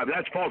studies?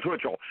 That's Paul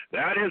Twitchell.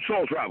 That is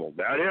soul travel.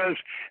 That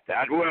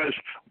was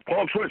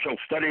Paul Twitchell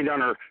studied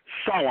under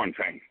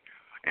Sawanting.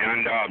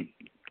 And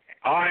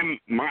I'm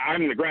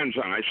the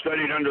grandson. I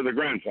studied under the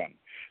grandson.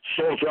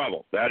 Soul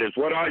travel. That is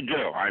what I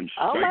do. I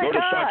go to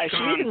gosh, such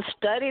you even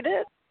studied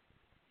it?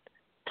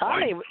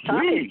 Tommy.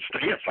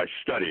 Yes, I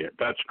study it.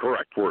 That's the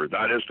correct word.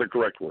 That is the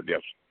correct word,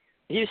 yes.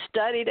 You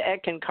studied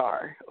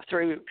Eckankar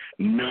through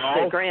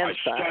No, the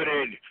grandson. I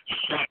studied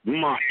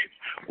Satmach,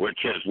 which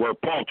is where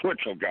Paul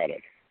Twitchell got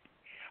it.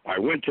 I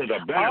went to the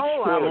Bennett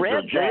School I of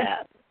read Virginia.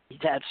 that.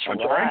 That's I'm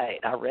right. sorry?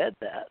 I read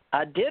that.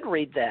 I did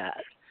read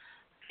that.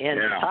 And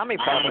Yeah. Tommy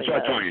probably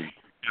That's knows. funny.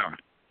 Yeah.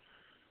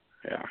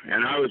 Yeah,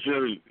 and I was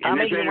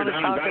Tommy, do you initiated want to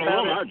down in talk about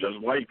Petaluma, it?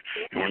 just like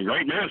when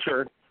Great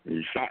Master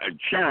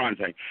Sharon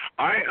saying.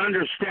 I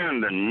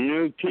understand the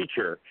new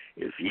teacher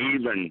is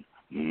even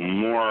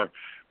more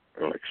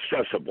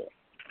accessible.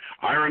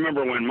 I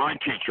remember when my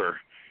teacher,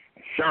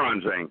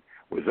 Sharon Zing,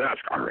 was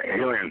asked, "Are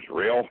aliens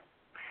real?"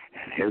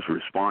 And his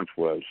response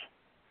was,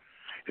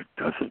 "It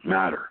doesn't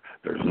matter.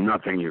 There's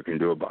nothing you can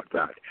do about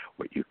that.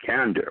 What you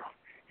can do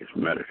is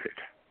meditate."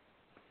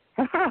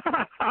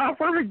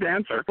 Perfect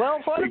answer. Well,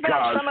 what because,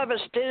 about some of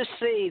us do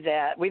see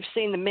that? We've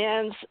seen the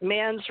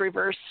man's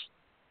reverse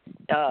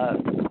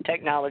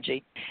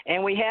technology,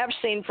 and we have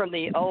seen from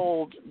the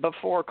old,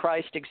 before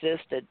Christ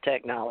existed,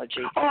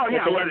 technology. Oh,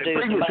 yeah, the well, Hindus,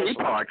 previous Muslims.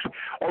 epochs.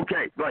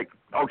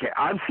 Okay,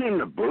 I've seen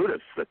the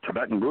Buddhists, the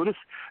Tibetan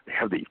Buddhists, they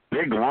have these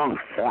big, long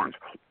horns.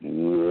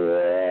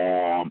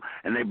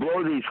 And they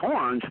blow these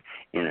horns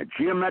in a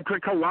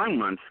geometric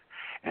alignment,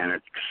 and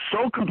it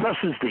so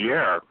compresses the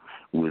air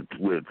with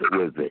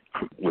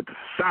the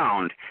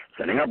sound,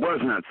 setting up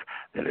resonance,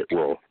 that it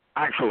will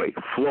actually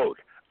float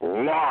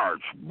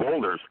large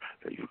boulders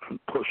that you can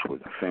push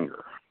with a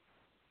finger.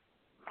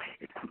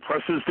 It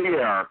compresses the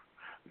air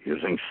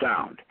using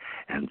sound.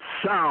 And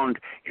sound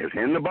is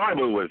in the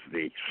Bible with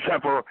the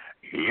Sefer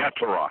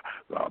Yetzirah,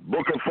 the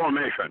Book of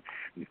Formation,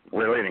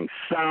 relating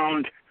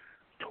sound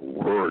to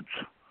words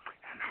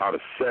and how to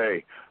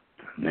say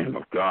the name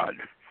of God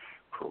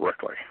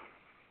correctly.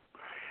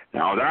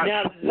 Now,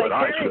 that's what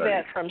I they carry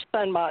that from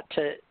Sanmat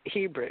to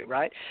Hebrew,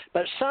 right?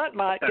 But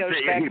Sanmat goes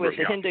back with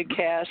the Hindu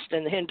caste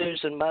and the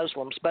Hindus and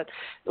Muslims. But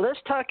let's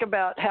talk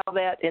about how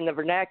that, in the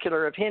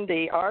vernacular of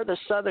Hindi, are the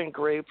southern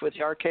group with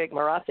the archaic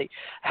Marathi.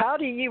 How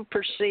do you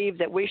perceive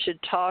that we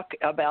should talk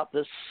about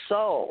the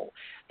soul,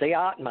 the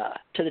Atma,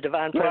 to the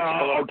divine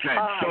principle of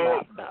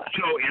Paramatma?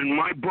 So in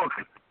my book,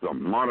 The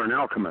Modern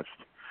Alchemist,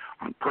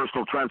 on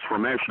personal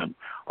transformation,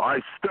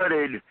 I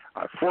studied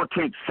a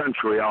 14th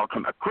century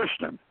alchemist, a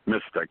Christian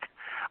mystic,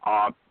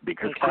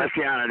 because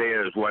Christianity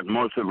is what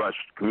most of us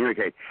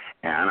communicate.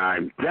 And I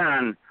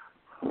then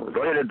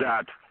related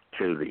that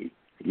to the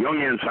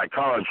Jungian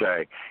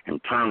psychology in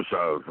terms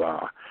of,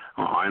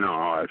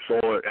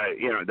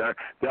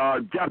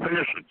 the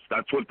definitions.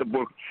 That's what the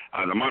book,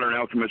 The Modern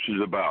Alchemist,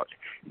 is about.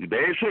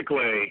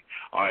 Basically,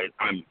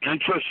 I'm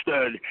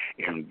interested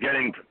in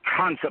getting the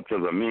concept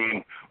of the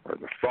meaning where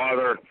the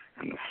Father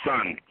and the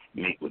Son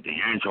meet with the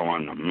angel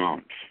on the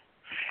mount.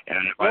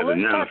 And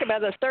let's talk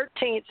about the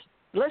 13th.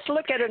 Let's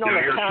look at it on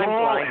the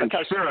timeline,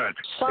 because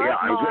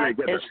Sanmat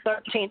is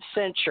 13th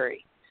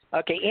century.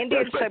 Okay,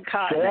 Indian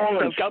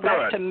subcontinent, so go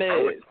back to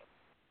Mu.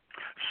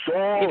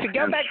 Soul if you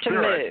go and back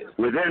spirit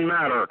to Mu, within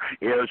matter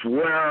is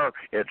where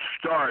it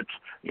starts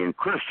in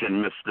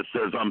Christian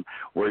mysticism,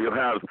 where you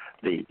have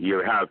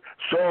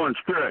soul and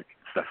spirit.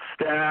 It's the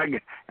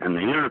stag and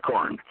the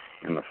unicorn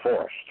in the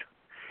forest,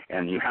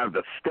 and you have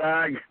the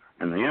stag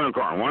and the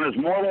unicorn. One is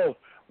mortal,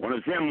 one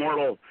is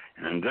immortal,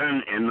 and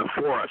then in the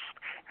forest.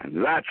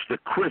 And that's the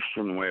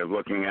Christian way of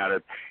looking at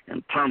it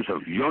in terms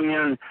of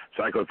Jungian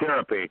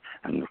psychotherapy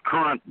and the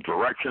current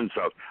directions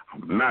of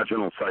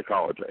imaginal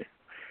psychology.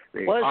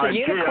 Was the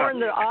unicorn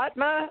the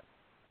Atma?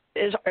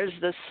 Is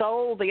the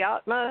soul the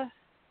Atma?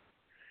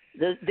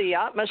 The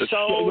Atma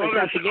soul, is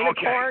that the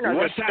unicorn or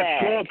what the stag? What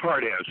that soul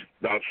part is,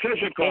 the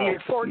physical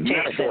metaphor of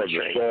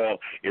the soul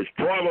is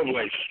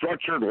probably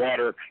structured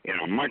water in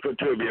a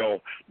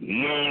microtubule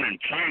known in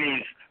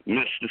Chinese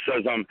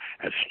mysticism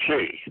as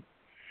qi.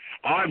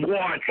 I've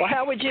watched. Well,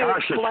 how would you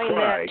explain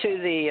that to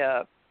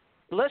the?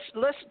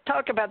 Let's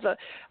talk about the.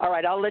 All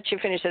right, I'll let you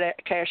finish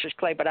that, Cassius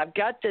Clay. But I've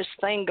got this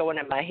thing going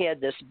in my head,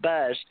 this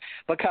buzz,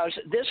 because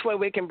this way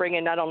we can bring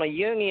in not only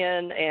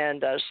Jungian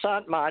and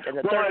Sanmat and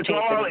the 13th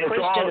and the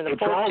Christian and the 14th.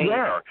 It's all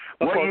there.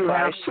 What you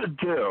Christ. have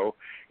to do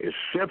is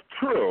sift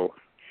through,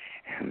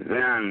 and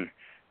then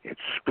it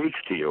speaks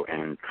to you.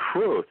 And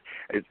truth,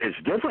 it's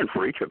different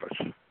for each of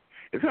us.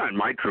 It's not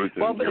my truth.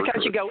 Well,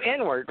 because you go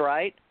inward,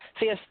 right?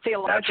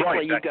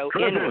 Theologically, you go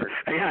inward.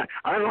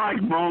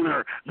 Unlike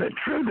Mulner, the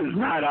truth is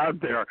not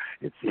out there;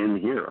 it's in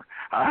here.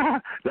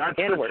 That's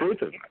inward. The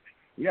truth of it.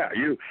 Yeah,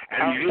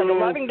 so the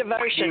loving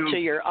devotion to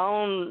your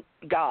own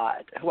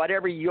God,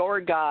 whatever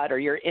your God or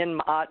your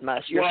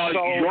Atma, your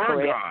soul,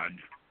 your God,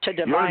 to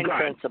divine God.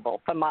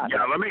 Principle, Paramatma.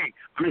 Yeah, let me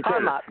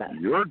say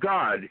your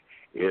God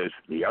is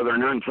the other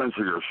 9 cents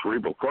of your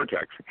cerebral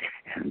cortex,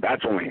 and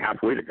that's only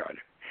halfway to God.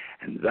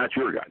 And that's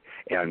your God.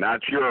 And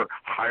that's your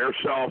higher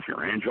self,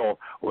 your angel,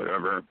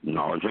 whatever,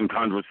 knowledge and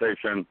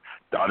conversation,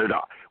 da-da-da.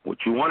 What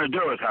you want to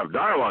do is have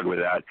dialogue with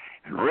that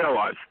and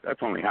realize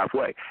that's only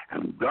halfway.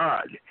 And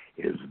God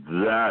is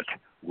that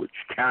which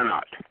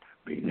cannot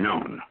be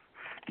known.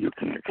 You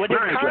can Well, did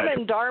experience Karma it.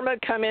 and Dharma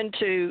come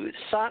into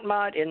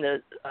Satmat in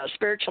the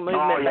spiritual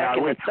movement Oh, yeah, back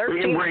in the we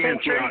can 13th bring in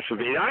century?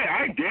 theosophy.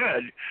 I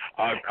did.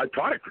 I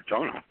taught at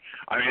Crotona.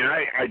 I mean,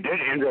 I did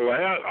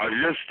Indalea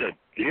just to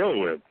deal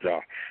with.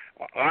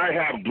 I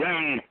have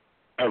been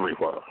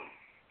everywhere.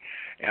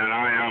 And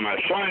I am a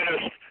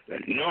scientist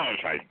that knows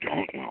I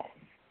don't know.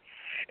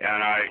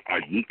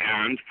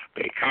 And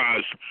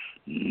because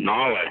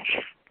knowledge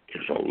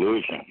is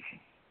illusion.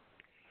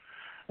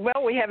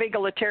 Well, we have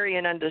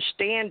egalitarian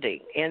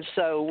understanding, and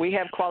so we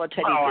have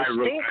qualitative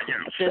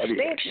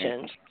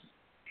distinctions.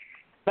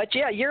 But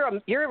yeah, you're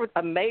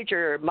a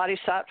major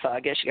bodhisattva, I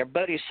guess you're a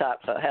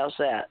bodhisattva. How's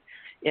that?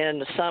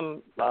 In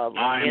some you're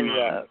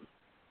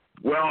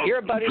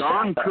a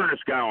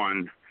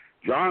bodhisattva.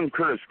 John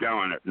Curtis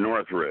Gowan at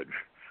Northridge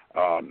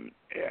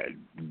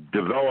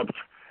developed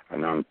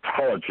an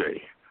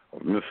ontology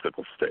of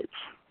mystical states,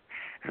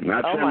 and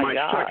that's in my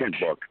second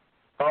book,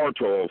 Power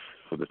Tools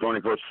for the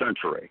 21st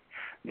Century.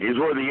 These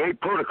were the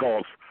 8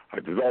 protocols I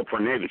developed for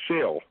Navy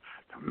SEAL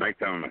to make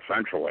them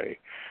essentially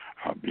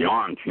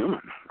beyond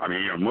human. I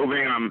mean, you're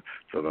moving them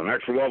to the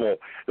next level.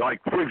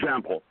 Like, for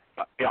example,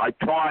 I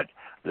taught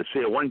the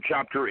SEAL, one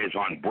chapter is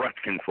on breath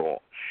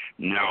control.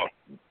 Now,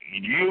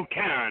 you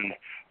can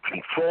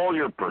control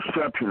your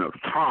perception of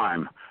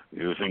time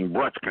using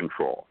breath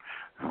control.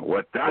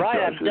 What that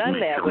does is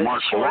make your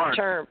martial arts.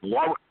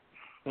 What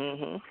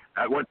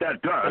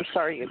that does is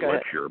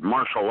let your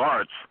martial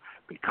arts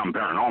become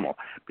paranormal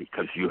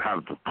because you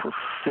have the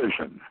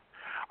precision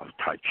of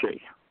Tai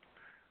Chi.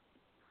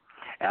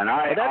 And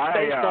that's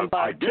based on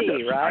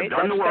Bhakti, right? I've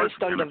done the work.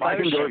 Based on devotion. If I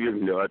can do it, you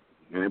can do it.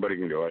 Anybody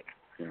can do it.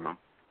 You know.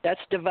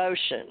 That's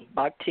devotion,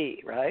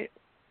 Bhakti, right?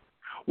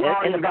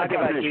 Well, in you the got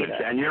Bhagavad definitions,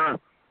 Gita.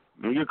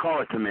 and you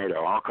call it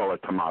tomato. I'll call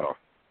it tomato.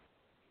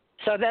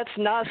 So that's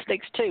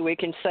Gnostics too. We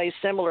can say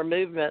similar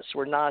movements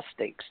were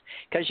Gnostics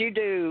because you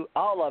do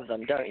all of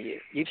them, don't you?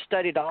 You've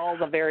studied all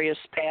the various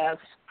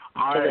paths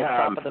to the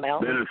top of the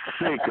mountain. I have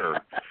been a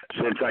seeker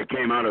since I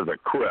came out of the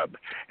crib,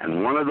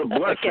 and one of the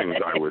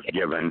blessings I was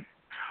given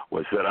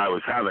was that I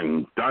was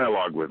having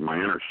dialogue with my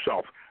inner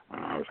self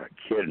when I was a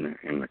kid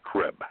in the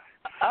crib.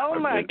 Oh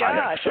my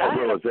gosh, I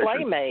had a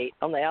playmate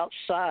on the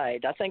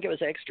outside. I think it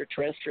was an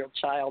extraterrestrial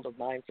child of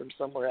mine from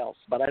somewhere else,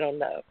 but I don't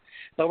know.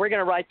 But we're going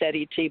to write that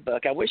ET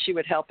book. I wish you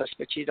would help us,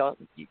 but you don't.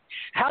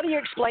 How do you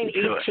explain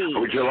ET?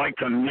 Would you like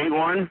to meet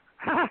one?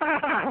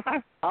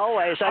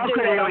 Always. I do that all the time. How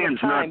could aliens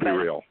not be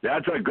real?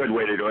 That's a good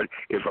way to do it.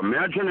 If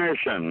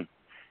imagination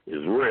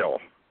is real,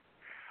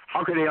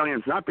 how could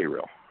aliens not be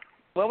real?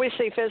 Well, we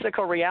see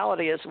physical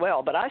reality as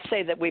well, but I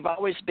say that we've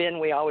always been,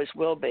 we always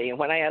will be. And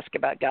when I ask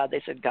about God,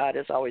 they said God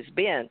has always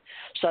been.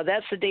 So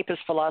that's the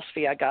deepest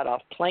philosophy I got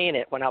off playing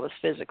it when I was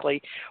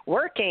physically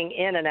working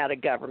in and out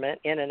of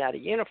government, in and out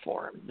of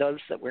uniform,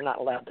 those that we're not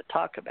allowed to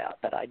talk about,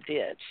 but I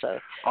did. So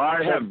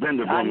I have been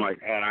to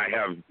Boomlight, and I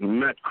have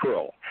met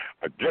Krill.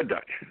 I did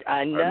that.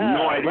 I know. I have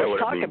no idea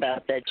Let's talk means.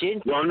 about that.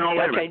 Well, no,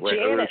 wait a minute.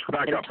 Janet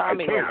and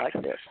Tommy don't like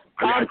this.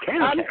 I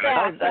can't. I'm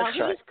back. That's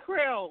right. Who's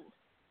Krill?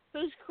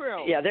 Who's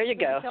Krill? Yeah, there you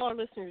go. Tell our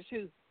listeners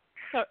who.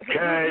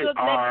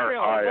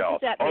 K-R-I-L.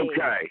 What does that mean?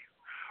 Okay.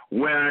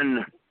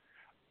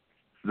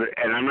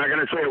 And I'm not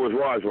going to say it was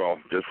Roswell,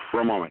 just for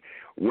a moment.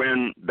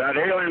 When that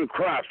alien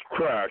craft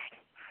crashed,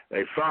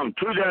 they found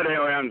 2 dead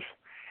aliens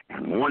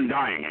and 1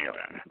 dying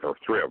alien. There were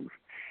 3 of them.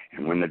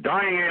 And when the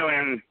dying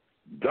alien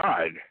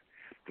died,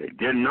 they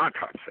did an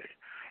autopsy.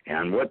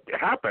 And what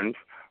happened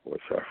was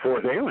a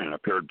 4th alien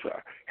appeared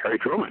to Harry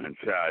Truman and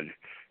said,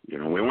 you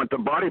know, we want the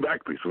body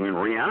back because we can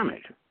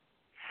reanimate.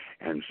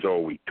 And so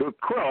we took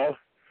Krill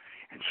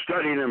and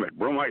studied him at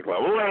Broomlight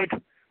level 8.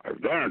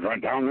 I've done it right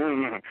down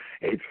there,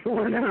 8th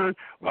floor down,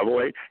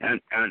 level 8.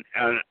 And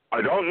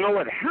I don't know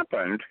what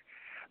happened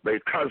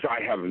because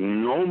I have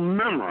no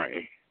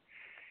memory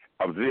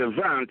of the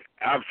event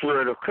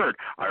after it occurred.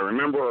 I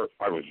remember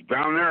I was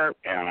down there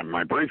and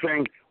my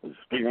briefing was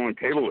speaking on the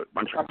table with a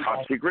bunch of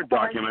top secret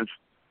documents.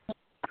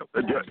 Top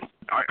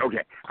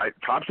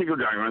secret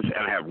documents,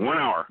 and I have 1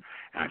 hour.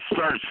 And I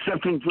started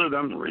sifting through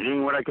them,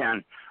 reading what I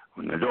can,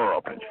 when the door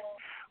opened.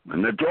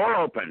 When the door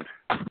opened,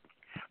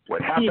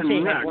 what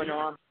happened next?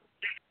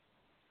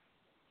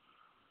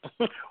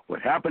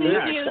 What happened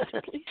next?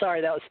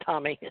 Sorry, that was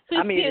Tommy.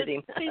 I muted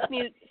him. Please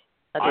mute.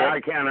 I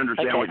can't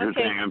understand what you're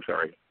saying. I'm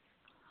sorry.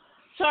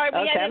 Sorry,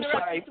 we had I'm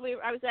sorry.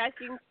 I was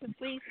asking to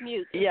please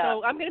mute. Yeah.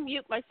 So I'm going to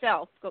mute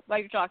myself while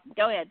you're talking.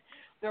 Go ahead.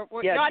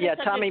 We're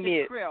Tommy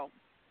mute. Krill.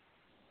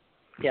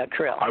 Yeah,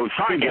 Krill. I was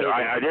trying to.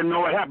 I didn't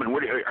know what happened.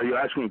 Are you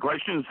asking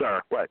questions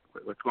or what?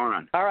 What's going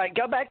on? All right,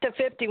 go back to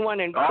 51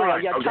 and Krill.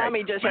 Right, yeah, okay.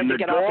 Tommy just had to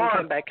get off and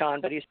come back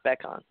on, but he's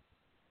back on.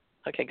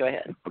 Okay, go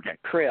ahead. Okay.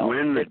 Krill.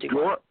 When the 51.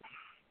 door.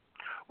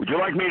 Would you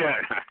like me to?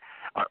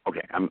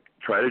 Okay, I'm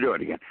trying to do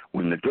it again.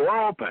 When the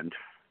door opened,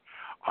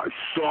 I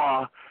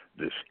saw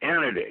this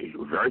entity,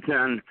 very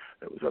thin.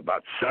 It was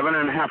about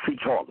 7.5 feet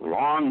tall,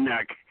 long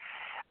neck.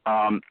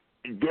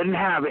 It didn't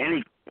have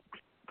any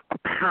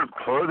apparent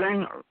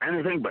clothing or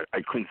anything, but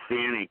I couldn't see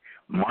any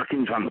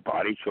markings on the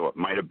body, so it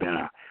might have been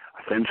a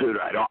thin suit.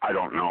 I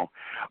don't know.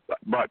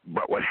 But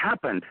what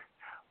happened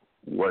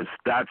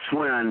that's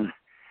when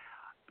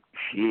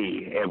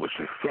it was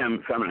a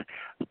feminine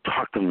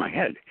talked in my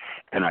head,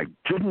 and I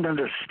didn't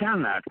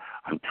understand that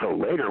until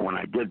later when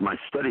I did my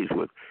studies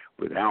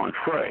with Alan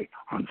Frey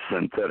on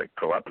synthetic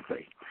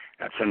telepathy.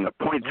 That's in the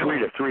 0.3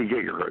 to 3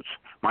 gigahertz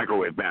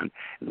microwave band.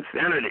 And this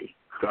entity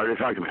started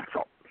talking to me. I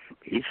felt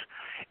peace,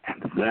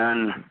 and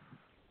then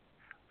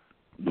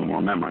no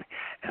more memory,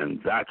 and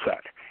that's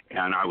it.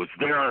 And I was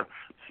there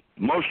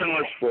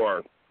motionless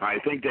for, I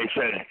think they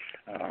said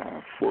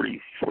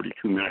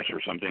 42 minutes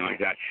or something like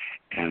that.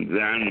 And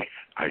then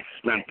I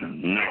spent the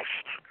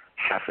next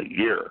half a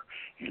year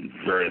in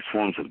various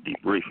forms of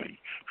debriefing,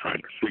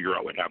 trying to figure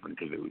out what happened,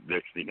 because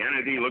the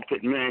entity looked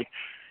at me.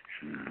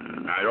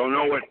 I don't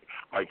know what.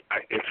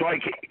 It's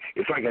like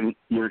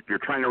you're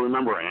trying to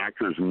remember an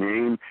actor's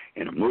name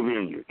in a movie,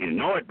 and you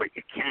know it, but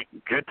you can't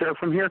get there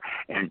from here,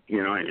 and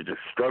you're just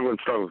struggling,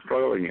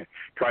 and you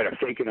try to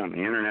fake it on the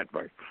internet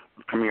by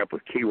coming up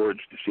with keywords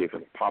to see if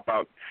it'll pop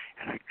out,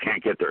 and I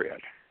can't get there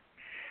yet.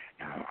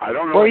 I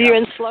don't know. Were you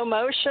in slow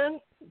motion?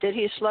 Did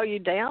he slow you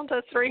down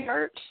to 3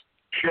 hertz?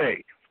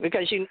 Shade.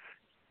 Because you.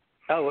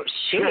 Oh,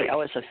 she.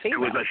 Oh, it's a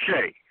female. It was a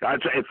shade.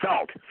 It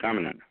felt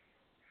feminine.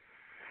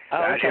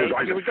 Oh, okay.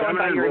 Like you were going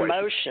by your voice.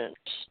 Emotions.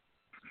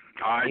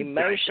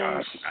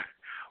 Emotions.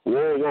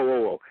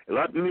 Whoa.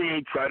 Let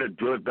me try to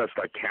do it best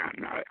I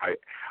can.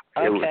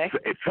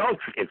 It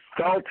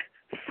felt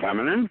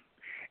feminine.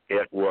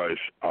 It was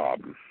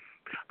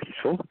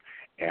peaceful,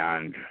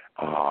 and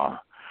I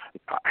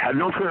had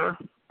no fear.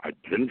 I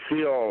didn't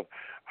feel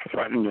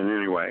threatened in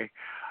any way.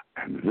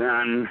 And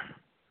then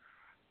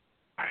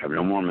I have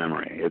no more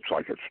memory. It's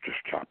like it's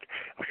just chopped,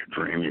 like a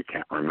dream you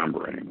can't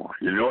remember anymore.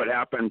 You know what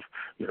happened?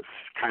 You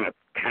kind of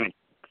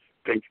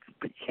think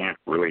you can't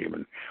really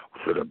even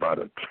fit about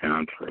a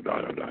tenth or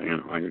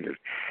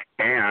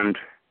and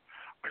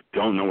I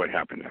don't know what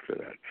happened after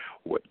that.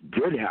 What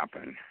did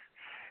happen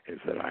is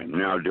that I'm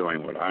now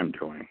doing what I'm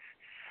doing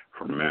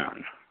for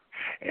men.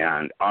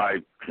 And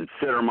I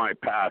consider my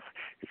path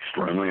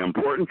extremely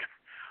important.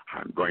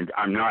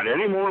 I'm not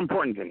any more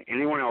important than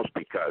anyone else,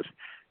 because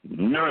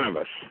none of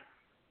us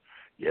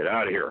get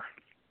out of here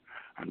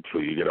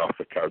until you get off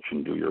the couch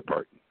and do your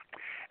part.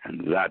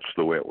 And that's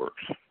the way it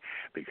works,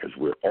 because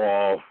we're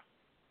all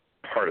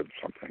part of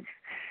something.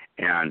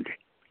 And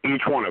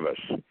each one of us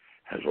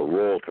has a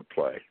role to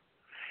play.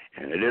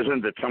 And it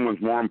isn't that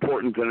someone's more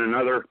important than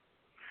another.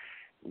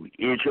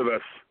 Each of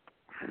us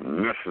are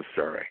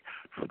necessary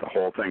for the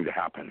whole thing to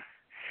happen.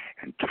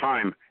 And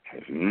time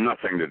has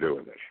nothing to do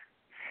with it.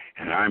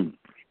 And I'm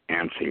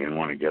antsy and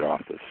want to get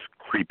off this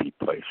creepy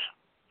place.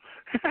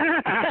 Hopefully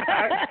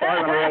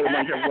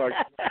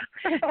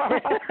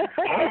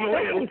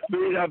it'll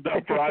speed up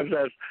the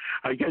process.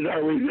 Because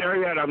I was there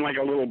yet. I'm like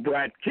a little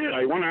brat kid.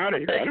 I want out of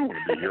here. I don't want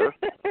to be here.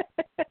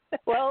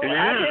 Well,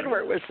 I did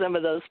work with some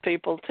of those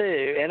people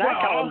too, and I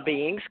call them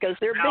beings because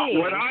they're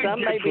beings.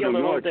 Some may be a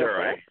little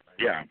different.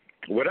 Yeah.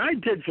 What I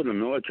did for the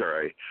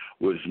military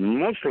was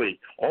mostly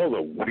all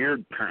the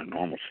weird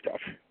paranormal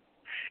stuff.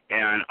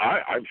 And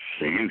I've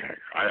seen it.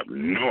 I have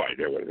no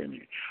idea what they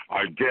mean.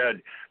 I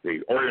did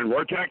the Orient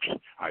Vortex.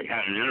 I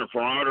had an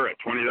interferometer at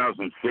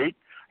 20,000 feet,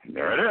 and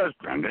there it is,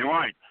 bending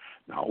light.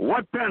 Now,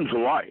 what bends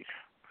light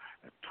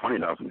at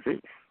 20,000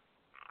 feet?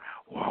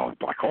 Well,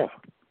 black hole,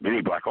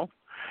 mini black hole.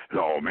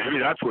 So maybe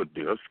that's what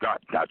this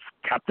got. That's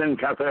Captain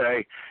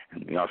Cathay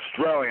in the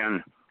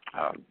Australian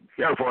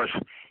Air Force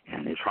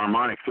and his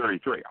harmonic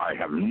 33. I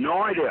have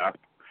no idea.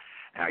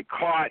 And I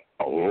caught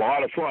a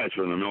lot of flies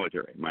from the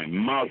military. My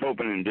mouth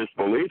open in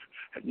disbelief.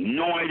 Had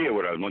no idea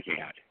what I was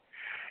looking at.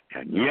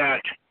 And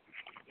yet,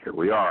 here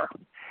we are.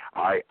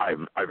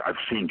 I've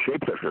seen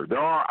shapeshifters. There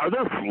are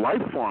other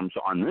life forms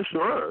on this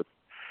earth,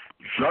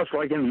 just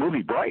like in the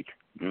movie Bright.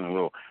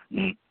 Little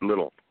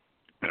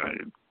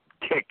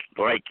tick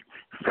like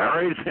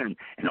fairies and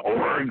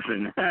orgs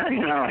and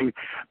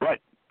but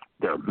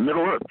they're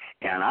Middle Earth.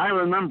 And I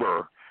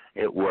remember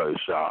it was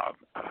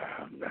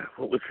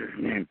what was his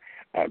name?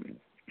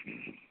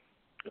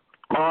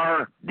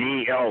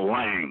 R.D.L.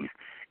 Lang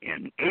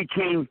in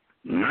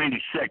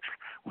 1896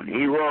 when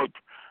he wrote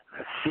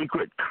The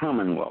Secret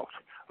Commonwealth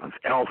of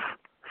Elf,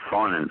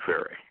 Faun, and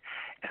Fairy.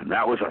 And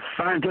that was a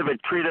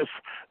scientific treatise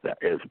that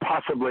is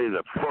possibly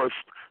the first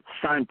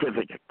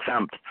scientific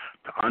attempt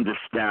to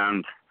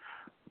understand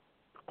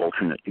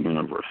alternate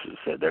universes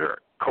that are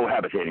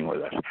cohabitating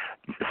with us.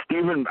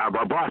 Stephen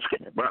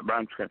Bronsky,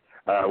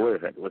 what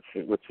is it?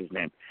 What's his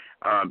name?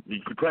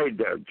 He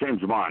played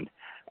James Bond.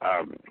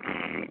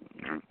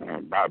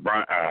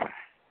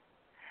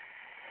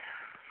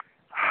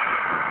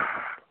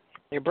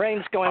 Your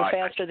brain's going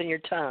faster than your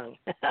tongue.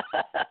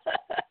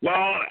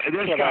 Well,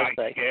 this guy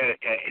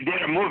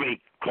did a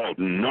movie called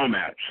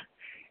Nomads,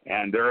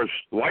 and there's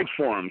life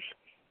forms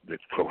that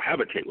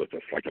cohabitate with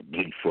us, like a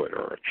Bigfoot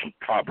or a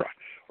chupacabra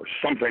or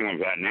something of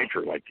that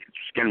nature, like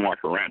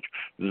Skinwalker Ranch.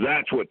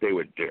 That's what they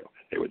would do.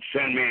 They would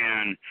send me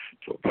in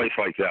to a place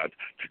like that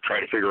to try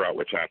to figure out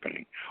what's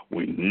happening.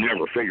 We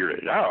never figured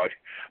it out,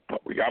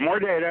 but we got more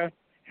data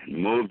and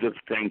moved the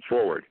thing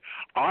forward.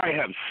 I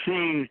have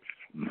seen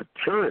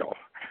material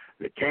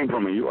that came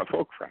from a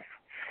UFO crash.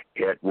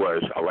 It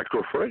was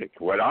electrophoretic.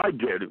 What I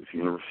did at the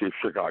University of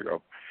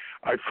Chicago,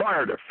 I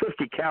fired a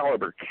 50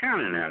 caliber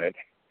cannon at it,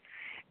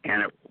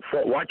 and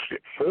watched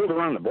it fold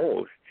around the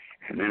bowl,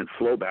 and then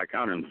flow back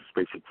out in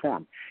basic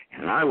form.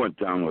 And I went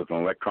down with an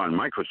electron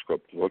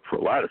microscope to look for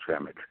lattice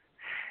damage,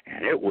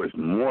 and it was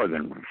more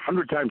than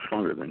 100 times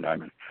stronger than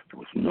diamond. There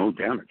was no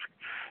damage.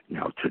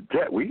 Now,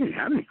 today, we didn't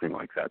have anything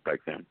like that back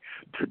then.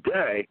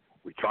 Today,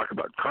 we talk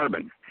about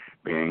carbon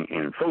being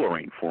in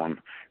fullerene form,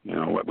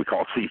 what we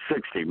call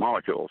C60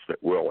 molecules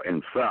that will,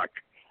 in fact,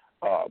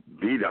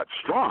 be that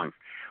strong.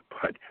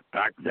 But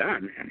back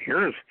then, and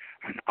here's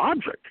an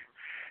object.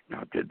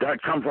 Now, did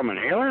that come from an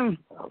alien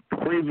or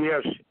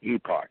previous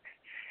epoch?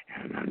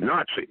 And the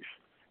Nazis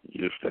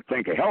used to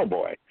think of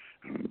Hellboy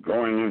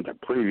going into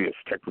previous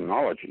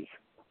technologies.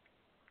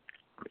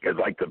 Because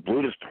like the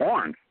Bluetooth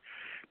horn,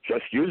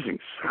 just using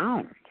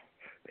sound,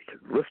 they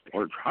could lift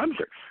large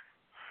objects.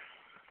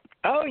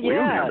 Oh,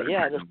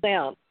 yeah, the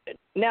sound.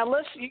 Now,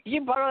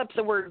 you brought up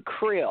the word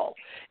krill.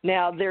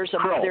 Now, there's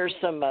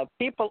some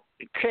people,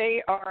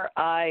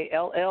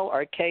 K-R-I-L-L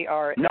or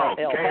K-R-L-L? No,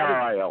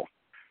 K-R-I-L,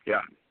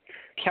 yeah.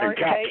 K-R-I-L.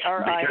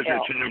 Because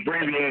it's an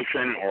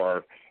abbreviation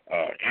or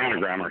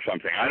anagram or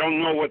something. I don't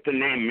know what the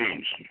name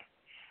means.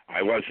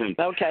 I wasn't.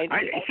 Okay.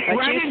 I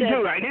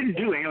didn't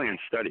do alien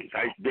studies.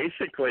 I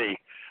basically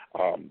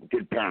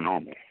did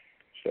paranormal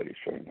studies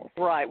for more.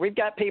 Right. We've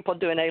got people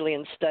doing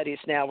alien studies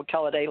now. We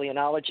call it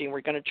alienology, and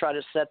we're going to try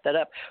to set that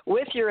up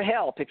with your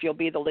help if you'll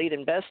be the lead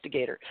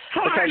investigator.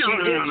 Because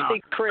you did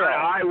speak krill.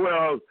 I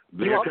will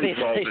be a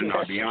consultant.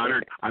 I'll be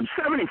honored. I'm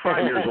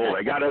 75 years old.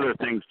 I got other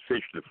things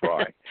fish to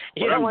fry.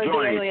 You don't want to do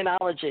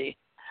alienology.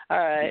 All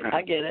right,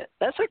 I get it.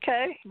 That's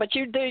okay. But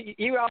you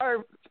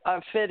are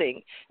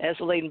fitting as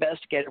the lead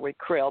investigator with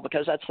krill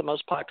because that's the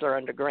most popular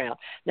underground.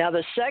 Now,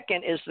 the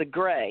second is the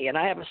gray, and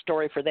I have a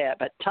story for that.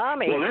 But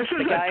Tommy, this is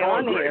the guy a tall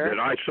on gray here, that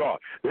I saw.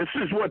 This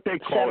is what they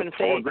call 7 a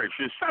tall gray.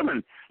 She's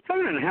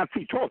 7.5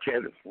 feet tall. She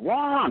had this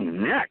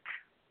long neck.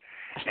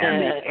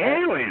 And the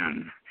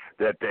alien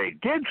that they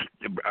did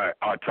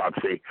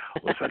autopsy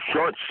was a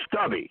short,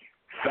 stubby,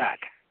 fat.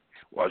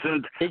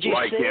 Wasn't did you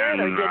like see it,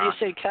 or in did you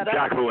see cut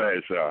up?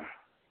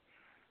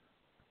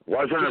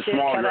 Wasn't a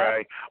small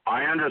gray.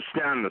 I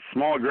understand the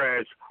small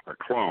grays are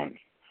clones.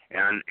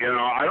 And,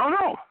 I don't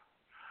know.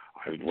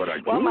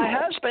 My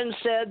husband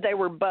said they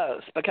were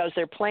both because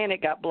their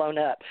planet got blown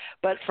up.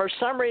 But for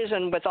some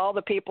reason, with all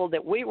the people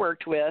that we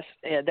worked with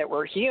that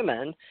were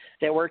human,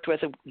 that worked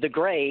with the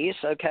grays,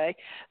 okay,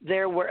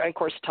 there were, of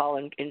course, tall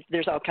and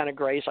there's all kind of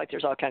grays like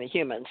there's all kind of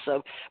humans.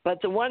 So,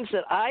 but the ones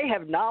that I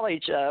have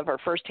knowledge of or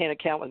firsthand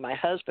account with my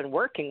husband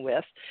working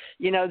with,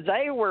 yes,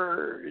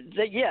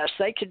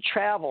 they could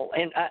travel.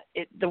 And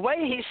the way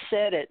he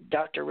said it,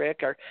 Dr.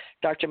 Rick or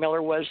Dr.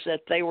 Miller, was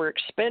that they were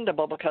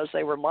expendable because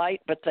they were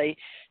light, but they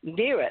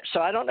knew it.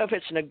 So I don't know if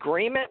it's an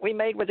agreement we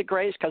made with the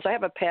Greys because I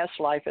have a past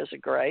life as a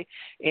Grey,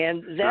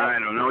 and that I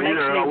don't know makes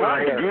either. me What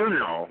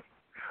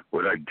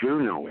What I do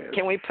know is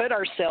can we put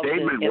ourselves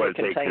in was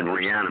the they can containers?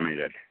 reanimate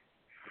it.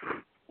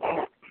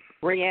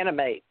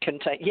 Reanimate,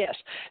 yes.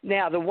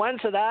 Now, the ones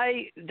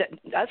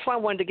that's why I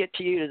wanted to get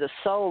to you to the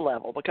soul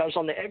level, because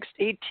on the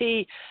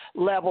ET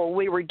level,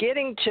 we were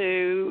getting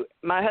to,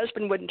 my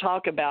husband wouldn't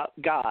talk about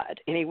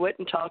God, and he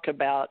wouldn't talk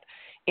about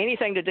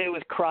anything to do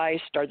with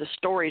Christ or the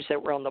stories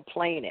that were on the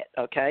planet,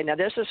 okay? Now,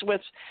 this is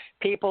with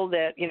people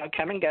that,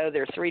 come and go.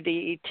 They're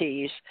 3D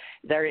ETs.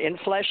 They're in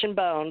flesh and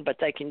bone, but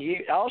they can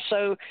use,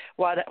 also,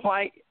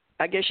 why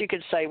I guess you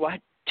could say, why,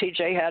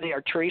 TJ,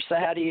 or Theresa,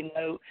 how do you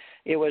know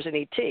it was an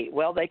ET?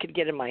 Well, they could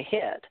get in my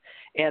head,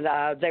 and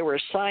they were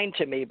assigned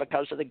to me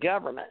because of the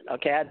government.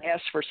 Okay, I'd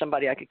asked for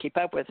somebody I could keep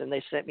up with, and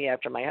they sent me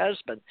after my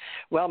husband.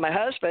 Well, my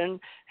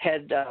husband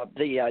had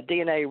the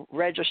DNA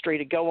registry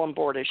to go on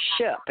board a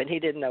ship, and he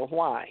didn't know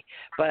why.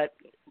 But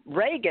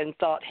Reagan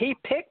thought he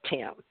picked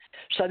him.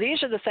 So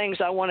these are the things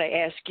I want to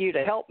ask you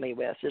to help me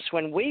with, is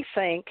when we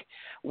think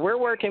we're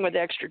working with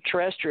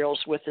extraterrestrials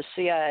with the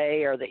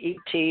CIA or the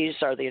ETs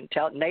or the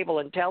naval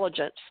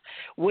intelligence,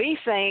 we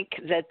think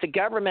that the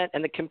government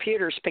and the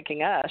computer's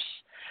picking us,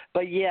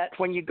 but yet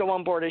when you go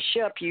on board a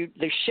ship,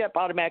 the ship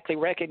automatically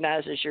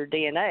recognizes your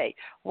DNA.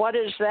 What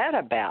is that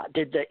about?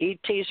 Did the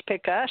ETs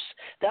pick us?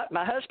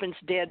 My husband's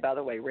dead, by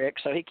the way, Rick,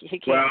 so he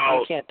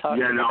can't talk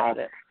to me about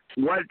it.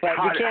 How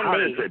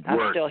does it I'm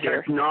work? still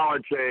here.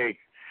 Technology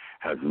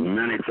has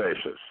many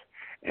faces,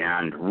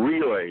 and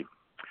really,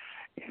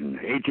 in the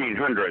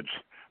 1800s,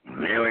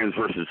 aliens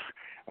versus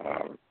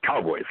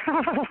cowboys,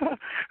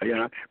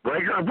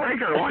 breaker,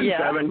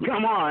 1-7,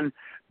 come on,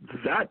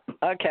 that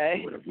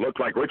would have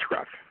looked like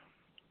witchcraft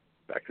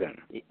back then.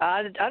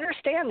 I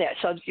understand that.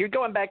 So you're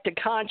going back to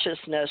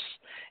consciousness,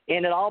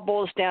 and it all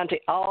boils down to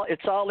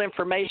it's all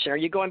information. Are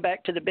you going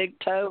back to the Big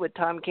Toe with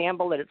Tom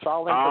Campbell, that it's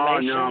all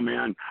information? Oh, no,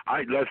 man.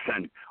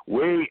 Listen,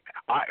 we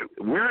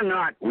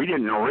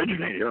didn't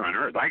originate here on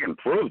Earth. I can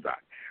prove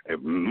that.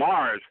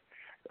 Mars,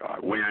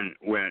 there's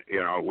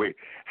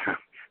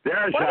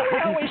why do we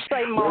always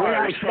say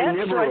Mars?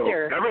 That's right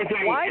there.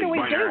 Why do we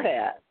do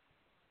that?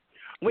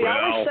 We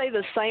always say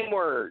the same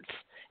words.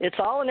 It's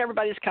all in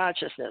everybody's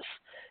consciousness,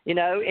 and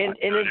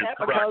is that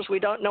because we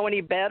don't know any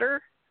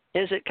better?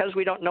 Is it because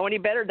we don't know any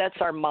better?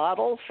 That's our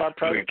models, our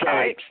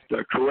prototypes.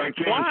 The correct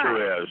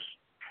answer is,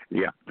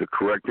 the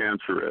correct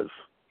answer is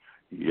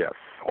yes,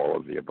 all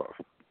of the above.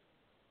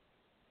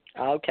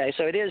 Okay,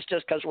 so it is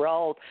just because we're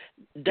all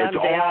dumbed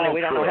down and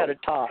we don't know how to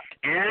talk.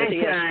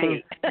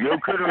 Anything you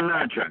could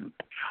imagine.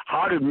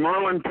 How did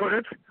Merlin put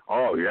it?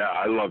 Oh, yeah,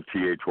 I love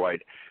T.H.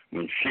 White.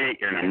 When she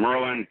and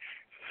Merlin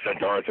said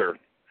to Arthur,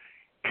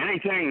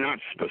 anything not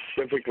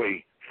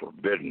specifically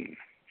forbidden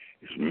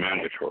is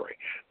mandatory.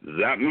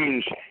 That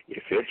means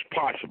if it's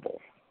possible,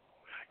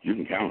 you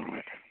can count on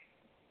it.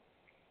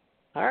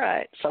 All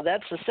right, so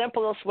that's the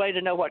simplest way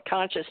to know what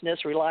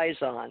consciousness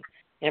relies on.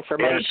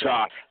 Information.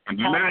 Say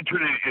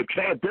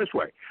it this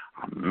way.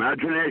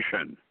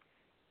 Imagination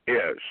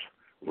is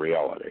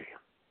reality.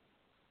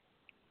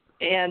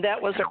 And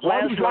that was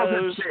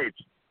Maslow's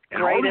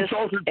greatest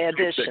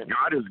addition. That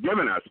God has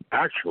given us,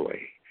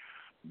 actually,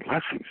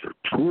 blessings are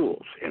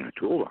tools in a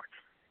toolbox.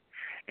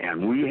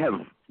 And we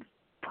have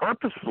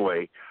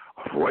purposefully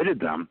avoided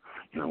them,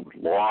 with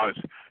laws,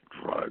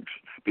 drugs,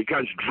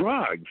 because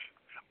drugs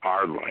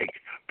are like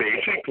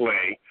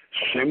basically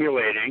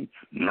simulating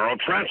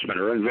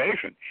neurotransmitter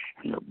invasion,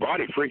 and your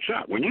body freaks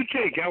out. When you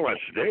take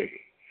LSD,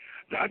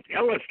 that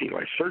LSD,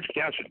 lysergic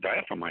acid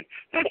diethylamide,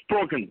 that's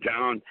broken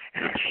down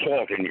and a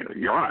salt in your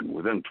urine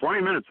within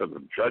 20 minutes of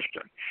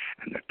ingestion.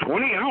 And the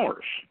 20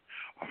 hours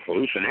of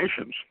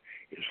hallucinations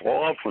is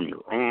all from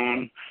your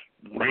own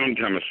brain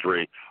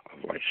chemistry of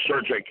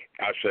lysergic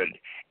acid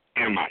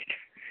amide.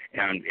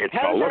 And it's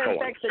how does that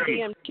affect the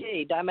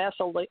DMT?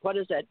 What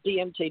is that?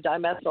 DMT,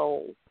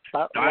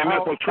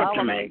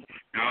 dimethyltryptamine.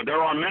 Now,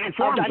 there are many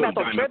forms of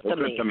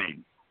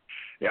dimethyltryptamine.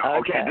 Yeah,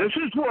 okay. This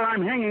is where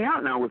I'm hanging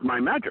out now with my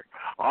magic.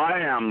 I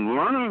am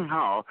learning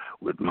how,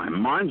 with my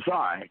mind's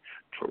eye,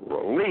 to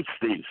release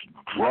these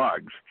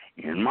drugs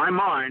in my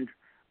mind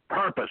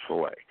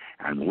purposefully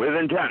and with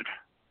intent.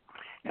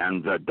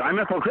 And the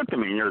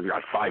dimethyltryptamine, you've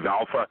got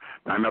 5-alpha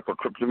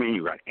dimethyltryptamine,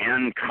 you've got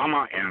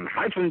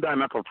N-hyphen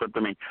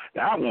dimethyltryptamine.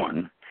 That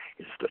one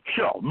is the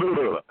chill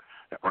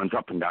that runs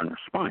up and down your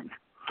spine.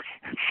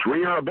 And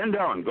Sri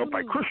Aurobindo and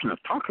Gopai Krishna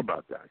talk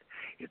about that.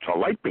 It's a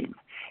light beam.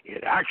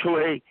 It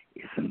actually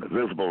is in the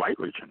visible light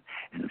region.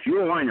 And if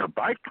you align your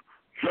bike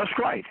just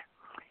right,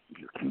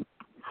 you can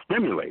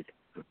stimulate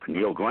the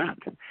pineal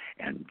gland.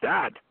 And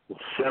that will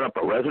set up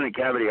a resonant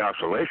cavity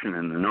oscillation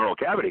in the neural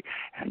cavity.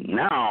 And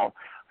now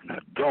an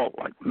adult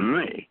like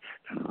me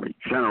can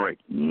regenerate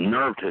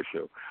nerve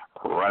tissue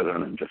rather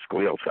than just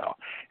glial cell.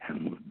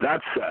 And with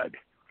that said,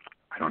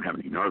 I don't have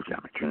any nerve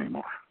damage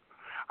anymore.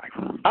 I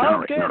can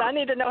regenerate good. nerve. I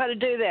need to know how to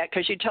do that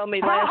because you told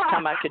me last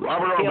time I could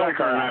Robert feel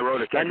Becker that. and I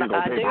wrote a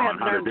technical paper on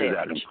how to do damage.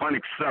 that in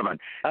Clinic 7 at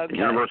the Okay.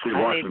 University of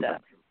I Washington. need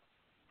that.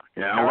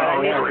 Yeah, All right,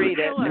 I need to read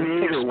it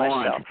and fix neither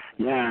myself.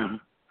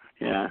 one.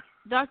 Yeah.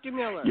 Dr.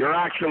 Miller. You're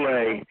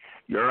actually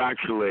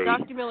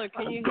Dr. Miller,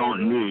 can you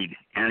don't need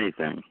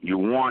anything. You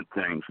want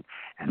things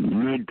and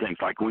need things.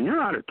 Like when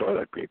you're out of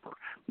toilet paper,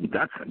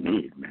 that's a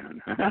need, man.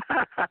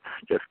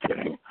 Just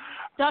kidding.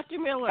 Dr.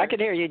 Miller. I can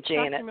hear you,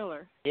 Janet. Dr.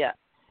 Miller. Yeah.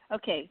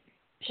 Okay.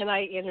 Can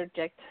I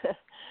interject?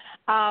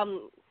 I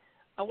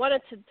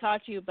wanted to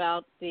talk to you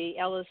about the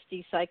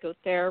LSD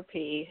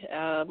psychotherapy.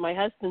 My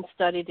husband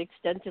studied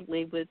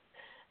extensively with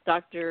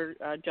Dr.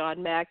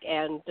 John Mack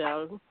and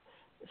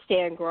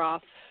Stan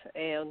Groff,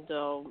 and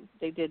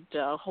they did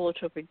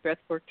holotropic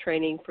breathwork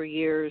training for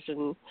years.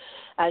 And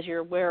as you're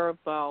aware of,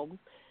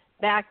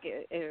 back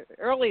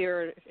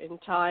earlier in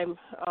time,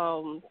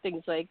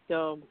 things like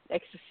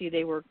ecstasy,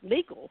 they were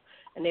legal,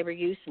 and they were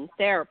used in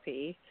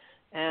therapy.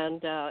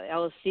 And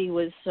LSD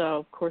was,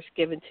 of course,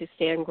 given to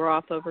Stan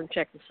Groff over in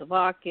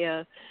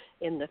Czechoslovakia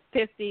in the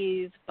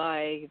 50s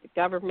by the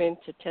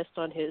government to test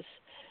on his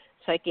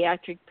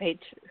psychiatric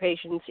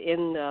patients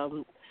in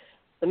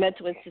the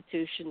mental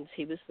institutions.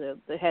 He was the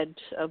head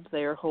of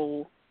their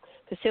whole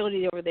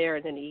facility over there,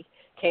 and then he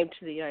came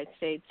to the United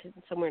States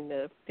somewhere in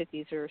the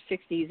 50s or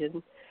 60s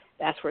and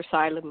asked for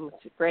asylum, was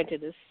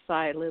granted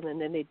asylum,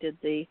 and then they did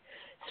the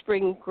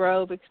Spring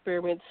Grove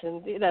experiments,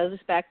 and this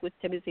back with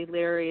Timothy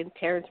Leary and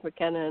Terence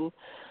McKenna and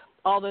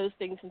all those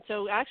things. And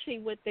so actually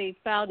what they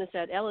found is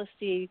that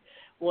LSD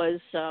was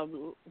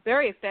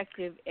very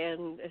effective,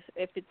 and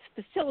if it's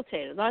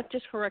facilitated, not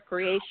just for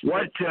recreation.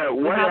 What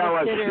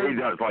LSD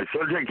does,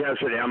 lysergic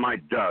acid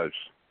amide does,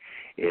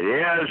 it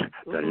is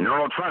the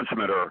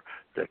neurotransmitter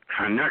that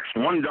connects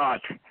one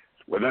dot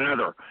with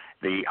another,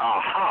 the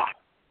aha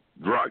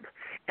drug.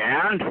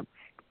 And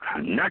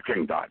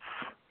connecting dots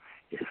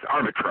is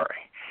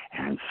arbitrary.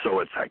 And so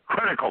it's a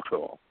critical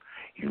tool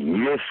in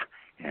use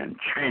in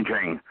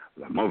changing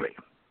the movie.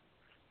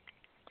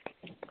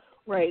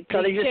 Right.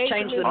 So they just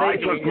changed the movie. I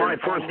took my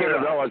first hit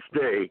of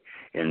LSD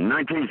in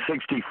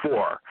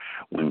 1964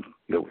 when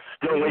it was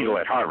still legal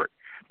at Harvard.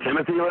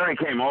 Timothy Leary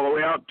came all the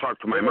way out,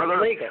 talked to my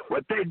mother.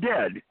 What they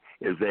did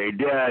is they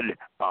did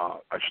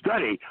a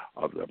study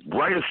of the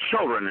brightest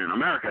children in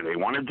America. They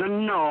wanted to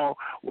know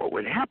what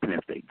would happen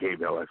if they gave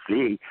LSD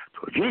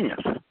to a genius.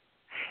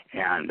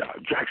 And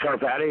Jack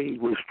Sarfatti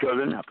was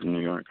chosen up in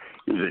New York.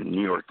 He was in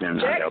New York then,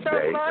 Jack the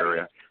Bay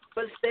area.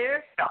 was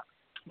there? Yeah.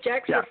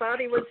 Jack Yeah.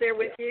 Sarfatti was there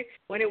with you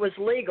when it was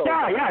legal.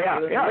 Yeah.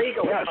 It was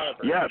legal Yes.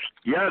 Harvard.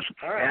 Yes.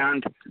 All right.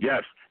 And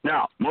yes.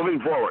 Now, moving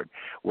forward,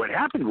 what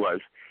happened was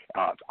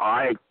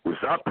I was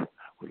up in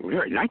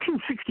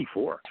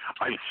 1964.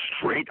 I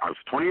was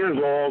 20 years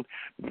old,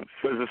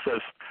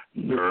 physicist,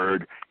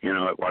 nerd,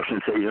 at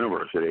Washington State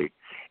University,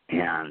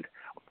 and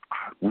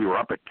we were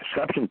up at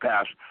Deception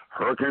Pass,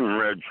 Hurricane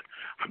Ridge.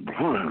 I'm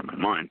blown out of my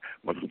mind.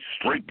 Looking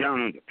straight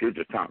down into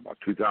Puget Sound, about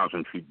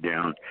 2,000 feet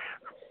down.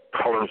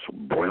 Colors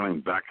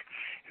boiling back.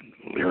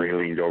 And Larry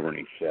leaned over and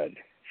he said,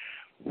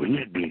 "Wouldn't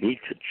it be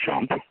neat to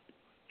jump?"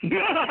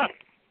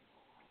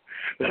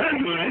 That's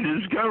when I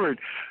discovered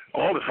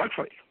Aldous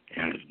Huxley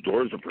and his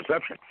Doors of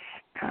Perception.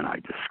 And I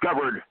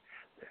discovered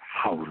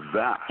how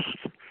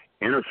vast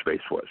inner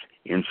space was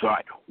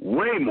inside,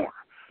 way more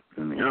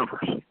than the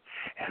universe.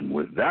 And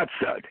with that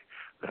said,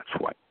 that's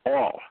why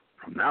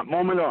from that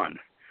moment on,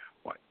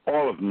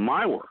 all of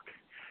my work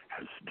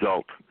has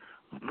dealt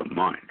with the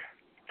mind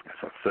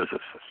as a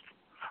physicist.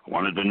 I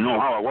wanted to know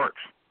how it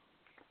works.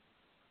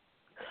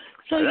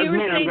 So That you were doesn't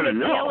mean I'm saying that gonna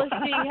the know.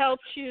 LSD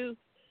helps you.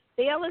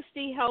 The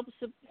LSD helps.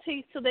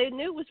 See, so they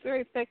knew it was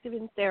very effective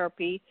in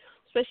therapy,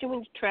 especially when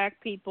you track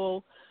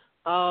people.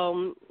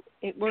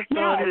 It worked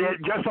on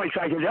just like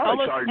psychedelics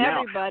almost are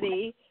now.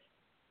 everybody.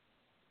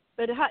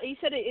 But he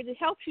said it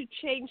helps you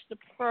change the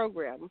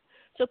program.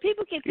 So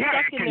people get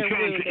stuck in their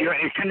room.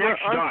 It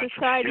connects our dots.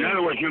 society, In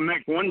other words, you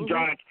make one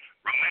dot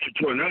related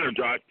to another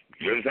dot.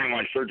 You're the same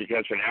like surgic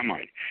acid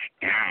amide.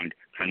 And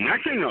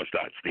connecting those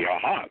dots, the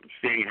aha,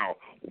 seeing how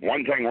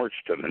one thing works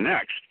to the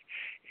next,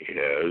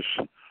 is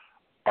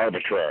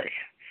arbitrary.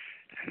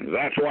 And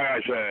that's why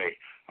I say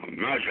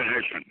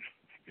imagination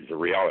is a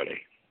reality.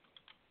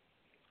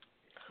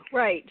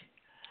 Right.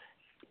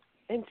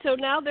 And so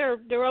now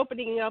they're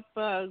opening up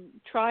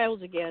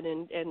trials again,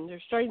 and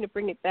they're starting to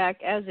bring it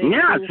back as a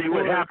tool See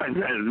what for happens.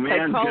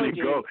 Man's going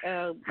to go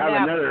have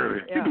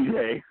another hippie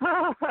day.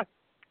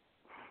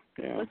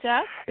 Yeah. What's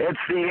that? It's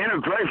the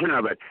integration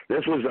of it.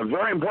 This was a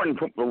very important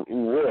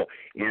role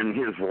in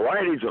his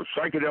varieties of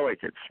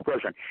psychedelic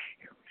expression.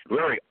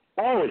 Larry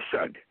always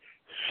said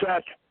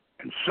set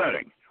and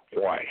setting.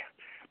 Why?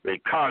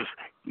 Because,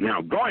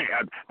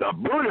 the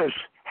Buddhists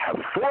have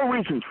 4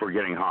 reasons for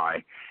getting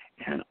high,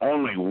 and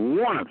only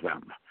one of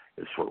them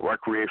is for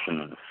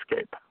recreation and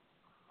escape.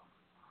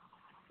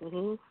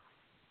 Mm-hmm.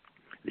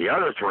 The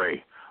other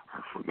 3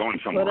 are for going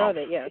somewhere What else.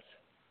 are they? Yes.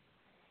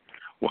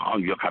 Well,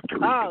 you'll have to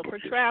read the book.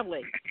 For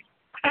traveling.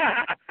 So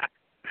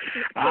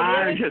the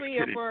I'm other just 3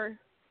 kidding. are for...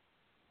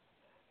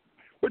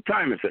 What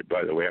time is it,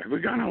 by the way? Have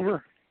we gone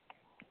over?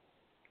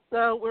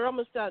 No, we're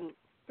almost done.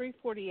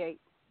 3:48.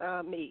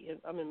 I'm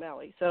in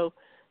Maui. So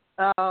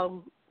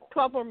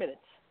 12 more minutes.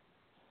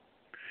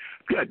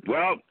 Good.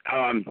 Well,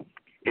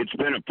 it's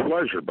been a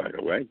pleasure, by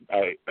the way.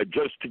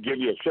 Just to give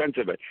you a sense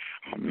of it,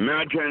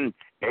 imagine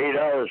 8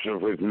 hours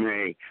with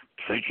me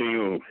teaching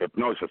you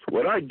hypnosis.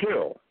 What I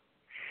do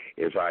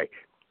is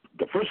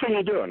the first thing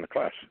I do in the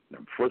class,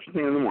 the first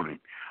thing in the morning,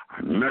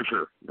 I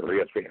measure your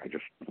ESP. I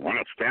just run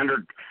a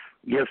standard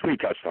ESP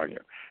test on you.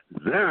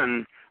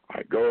 Then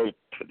I go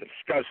to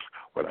discuss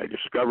what I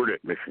discovered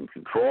at Mission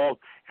Control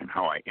and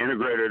how I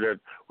integrated it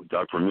with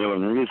Dr.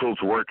 Milan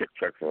Riesel's work at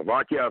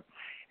Czechoslovakia,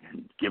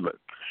 and give a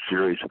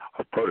series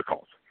of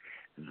protocols.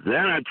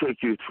 Then I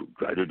take you through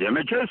guided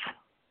images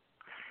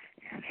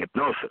and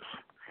hypnosis.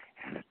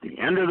 And at the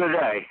end of the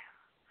day,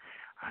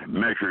 I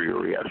measure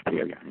your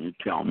ESP again. You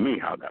tell me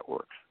how that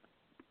works.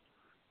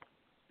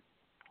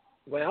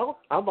 Well,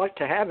 I'd like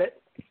to have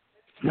it.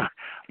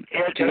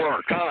 It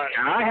works.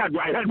 And I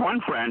had one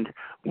friend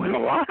win the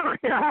lottery.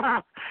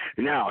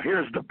 Now,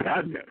 here's the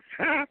bad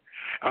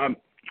news.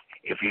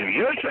 If you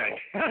use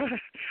it,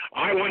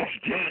 I once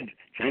did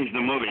change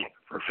the movie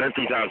for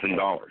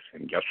 $50,000,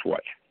 and guess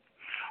what?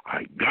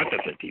 I got the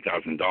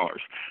 $50,000,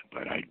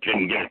 but I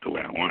didn't get it the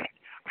way I wanted.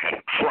 I had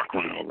a truck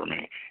run over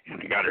me,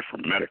 and I got it for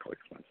medical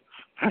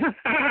expenses.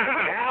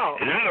 Wow.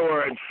 In other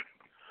words,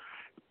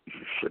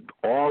 you should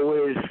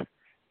always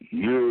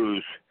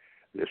use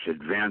this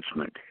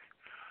advancement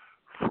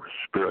for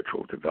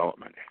spiritual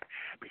development,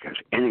 because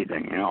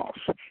anything else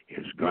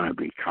is going to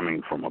be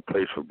coming from a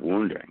place of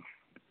wounding.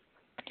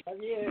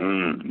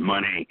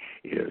 Money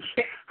is,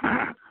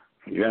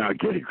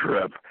 get a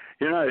grip.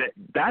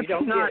 That's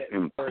not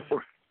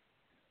important.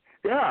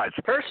 Yeah, it's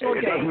personal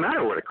it gain. Doesn't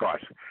matter what it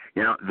costs.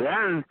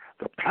 Then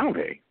the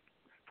penalty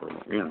for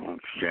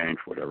exchange,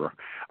 whatever,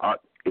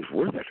 is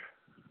worth it.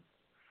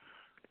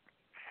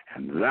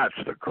 And that's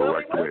the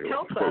correct way to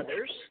help approach.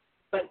 others,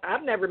 but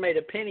I've never made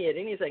a penny at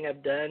anything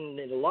I've done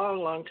in a long,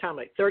 long time.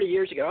 Like 30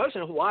 years ago, I was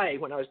in Hawaii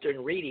when I was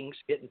doing readings,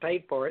 getting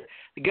paid for it.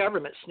 The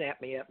government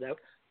snapped me up, though,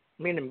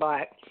 meaning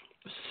by it.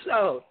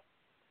 So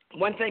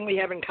one thing we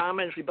have in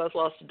common is we both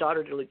lost a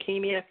daughter to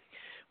leukemia.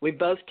 We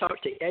both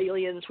talked to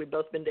aliens. We've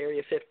both been to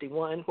Area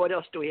 51. What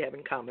else do we have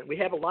in common? We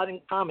have a lot in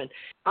common.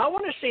 I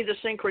want to see the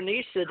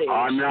synchronicities.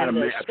 I'm not a and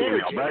the female,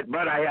 synergy.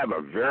 but I have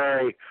a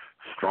very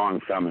strong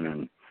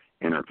feminine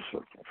inner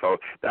circle. So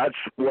that's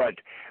what,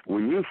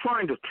 when you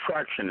find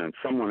attraction in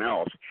someone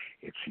else,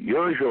 it's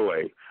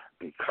usually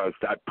because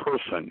that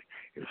person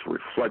is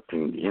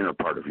reflecting the inner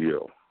part of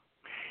you.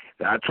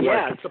 That's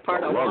what it's the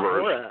part the I want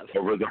more lovers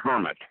of. over the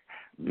hermit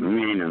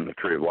mean in the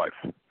tree of life.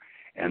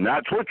 And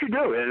that's what you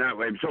do in that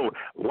way. So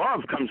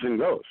love comes and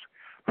goes.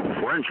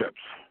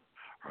 Friendships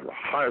are the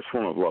highest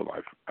form of love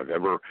I've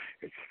ever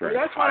experienced. Well,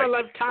 that's why I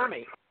love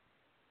Tommy.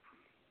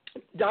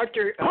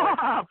 Dr.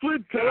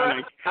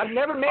 Tommy. I've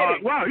never met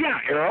him. Well, yeah,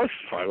 Eros,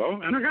 Philo,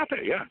 and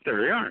Agape. Yeah,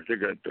 there they are. They're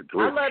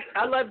group.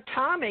 I love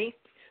Tommy,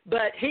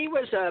 but he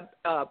was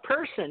a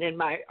person in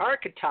my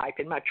archetype,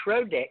 in my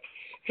tarot deck.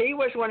 He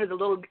was one of the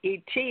little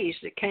ETs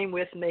that came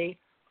with me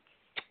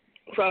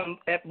from,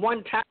 at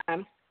one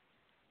time,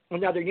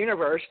 another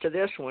universe to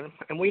this one,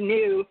 and we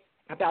knew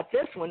about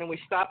this one, and we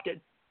stopped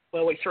it.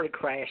 Well, we sort of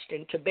crashed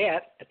in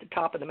Tibet at the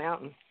top of the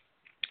mountain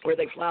where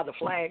they fly the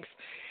flags.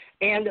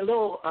 And a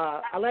little,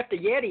 I left a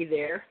Yeti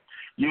there.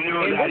 You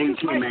know that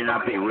ET may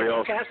not be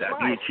real. That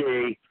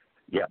ET,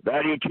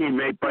 that ET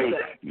may be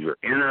your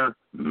inner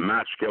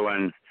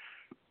masculine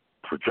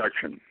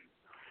projection.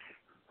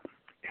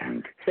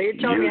 And so you're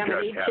telling me I'm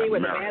an ET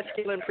with a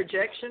masculine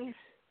projection?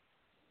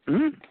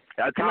 Mm-hmm.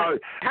 That's how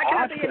can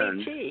I be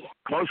an ET?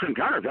 Close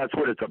Encounters, that's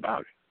what it's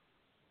about.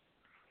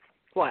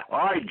 What?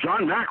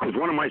 John Mack was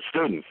one of my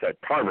students at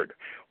Harvard,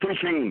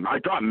 teaching, I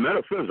taught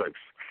metaphysics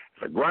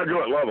at the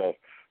graduate level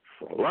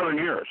for 11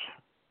 years.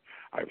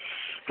 I have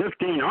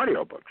 15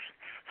 audiobooks,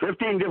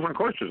 15 different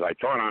courses I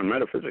taught on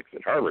metaphysics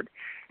at Harvard.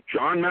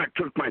 John Mack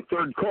took my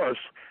third course,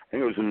 I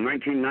think it was in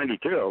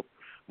 1992,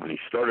 when he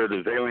started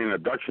his alien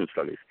abduction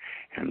studies.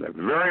 And the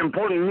very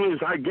important news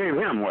I gave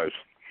him was,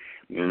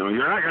 you're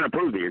not going to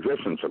prove the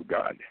existence of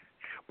God.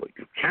 What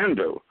you can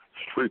do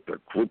is treat the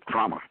group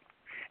trauma.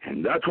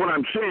 And that's what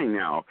I'm seeing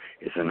now,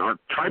 is an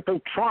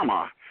archetypal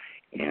trauma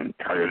in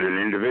targeted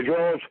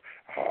individuals,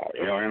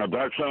 alien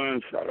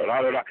abductions,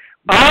 da-da-da-da-da.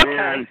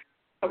 Okay.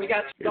 We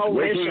got soul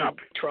mission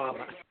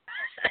trauma.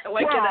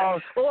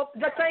 Well,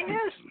 the thing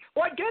is,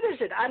 what good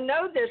is it? I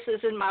know this is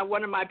in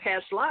one of my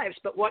past lives,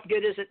 but what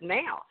good is it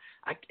now?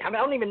 I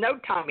don't even know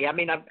Tommy. I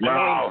mean, I've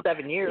known him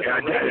 7 years.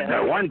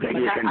 The one thing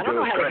you can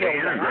do is try to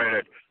integrate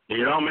it.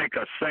 You don't make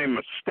the same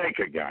mistake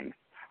again.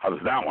 How's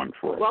that one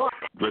for you? Well,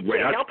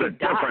 that's the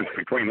difference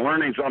between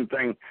learning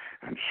something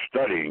and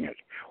studying it,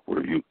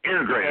 where you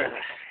integrate it,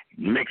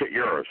 make it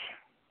yours.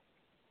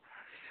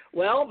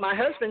 Well, my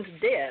husband's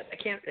dead.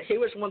 He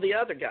was one of the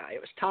other guy.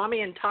 It was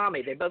Tommy and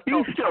Tommy. They both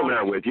called He's still Tommy.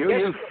 there with you.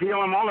 You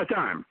feel him all the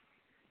time.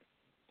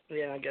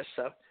 Yeah, I guess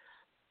so.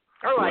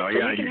 All right, well,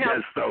 so you can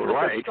help so with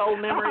right. the soul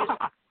memories.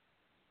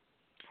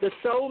 The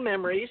soul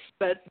memories,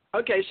 but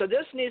okay, so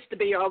this needs to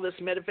be all this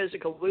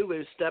metaphysical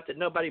woo-woo stuff that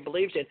nobody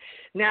believes in.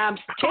 Now, I'm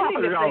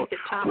tending to think that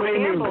Tom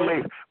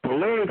Campbell...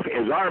 Belief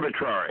is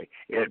arbitrary.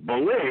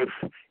 Belief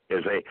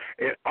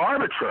is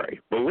arbitrary.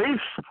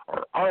 Beliefs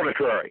are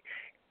arbitrary.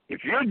 If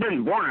you'd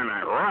been born in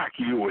Iraq,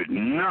 you would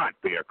not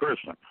be a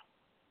Christian.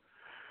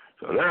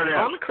 So there it is.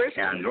 I'm a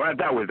Christian. And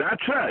with that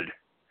said,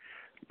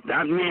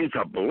 that means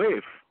a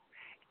belief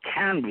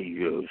can be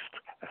used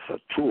as a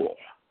tool.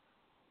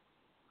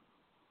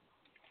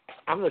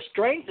 I'm the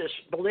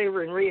strangest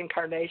believer in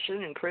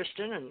reincarnation and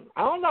Christian, and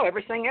I don't know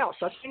everything else.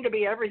 I seem to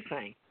be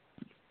everything.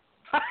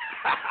 I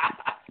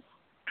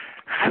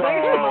think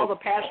from all the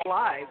past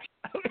lives.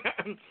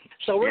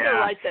 So we're going to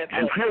write that book.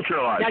 And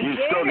future lives. You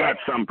still got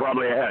some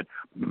probably ahead.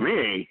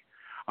 Me,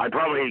 I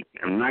probably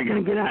am not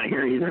going to get out of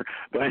here either,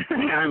 but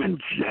I'm in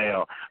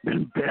jail.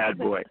 I'm a bad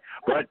boy.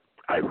 But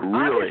I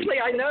really... Obviously,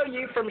 I know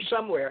you from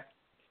somewhere.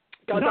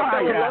 Because I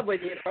fell in love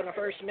with you when I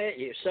first met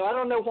you. So I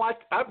don't know what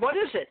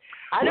is it?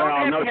 I don't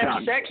have to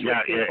have sex with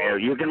people. Yeah,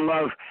 you can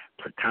love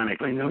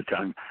platonically, no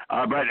time.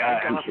 But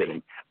I'm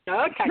kidding.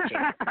 No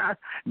touching.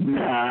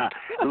 Nah,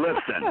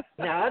 listen.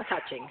 No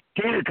touching.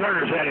 Tina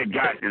Turner said it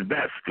got the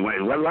best.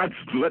 Well, what's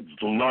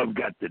love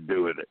got to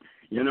do with it?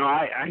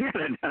 I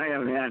gotta tell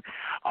you,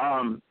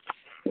 man.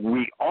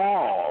 We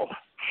all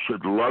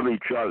should love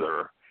each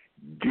other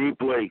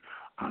deeply,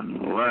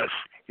 unless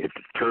it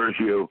deters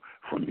you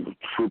from your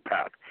true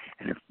path.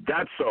 And if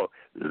that's so,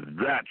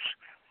 that's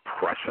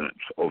precedence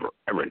over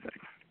everything.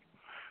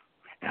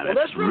 And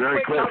it's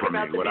very clear for me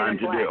what I'm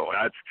to do.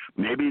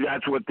 Maybe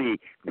that's what the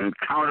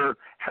encounter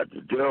had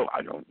to do.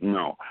 I don't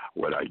know.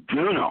 What I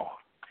do know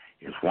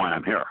is why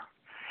I'm here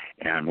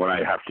and what I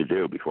have to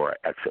do before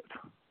I exit.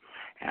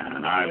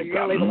 And I've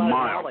got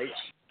miles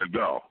to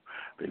go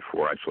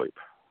before I sleep.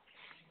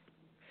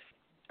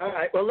 All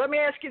right. Well, let me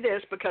ask you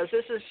this, because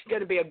this is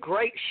going to be a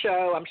great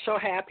show. I'm so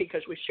happy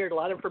because we shared a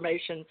lot of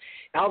information.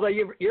 Although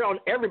you're on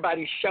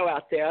everybody's show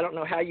out there. I don't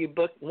know how you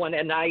book one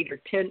a night or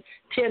 10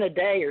 a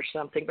day or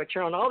something, but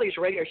you're on all these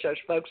radio shows,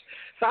 folks.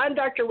 Find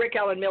Dr. Rick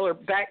Alan Miller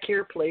back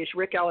here, please.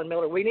 Rick Alan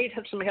Miller. We need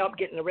some help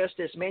getting the rest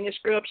of his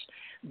manuscripts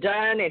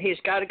done, and he's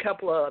got a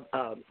couple of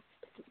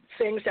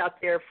things out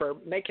there for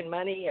making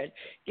money and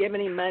giving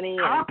him money,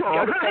 and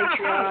go to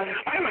Patreon.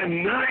 I'm a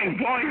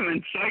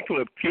 9-volume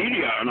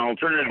encyclopedia on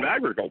alternative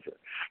agriculture.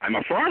 I'm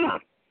a farmer.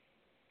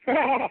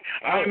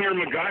 I'm your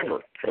MacGyver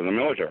for the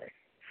military.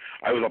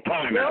 I was a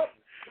polymath. Nope.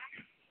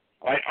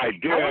 I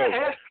do. I want to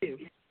ask you.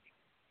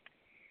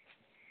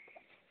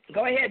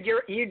 Go ahead.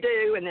 You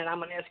do, and then I'm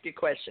going to ask you a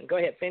question. Go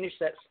ahead. Finish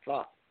that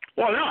thought.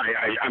 Well, no,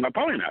 I'm a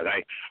polymath.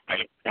 I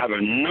have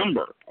a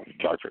number of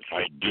doctorates.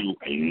 I do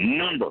a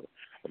number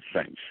of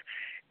things.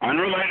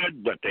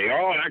 Unrelated, but they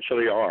all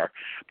actually are.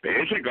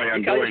 Basically,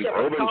 I'm doing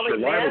urban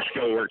survival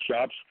skill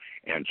workshops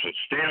and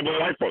sustainable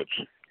lifeboats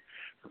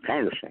for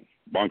congressmen,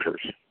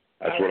 bunkers.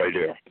 That's what I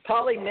do.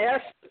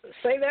 Polymath,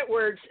 say that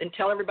word and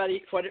tell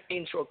everybody what it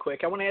means real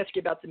quick. I want to ask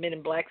you about the men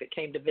in black that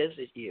came to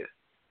visit you.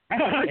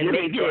 You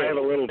mean I have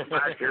a little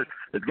fact here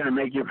that's going to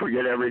make you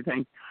forget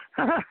everything?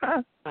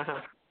 Uh-huh.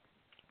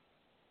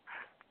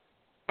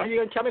 Are you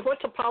going to tell me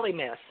what's a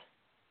polymath?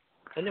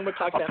 And then we'll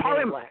talk about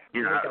men in black.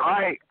 You know,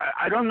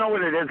 I don't know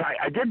what it is.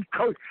 I did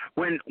coach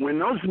when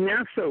those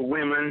NASA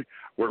women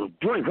were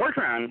doing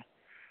Fortran.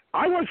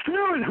 I was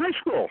still in high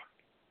school.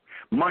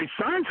 My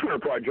science fair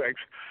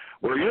projects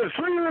were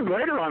 3 years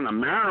later on the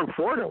Mariner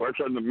 4, which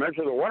is the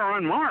measure of the water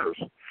on Mars.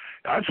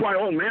 That's why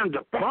old man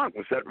DuPont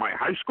was at my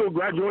high school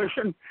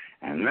graduation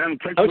and then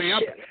picked me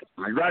up.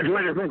 I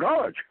graduated from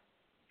college.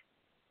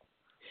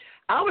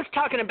 I was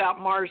talking about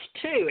Mars,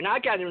 too, and I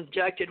got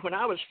inducted when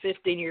I was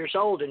 15 years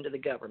old into the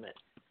government.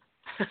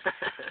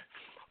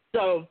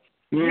 So,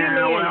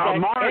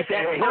 Mars,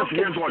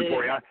 here's one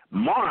for you.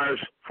 Mars,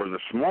 for the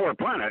smaller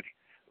planet,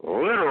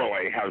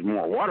 literally has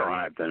more water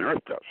on it than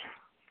Earth does.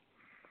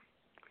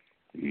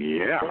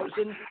 Yeah.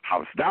 Frozen?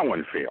 How's that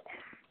one feel?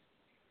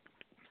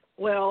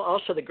 Well,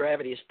 also the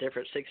gravity is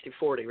different,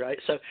 60-40, right?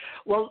 So,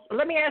 well,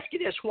 let me ask you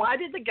this. Why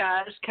did the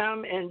guys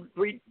come and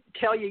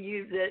tell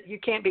you that you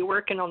can't be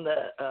working on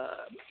the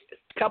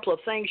couple of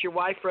things your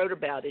wife wrote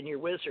about in your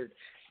wizard,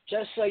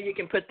 just so you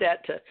can put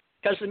that to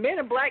 – because the men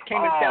in black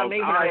came and found me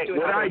when I was doing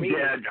what I meetings.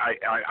 did,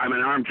 I'm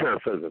an armchair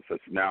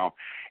physicist now,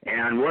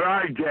 and what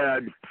I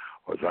did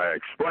was I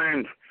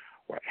explained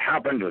what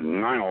happened in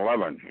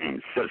 9/11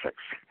 in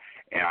physics.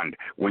 And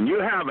when you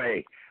have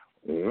a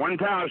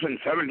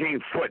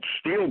 1,017-foot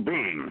steel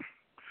beam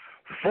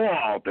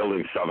fall,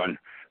 building 7,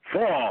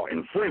 fall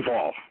in free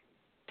fall,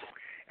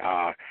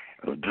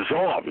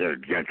 dissolve,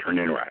 get turned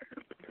into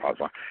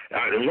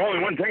there's only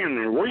one thing in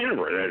the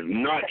universe that is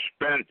not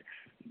spent,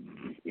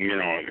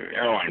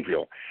 airline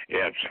fuel.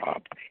 It's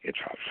a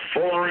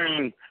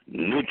fluorine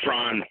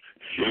neutron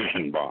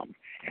fusion bomb.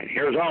 And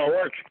here's how it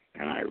works.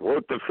 And I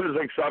wrote the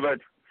physics of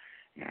it,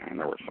 and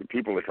there were some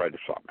people that tried to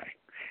stop me.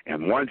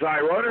 And once I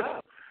wrote it,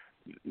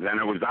 then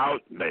it was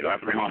out. They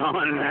left me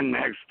alone, and then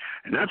next.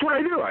 And that's what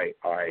I do.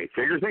 I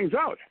figure things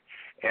out.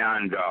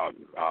 And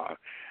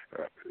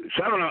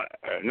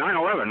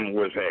 9/11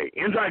 was a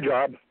inside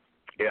job.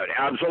 It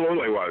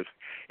absolutely was.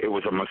 It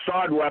was a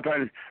Mossad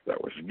weapon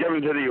that was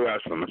given to the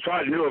U.S. The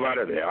Mossad knew about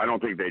it. I don't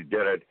think they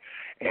did it.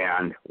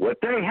 And what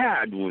they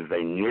had was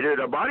they needed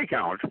a body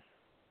count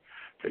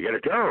to get a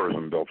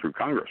terrorism bill through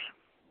Congress.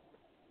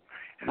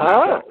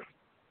 Yeah,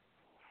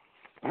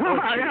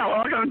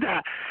 welcome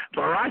to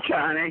Baracha,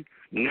 honey.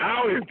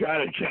 Now we've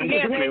got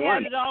Agenda 21. Yeah, they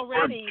had it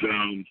already.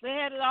 They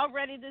had it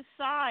already to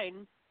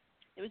sign.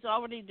 It was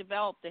already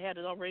developed. They had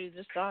it already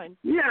to sign.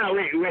 Yeah,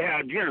 we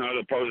had,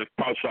 the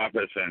post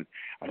office in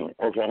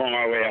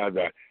Oklahoma. We had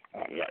the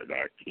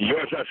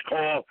USS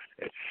Cole,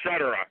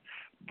 etc.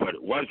 But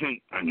it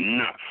wasn't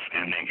enough,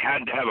 and they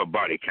had to have a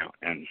body count.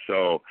 And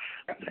so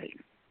they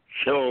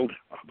killed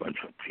a bunch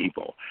of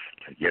people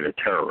to get a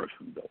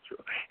terrorism bill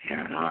through.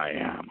 And I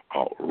am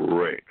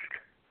outraged.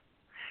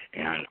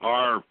 And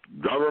our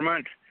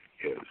government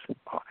is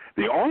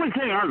the only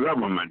thing our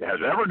government has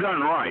ever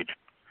done right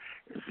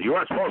is the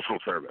U.S. Postal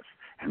Service,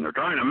 and they're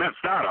trying to mess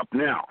that up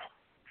now.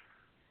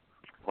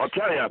 I'll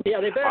tell you.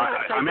 Yeah, they better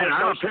I'm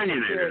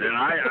opinionated, and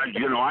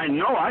I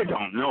know I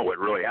don't know what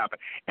really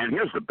happened. And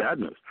here's the bad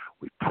news: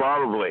 we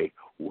probably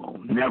will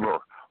never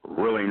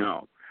really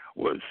know.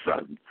 Was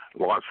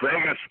Las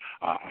Vegas?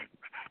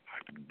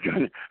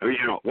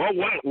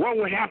 What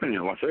would happen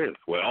in Las Vegas?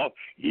 Well,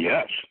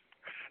 yes.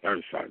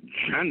 There's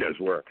agendas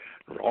where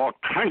there are all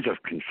kinds of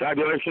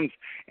confabulations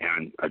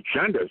and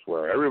agendas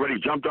where everybody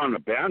jumped on the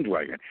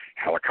bandwagon.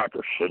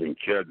 Helicopters shooting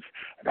kids,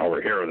 and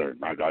over here,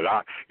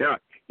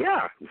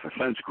 yeah, it's a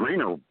fence green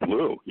or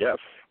blue, yes.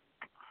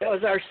 It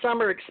was our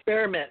summer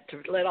experiment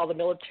to let all the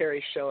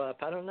military show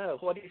up. I don't know.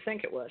 What do you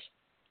think it was?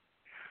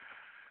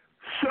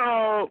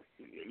 So,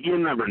 you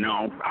never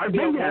know. I've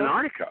been to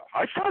Antarctica.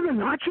 I saw the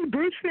Nazi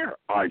base there.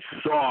 I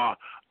saw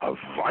a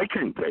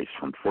Viking base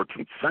from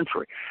 14th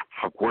century.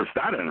 Where's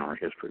that in our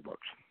history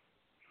books?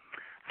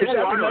 Is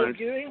that remote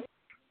viewing?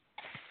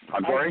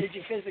 I'm sorry? Or did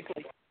you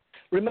physically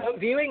remote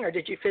viewing, or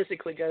did you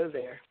physically go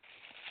there?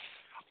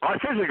 I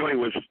physically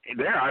was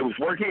there. I was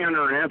working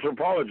under an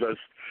anthropologist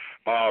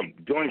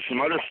doing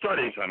some other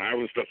studies, and I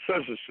was the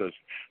physicist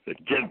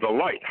that did the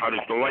light. How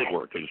does the light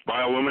work? It's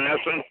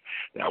bioluminescence.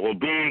 That will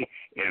be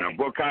in a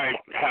book I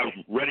have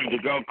ready to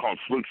go called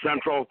Fluke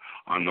Central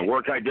on the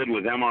work I did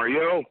with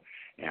MRU.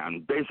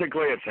 And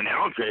basically, it's an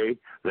algae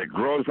that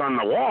grows on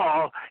the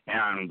wall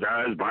and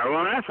is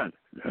bioluminescent.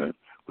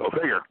 Go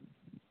figure.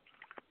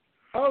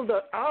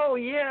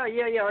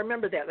 Yeah. I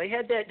remember that. They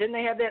had that. Didn't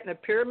they have that in the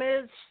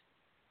pyramids?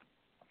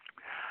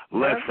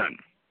 Listen,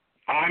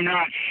 I'm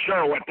not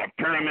sure what the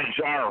pyramids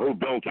are or who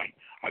built them.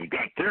 I've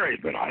got theories,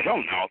 but I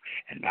don't know.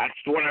 And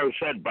that's what I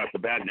said about the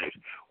bad news.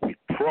 We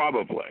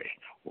probably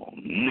will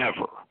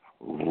never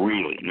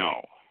really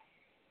know.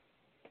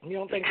 You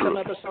don't think some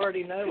of us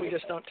already know? We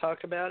just don't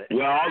talk about it?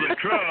 Well, the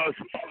truth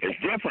is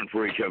different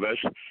for each of us,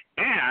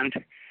 and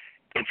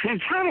it's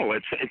internal.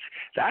 It's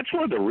that's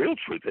where the real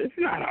truth is. It's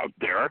not out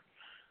there.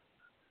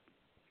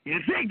 You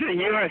think that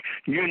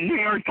your New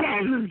York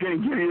Times is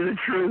going to give you the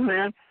truth,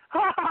 man?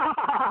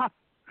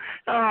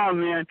 Oh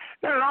man,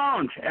 they're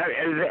on.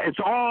 It's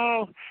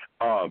all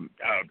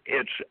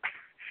it's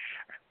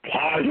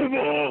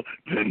plausible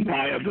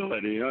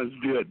deniability. Let's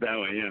do it that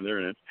way. Yeah, there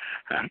it is.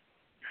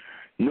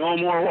 No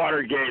more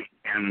Watergate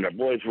and the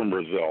boys from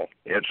Brazil.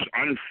 It's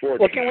unfortunate.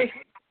 Well,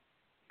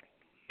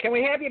 can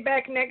we have you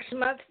back next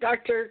month,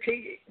 Dr.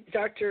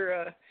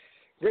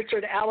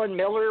 Richard Allen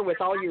Miller,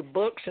 with all your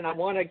books, and I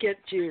want to get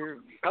your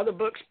other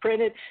books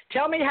printed.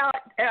 Tell me how.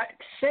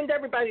 Send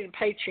everybody to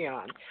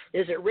Patreon.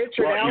 Is it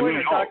Richard Allen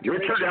or Dr.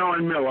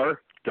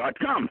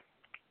 RichardAllenMiller.com.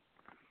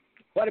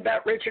 What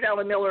about Richard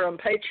Allen Miller on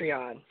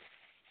Patreon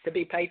to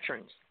be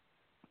patrons?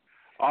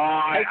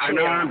 I'm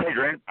not on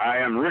Patreon. I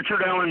am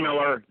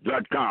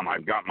RichardAllenMiller.com.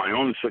 I've got my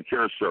own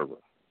secure server.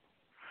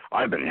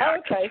 I've been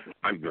hacked. Okay.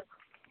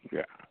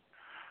 Yeah.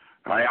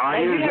 I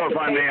use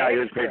GoFundMe, I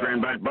use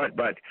Patreon,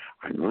 but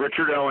I'm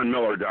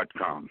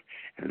RichardAllenMiller.com,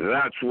 and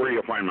that's where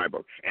you'll find my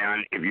books.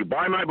 And if you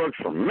buy my books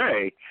from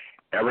me,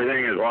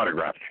 everything is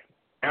autographed.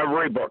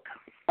 Every book.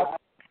 All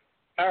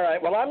right.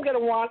 Well, I'm going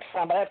to want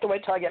some, but I have to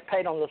wait till I get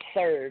paid on the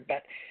 3rd.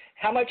 But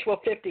how much will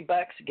 $50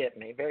 get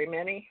me? Very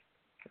many?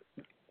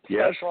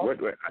 Yes. What?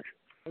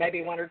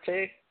 Maybe one or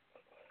two?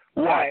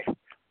 What? Right.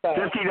 So,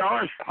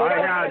 $50?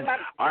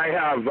 I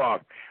have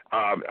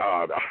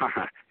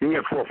you can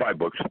get 4 or 5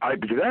 books.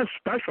 Because that's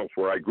special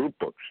for group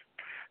books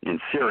in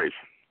series.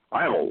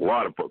 I have a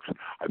lot of books.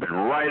 I've been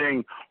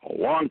writing a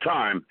long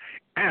time,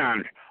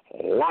 and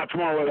lots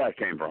more where that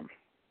came from.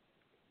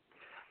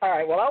 All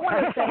right. Well, I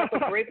want to set up a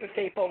group of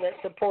people that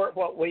support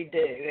what we do,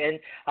 and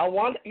I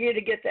want you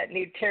to get that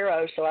new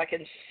tarot so I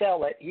can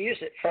sell it.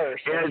 Use it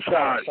first.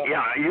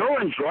 Yeah, you'll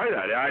enjoy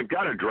that. I've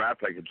got a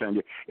draft I can send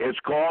you. It's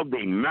called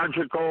The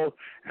Magical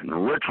and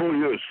Ritual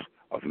Use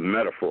of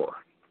Metaphor.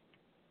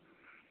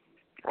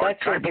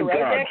 That's your tarot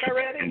deck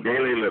already? In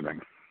daily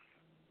living.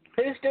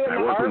 Who's doing the artwork?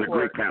 I work with the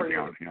Greek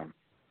pantheon.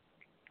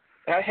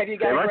 Have you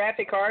got a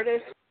graphic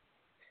artist?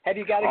 Have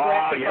you got a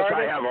graphic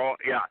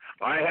artist? Yes,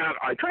 I have.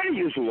 I try to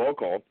use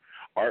local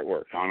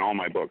artwork on all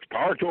my books.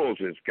 Power Tools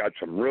has got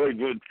some really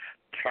good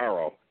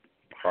tarot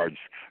cards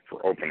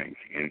for openings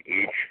in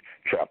each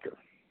chapter.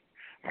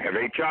 I have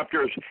 8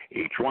 chapters,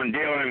 each one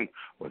dealing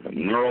with a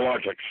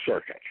neurologic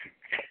circuit,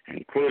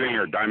 including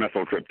your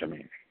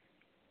dimethyltryptamine.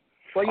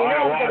 Well, you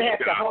know I'm going to have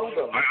to hold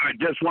them. I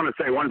just want to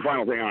say one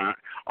final thing on it.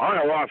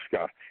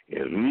 Ayahuasca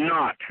is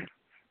not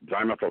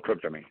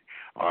dimethyltryptamine.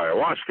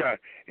 Ayahuasca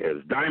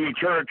is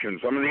Church and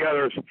some of the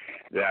others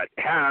that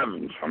have,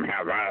 some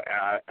have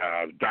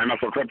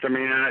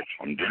dimethyltryptamine in it,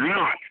 some do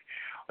not.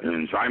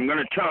 And so I'm going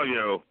to tell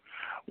you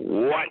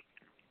what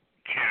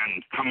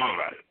can come of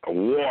it, a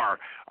war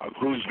of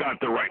who's got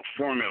the right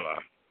formula.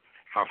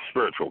 How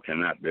spiritual can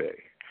that be?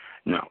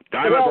 No,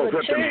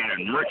 dimethyltryptamine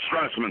and Rick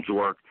Strassman's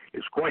work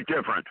is quite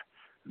different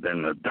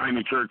than the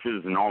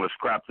churches and all this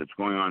crap that's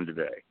going on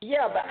today.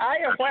 Yeah, but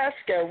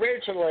ayahuasca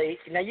originally,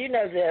 now you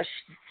know this,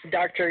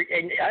 Doctor,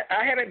 and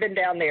I haven't been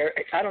down there.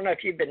 I don't know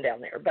if you've been down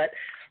there, but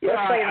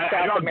let's say in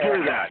South America. I don't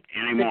do that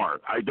anymore.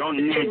 I don't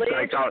need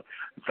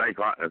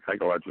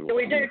psychological. Do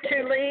we do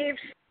 2 leaves?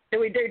 Do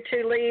we do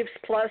 2 leaves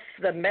plus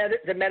the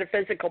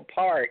metaphysical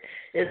part?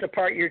 Is the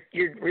part you're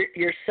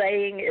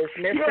saying is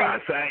missing?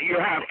 Yes, you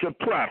have to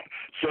prep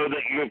so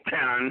that you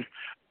can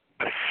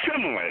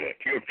assimilate it.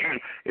 You can,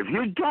 if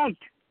you don't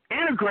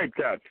integrate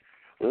that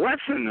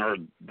lesson or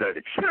the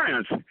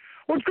experience,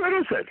 what good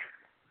is it?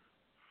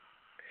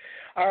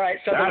 All right,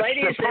 so the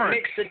ladies that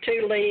mix the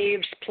 2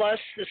 leaves plus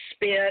the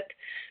spit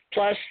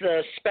plus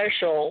the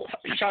special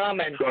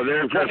shaman. So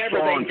there's just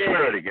soul and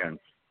spirit again.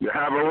 You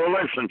have a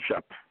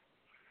relationship.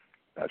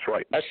 That's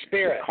right. A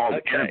spirit. It's called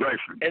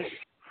integration.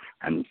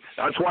 And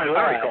that's why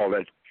Larry called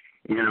it,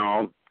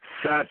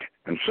 set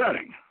and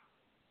setting.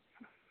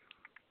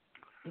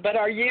 But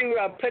are you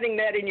putting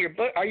that in your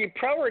book? Are you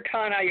pro or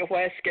con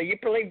ayahuasca? You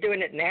believe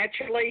doing it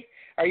naturally,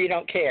 or you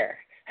don't care?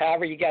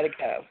 However you got to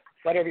go,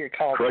 whatever you're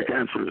called. Correct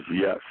answer is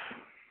yes.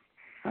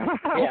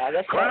 Yeah,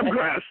 that's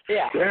crabgrass.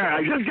 Yeah,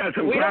 I just got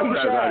some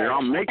crabgrass out here.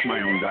 I'll make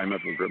my own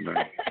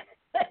dimethyltryptamine.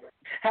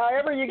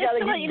 However you got to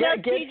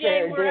get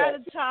there. We're out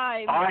of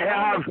time. I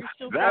have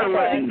that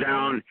written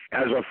down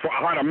as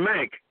how to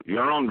make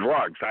your own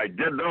drugs. I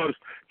did those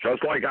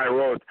just like I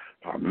wrote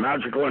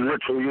magical and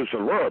ritual use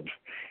of herbs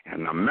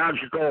and the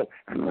magical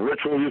and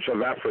ritual use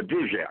of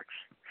aphrodisiacs.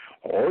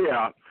 Oh,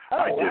 yeah.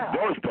 I did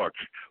those books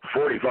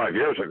 45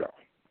 years ago.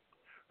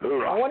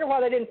 Hoorah. I wonder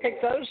why they didn't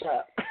pick those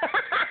up.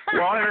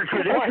 Well, they're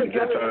tradition.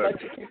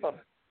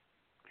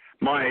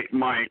 My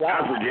Wow.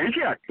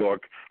 aphrodisiac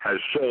book has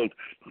sold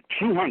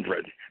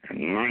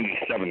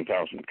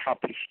 297,000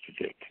 copies to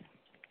date.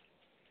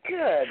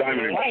 Good.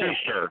 Simon Right. and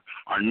Schuster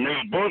are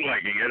now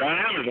bootlegging it on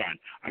Amazon.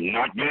 I'm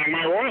not getting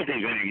my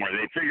royalties anymore.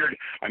 They figured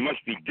I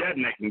must be dead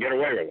and they can get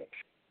away with it.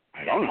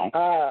 I don't know.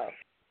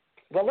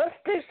 Well, let's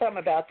do something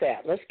about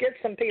that. Let's get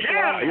some people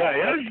Yeah, on.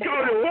 let's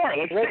go to war.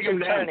 Let's take them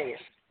Rich down. attorneys.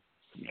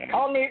 Yeah.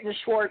 Call Newton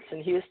Schwartz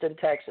in Houston,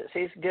 Texas.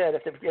 He's good.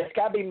 It's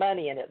got to be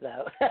money in it,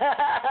 though.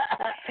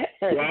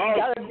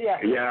 Well,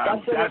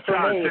 that's for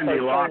on me, Cindy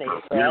for Lauper.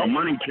 attorneys, You know, right?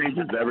 money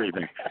changes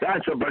everything.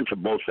 That's a bunch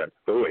of bullshit.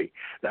 Hooey.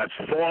 That's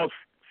false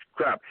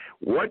crap.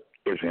 What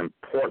is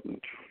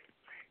important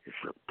is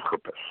your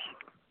purpose.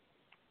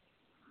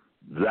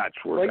 That's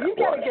where Well, that you've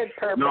got a lies. good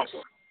purpose,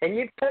 No. and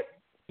you've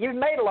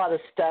made a lot of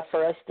stuff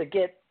for us to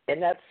get,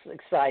 and that's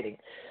exciting.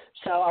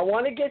 So I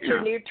want to get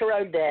your new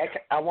tarot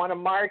deck. I want to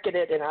market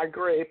it in our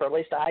group, or at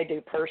least I do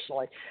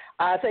personally.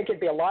 I think it'd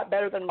be a lot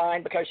better than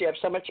mine because you have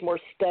so much more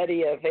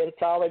study of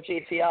anthology,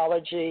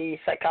 theology,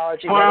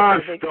 psychology,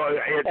 metaphysics,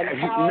 and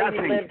how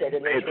nothing, you lived it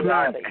in this it's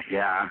reality. not.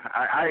 Yeah,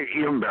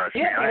 you embarrass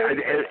me.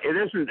 It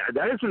isn't.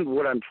 That isn't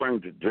what I'm trying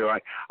to do.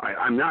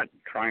 I'm not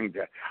trying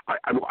to.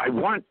 I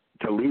want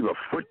to leave a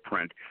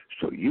footprint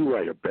so you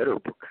write a better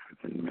book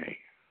than me.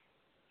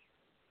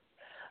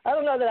 I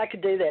don't know that I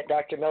could do that,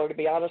 Dr. Miller, to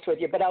be honest with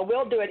you, but I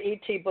will do an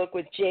ET book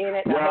with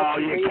Janet. Well,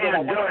 you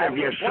can't do it if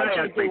you say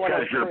it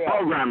because you're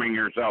programming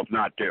yourself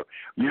not to.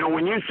 You know,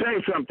 when you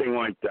say something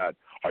like that,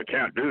 I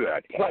can't do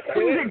that.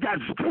 You think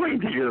that's the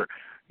point that you're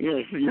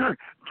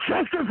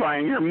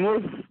justifying your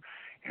move,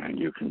 and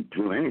you can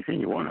do anything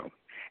you want to.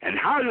 And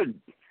how did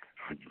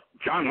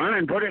John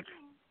Lennon put it?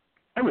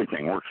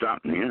 Everything works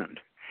out in the end.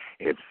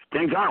 If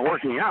things aren't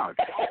working out,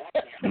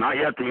 it's not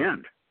yet the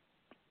end.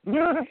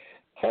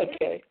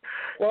 Okay.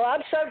 Well,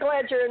 I'm so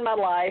glad you're in my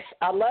life.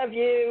 I love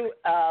you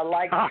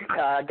like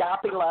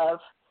agape love.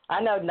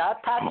 I know,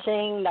 not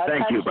touching, no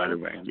Thank touching. you, by the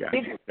way. Yeah.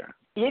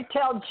 You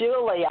tell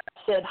Julie I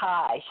said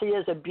hi. She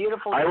is a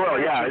beautiful. I will.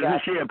 Yeah.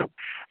 Isn't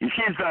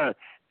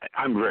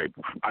I'm very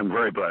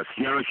blessed.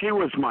 You know, she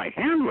was my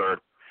handler,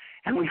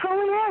 and we fell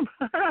in love.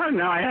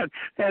 No,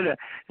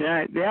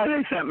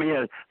 they sent me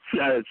a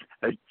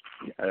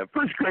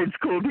first grade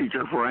school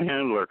teacher for a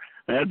handler.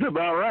 That's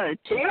about right.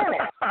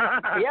 Janet.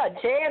 Yeah,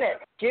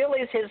 Janet.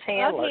 Julie's his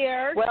handler. I'm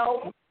here.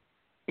 Well,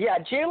 yeah,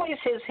 Julie's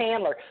his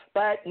handler.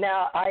 But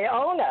now,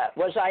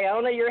 was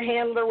Iona your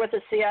handler with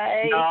the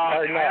CIA? No,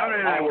 Iona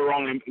and I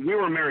we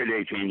were married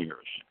 18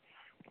 years.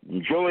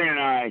 Julie and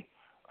I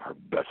are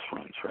best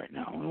friends right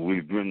now.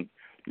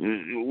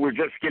 We're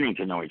just getting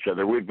to know each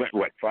other. We've been,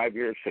 5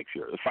 years, 6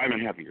 years,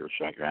 5.5 years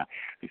right now.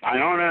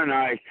 Iona and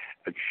I,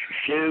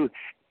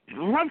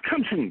 love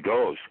comes and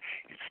goes.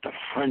 It's the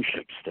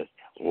friendships that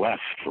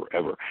last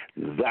forever.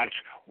 That's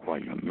why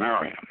you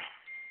marry them,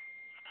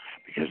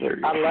 because they're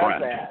your friend. I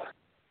love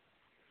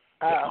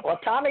that. Well,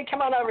 Tommy,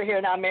 come on over here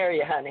and I'll marry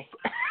you, honey.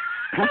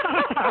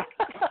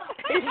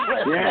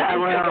 Yeah,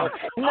 well,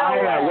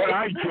 what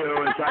I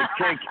do is I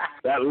take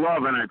that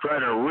love and I try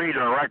to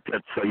redirect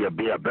it so you'll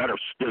be a better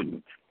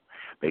student.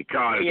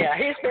 Because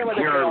he's been with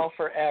a girl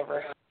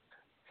forever.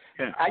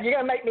 Yeah. Are you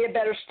going to make me a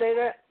better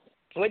student?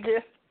 Would you?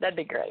 That'd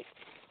be great.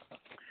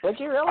 Would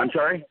you really? I'm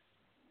sorry?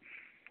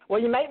 Will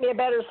you make me a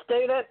better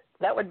student?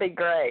 That would be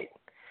great.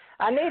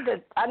 I need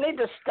to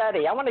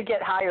study. I want to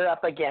get higher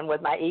up again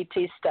with my ET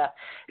stuff.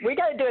 We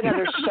got to do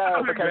another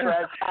show because we're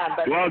out of time.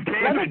 But well,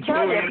 David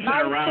Bowie isn't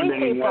around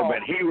anymore,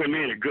 but he would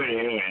made a good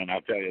alien, I'll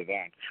tell you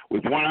that.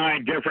 With one eye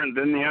different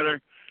than the other,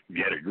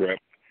 get a grip.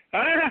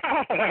 That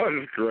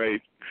was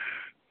great.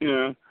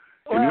 The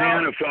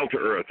Man Who Fell to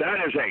Earth.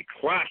 That is a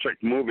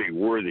classic movie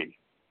worthy.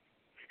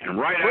 And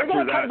right we're after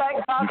going to that, come back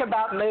and talk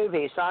about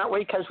movies, aren't we?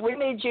 Because we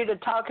need you to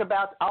talk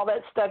about all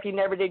that stuff you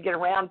never did get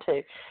around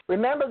to.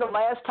 Remember the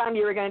last time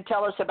you were going to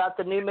tell us about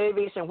the new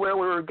movies and where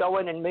we were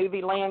going in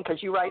movie land?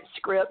 Because you write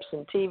scripts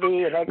and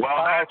TV and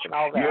X-Files and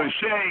all that. You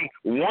say,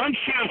 once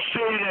you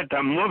see it at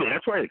the movie,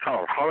 that's why they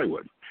call it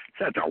Hollywood.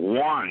 It's at the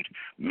wand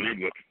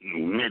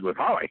made with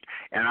Holly.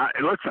 And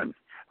listen,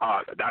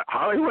 that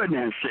Hollywood,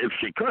 and if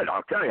she could,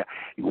 I'll tell you,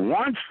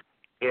 once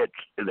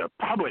the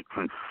public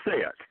can see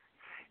it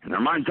in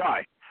their mind's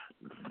eye,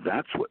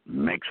 that's what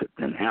makes it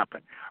then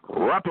happen.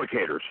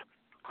 Replicators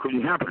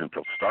couldn't happen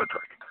until Star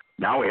Trek.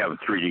 Now we have a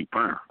 3D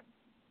printer.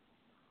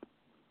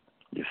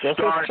 This is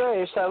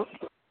true. So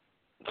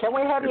can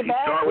we have you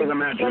back? Start with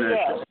imagination.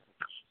 Yes.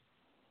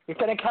 You're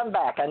going to come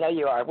back. I know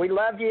you are. We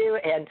love you,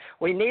 and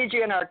we need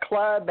you in our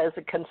club as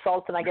a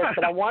consultant, I guess.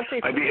 But I want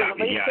you to be at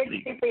least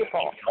 60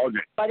 people. Okay.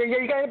 But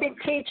you're going to be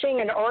teaching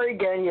in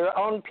Oregon your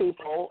own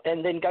people,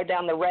 and then go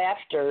down the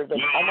rafter. I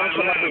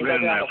live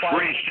in the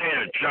free state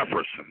of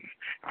Jefferson,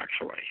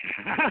 actually.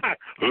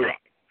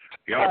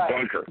 Got a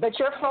bunker. But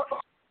you're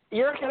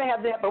going to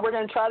have that, but we're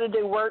going to try to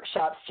do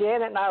workshops.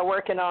 Janet and I are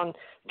working on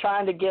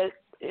trying to get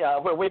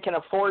where we can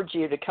afford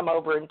you to come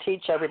over and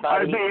teach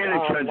everybody. I'd be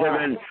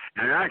inexpensive,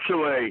 and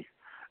actually,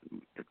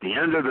 at the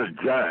end of the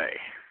day,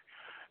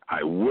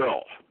 I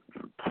will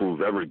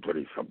improve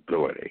everybody's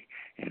ability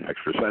in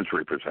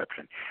extrasensory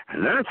perception.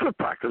 And then it's a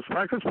practice,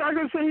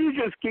 and you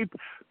just keep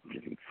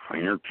getting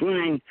finer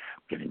tuning,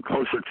 getting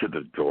closer to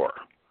the door.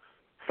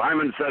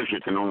 Simon says you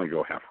can only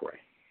go halfway.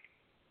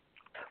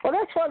 Well,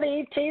 that's why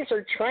the ETs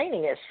are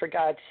training us, for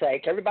God's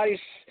sake. Everybody's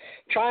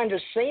trying to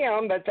see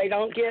them, but they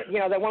don't get,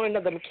 they want to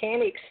know the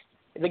mechanics.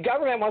 The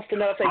government wants to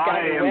know if they've got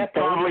any weapons. I'm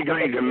probably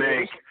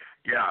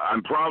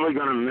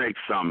going to make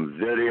some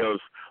videos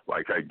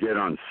like I did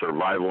on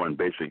survival and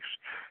basics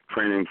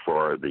training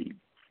for the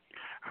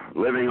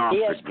living off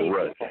ESP the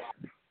grid. people.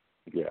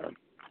 Yeah.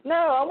 No,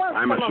 I want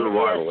I'm a some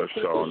survivalist,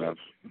 ESP. so that's.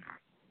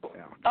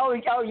 Yeah. Oh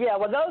yeah.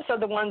 Well, those are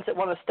the ones that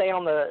want to stay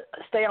on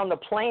the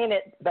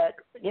planet. But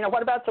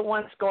what about the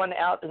ones going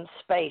out in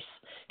space?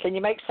 Can you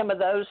make some of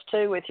those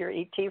too with your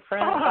ET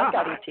friends? I've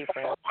got ET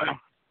friends. Well,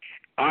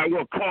 I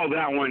will call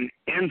that one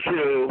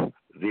into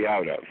the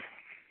out of.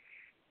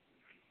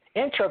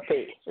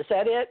 Entropy. Is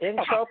that it?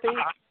 Entropy?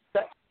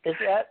 Is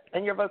that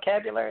in your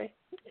vocabulary?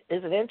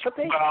 Is it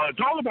entropy? Well, it's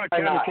all about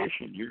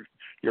communication.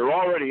 You're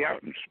already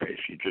out in space.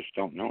 You just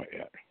don't know it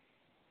yet.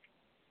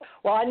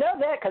 Well, I know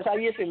that because I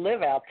usually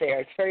live out there.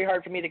 It's very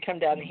hard for me to come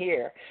down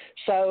here.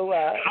 So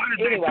how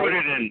did anyway,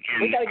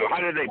 how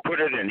did they put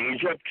it in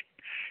Egypt?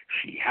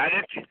 She had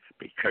it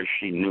because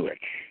she knew it.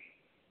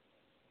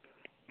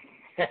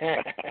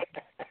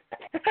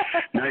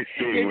 Nice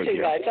being with you.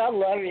 You're too much. I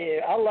love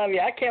you.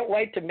 I can't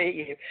wait to meet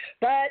you.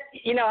 But,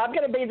 I'm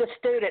going to be the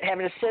student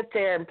having to sit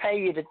there and pay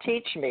you to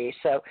teach me.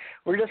 So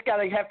we're just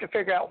going to have to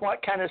figure out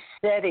what kind of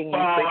setting you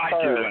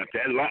prefer. I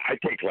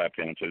take lap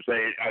dances.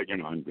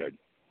 I'm good.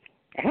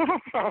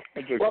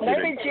 Well,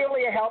 maybe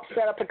Julia helps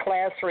set up a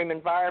classroom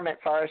environment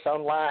for us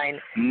online.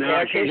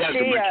 No, she has a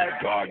bunch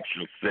of dogs.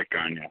 She'll sick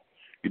on you.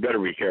 You better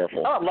be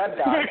careful. Oh, I love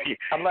dogs. She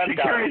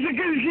carries a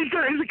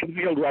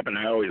concealed weapon.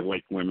 I always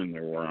like women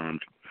that were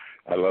armed.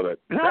 I love it.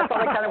 That's the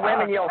only kind of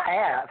women you'll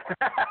have.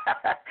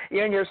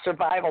 You and your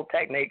survival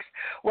techniques.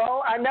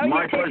 Well, I know you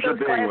teach those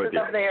classes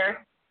up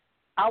there.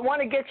 I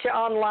want to get you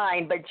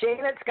online, but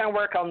Janet's going to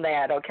work on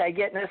that, okay?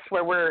 Getting us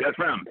where we're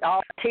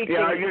all teaching.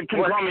 Yeah, you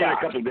can call me in a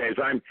couple of workshops.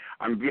 days.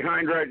 I'm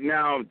behind right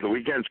now. The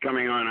weekend's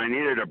coming on. I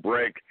needed a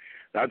break.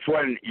 That's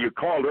when you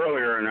called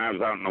earlier, and I was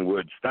out in the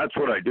woods. That's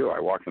what I do. I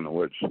walk in the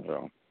woods.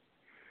 So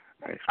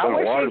I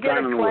wish you'd get a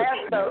in the class,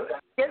 woods. though.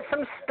 Get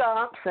some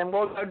stumps, and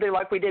we'll go do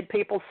like we did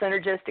people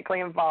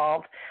synergistically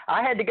involved.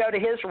 I had to go to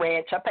his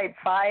ranch. I paid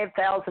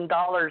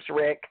 $5,000,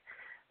 Rick.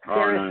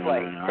 Seriously, to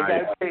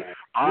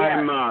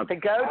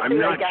go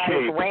to a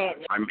guy's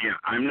ranch I'm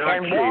not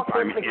and cheap. walk with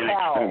I'm the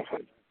cows.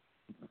 inexpensive.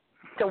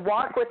 To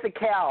walk with the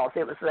cows.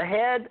 It was the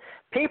head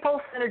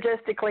people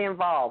synergistically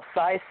involved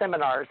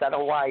seminars out of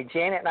Hawaii.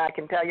 Janet and I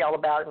can tell you all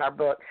about it in our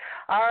book.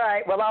 All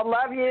right. Well, I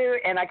love you,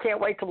 and I can't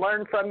wait to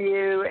learn from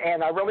you,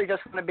 and I really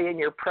just want to be in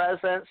your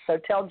presence. So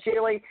tell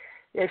Julie,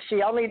 if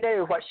she only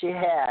knew what she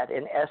had,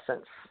 in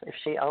essence, if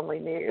she only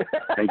knew.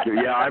 Thank you.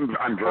 Yeah, I'm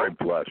very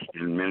blessed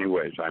in many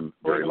ways. I'm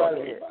very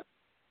lucky. You.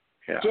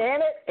 Yeah.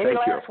 Janet, any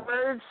last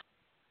words?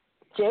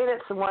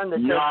 Janet's the one that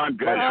I'm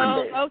good.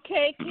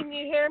 Okay, can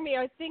you hear me?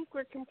 I think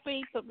we're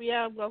complete, but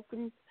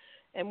welcome,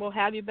 and we'll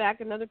have you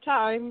back another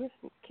time.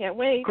 Can't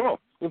wait. Cool.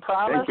 You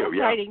promise? Thank you.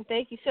 Exciting. Yeah.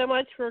 Thank you so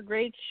much for a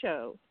great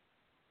show.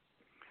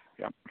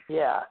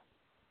 Yeah.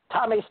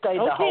 Tommy stayed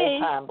the whole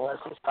time, bless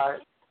his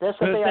heart. This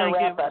will be our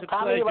wrap-up.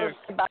 Tommy, you want to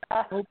say bye?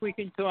 Hope we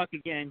can talk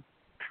again.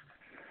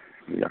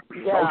 Yeah.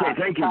 Okay,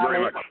 thank you very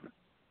much.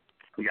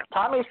 Yeah.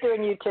 Tommy's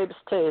doing YouTubes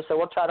too, so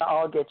we'll try to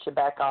all get you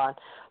back on.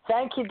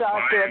 Thank you,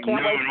 Doctor. I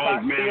can't wait to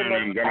talk to you next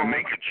I'm going to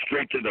make it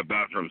straight to the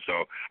bathroom,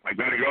 so I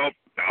got to go.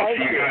 I'll see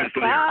you guys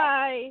later.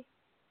 Bye.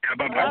 Yeah,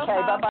 bye-bye.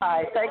 Okay,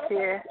 bye-bye. Thank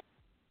you.